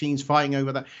the vaccines fighting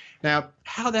over that. Now,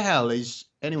 how the hell is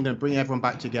anyone going to bring everyone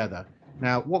back together?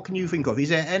 Now, what can you think of? Is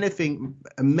there anything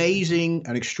amazing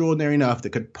and extraordinary enough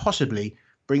that could possibly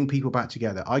bring people back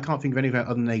together? I can't think of anything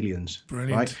other than aliens.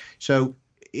 Brilliant. Right? So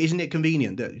isn't it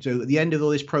convenient that so at the end of all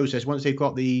this process, once they've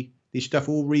got this stuff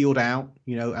all reeled out,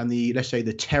 and let's say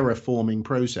the terraforming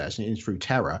process, and it's through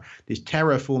terror, this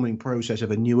terraforming process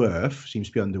of a new Earth seems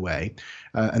to be underway,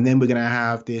 and then we're going to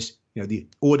have this, the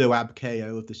ordo ab chaos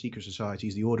of the secret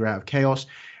societies, the order out of chaos.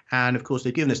 And of course,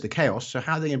 they've given us the chaos. So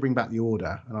how are they going to bring back the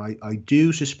order? And I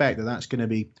do suspect that that's going to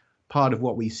be part of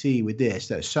what we see with this,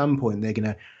 that at some point they're going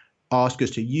to ask us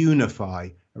to unify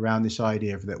around this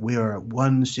idea of that we are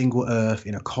one single Earth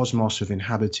in a cosmos of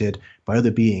inhabited by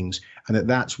other beings, and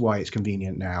that's why it's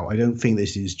convenient now. I don't think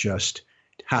this is just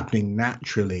happening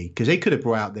naturally, because they could have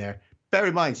brought out there. Bear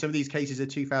in mind, some of these cases are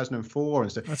 2004 and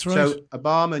stuff. That's right. So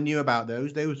Obama knew about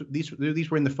those. These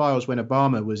were in the files when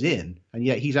Obama was in, and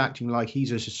yet he's acting like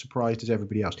he's as surprised as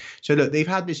everybody else. So look, they've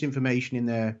had this information in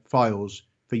their files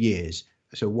for years.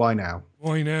 So why now?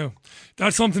 Why now?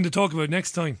 That's something to talk about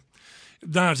next time.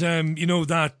 That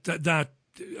that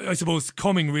I suppose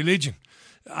coming religion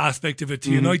aspect of it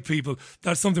to unite people.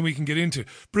 That's something we can get into.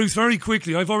 Bruce, very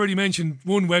quickly, I've already mentioned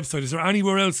one website. Is there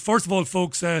anywhere else? First of all,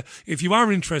 folks, if you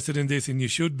are interested in this, and you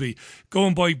should be, go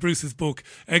and buy Bruce's book,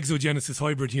 Exogenesis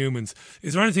Hybrid Humans.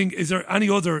 Is there any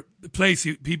other place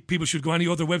people should go? Any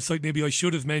other website maybe I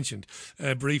should have mentioned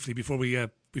briefly before we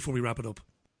wrap it up?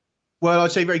 Well,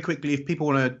 I'd say very quickly, if people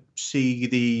want to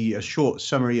see a short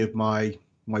summary of my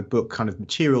book kind of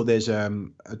material, there's a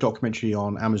documentary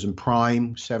on Amazon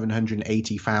Prime,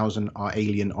 780,000 Our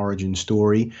Alien Origin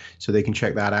Story, so they can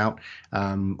check that out.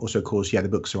 Also, of course, the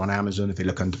books are on Amazon. If they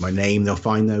look under my name, they'll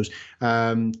find those.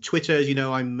 Twitter, as you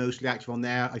know, I'm mostly active on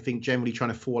there. I think generally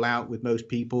trying to fall out with most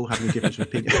people, having a different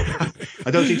opinion.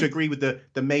 I don't seem to agree with the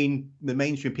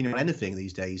mainstream opinion on anything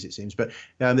these days, it seems, but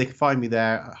they can find me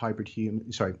there at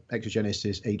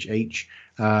Exogenesis HH.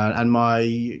 And my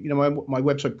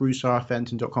website,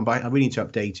 brucerfenton.com, but I really need to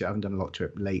update it. I haven't done a lot to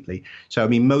it lately. So, I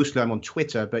mean, mostly I'm on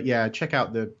Twitter, but check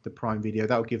out the Prime video.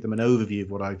 That will give them an overview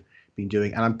of what I've been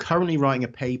doing. And I'm currently writing a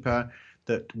paper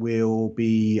that will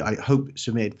be, I hope,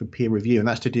 submitted for peer review, and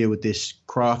that's to deal with this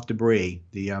craft debris,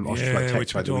 the ostrich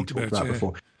text that we talked about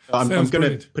before. I'm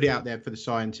going to put it out there for the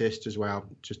scientists as well,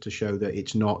 just to show that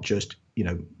it's not just,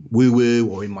 woo-woo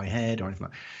or in my head or anything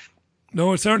like that.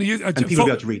 No, it certainly is. And people will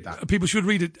be able to read that. People should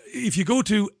read it. If you go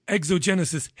to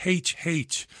Exogenesis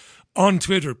HH on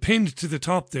Twitter, pinned to the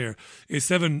top there is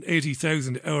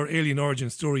 780,000 Our Alien Origin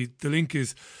Story. The link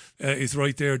is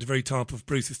right there at the very top of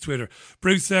Bruce's Twitter.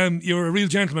 Bruce, you're a real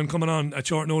gentleman coming on at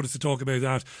short notice to talk about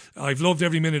that. I've loved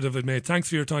every minute of it, mate. Thanks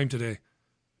for your time today.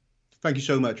 Thank you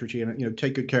so much, Richie, and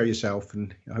take good care of yourself,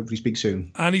 and hopefully speak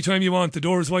soon. Anytime you want, the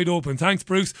door is wide open. Thanks,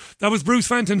 Bruce. That was Bruce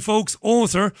Fenton, folks,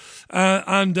 author,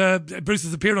 and Bruce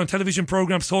has appeared on television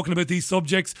programmes talking about these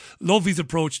subjects. Love his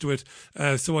approach to it,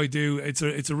 so I do.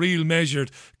 It's a real measured,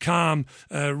 calm,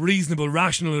 reasonable,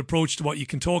 rational approach to what you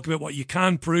can talk about, what you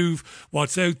can prove,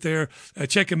 what's out there.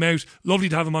 Check him out. Lovely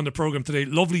to have him on the programme today.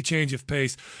 Lovely change of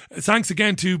pace. Thanks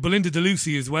again to Belinda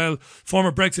DeLucy as well,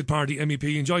 former Brexit Party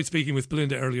MEP. Enjoyed speaking with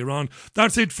Belinda earlier on.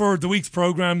 That's it for the week's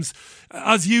programmes.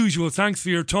 As usual, thanks for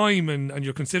your time and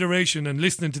your consideration and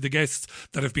listening to the guests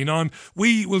that have been on.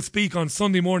 We will speak on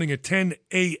Sunday morning at 10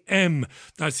 a.m.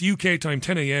 That's UK time,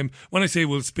 10 a.m. When I say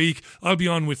we'll speak, I'll be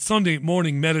on with Sunday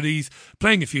morning melodies,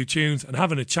 playing a few tunes and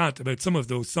having a chat about some of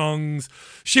those songs,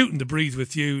 shooting the breeze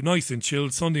with you, nice and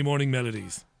chilled Sunday morning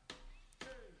melodies.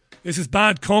 This is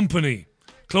Bad Company,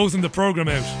 closing the programme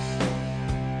out.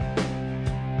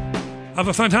 Have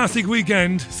a fantastic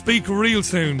weekend. Speak real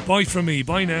soon. Bye from me.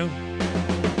 Bye now.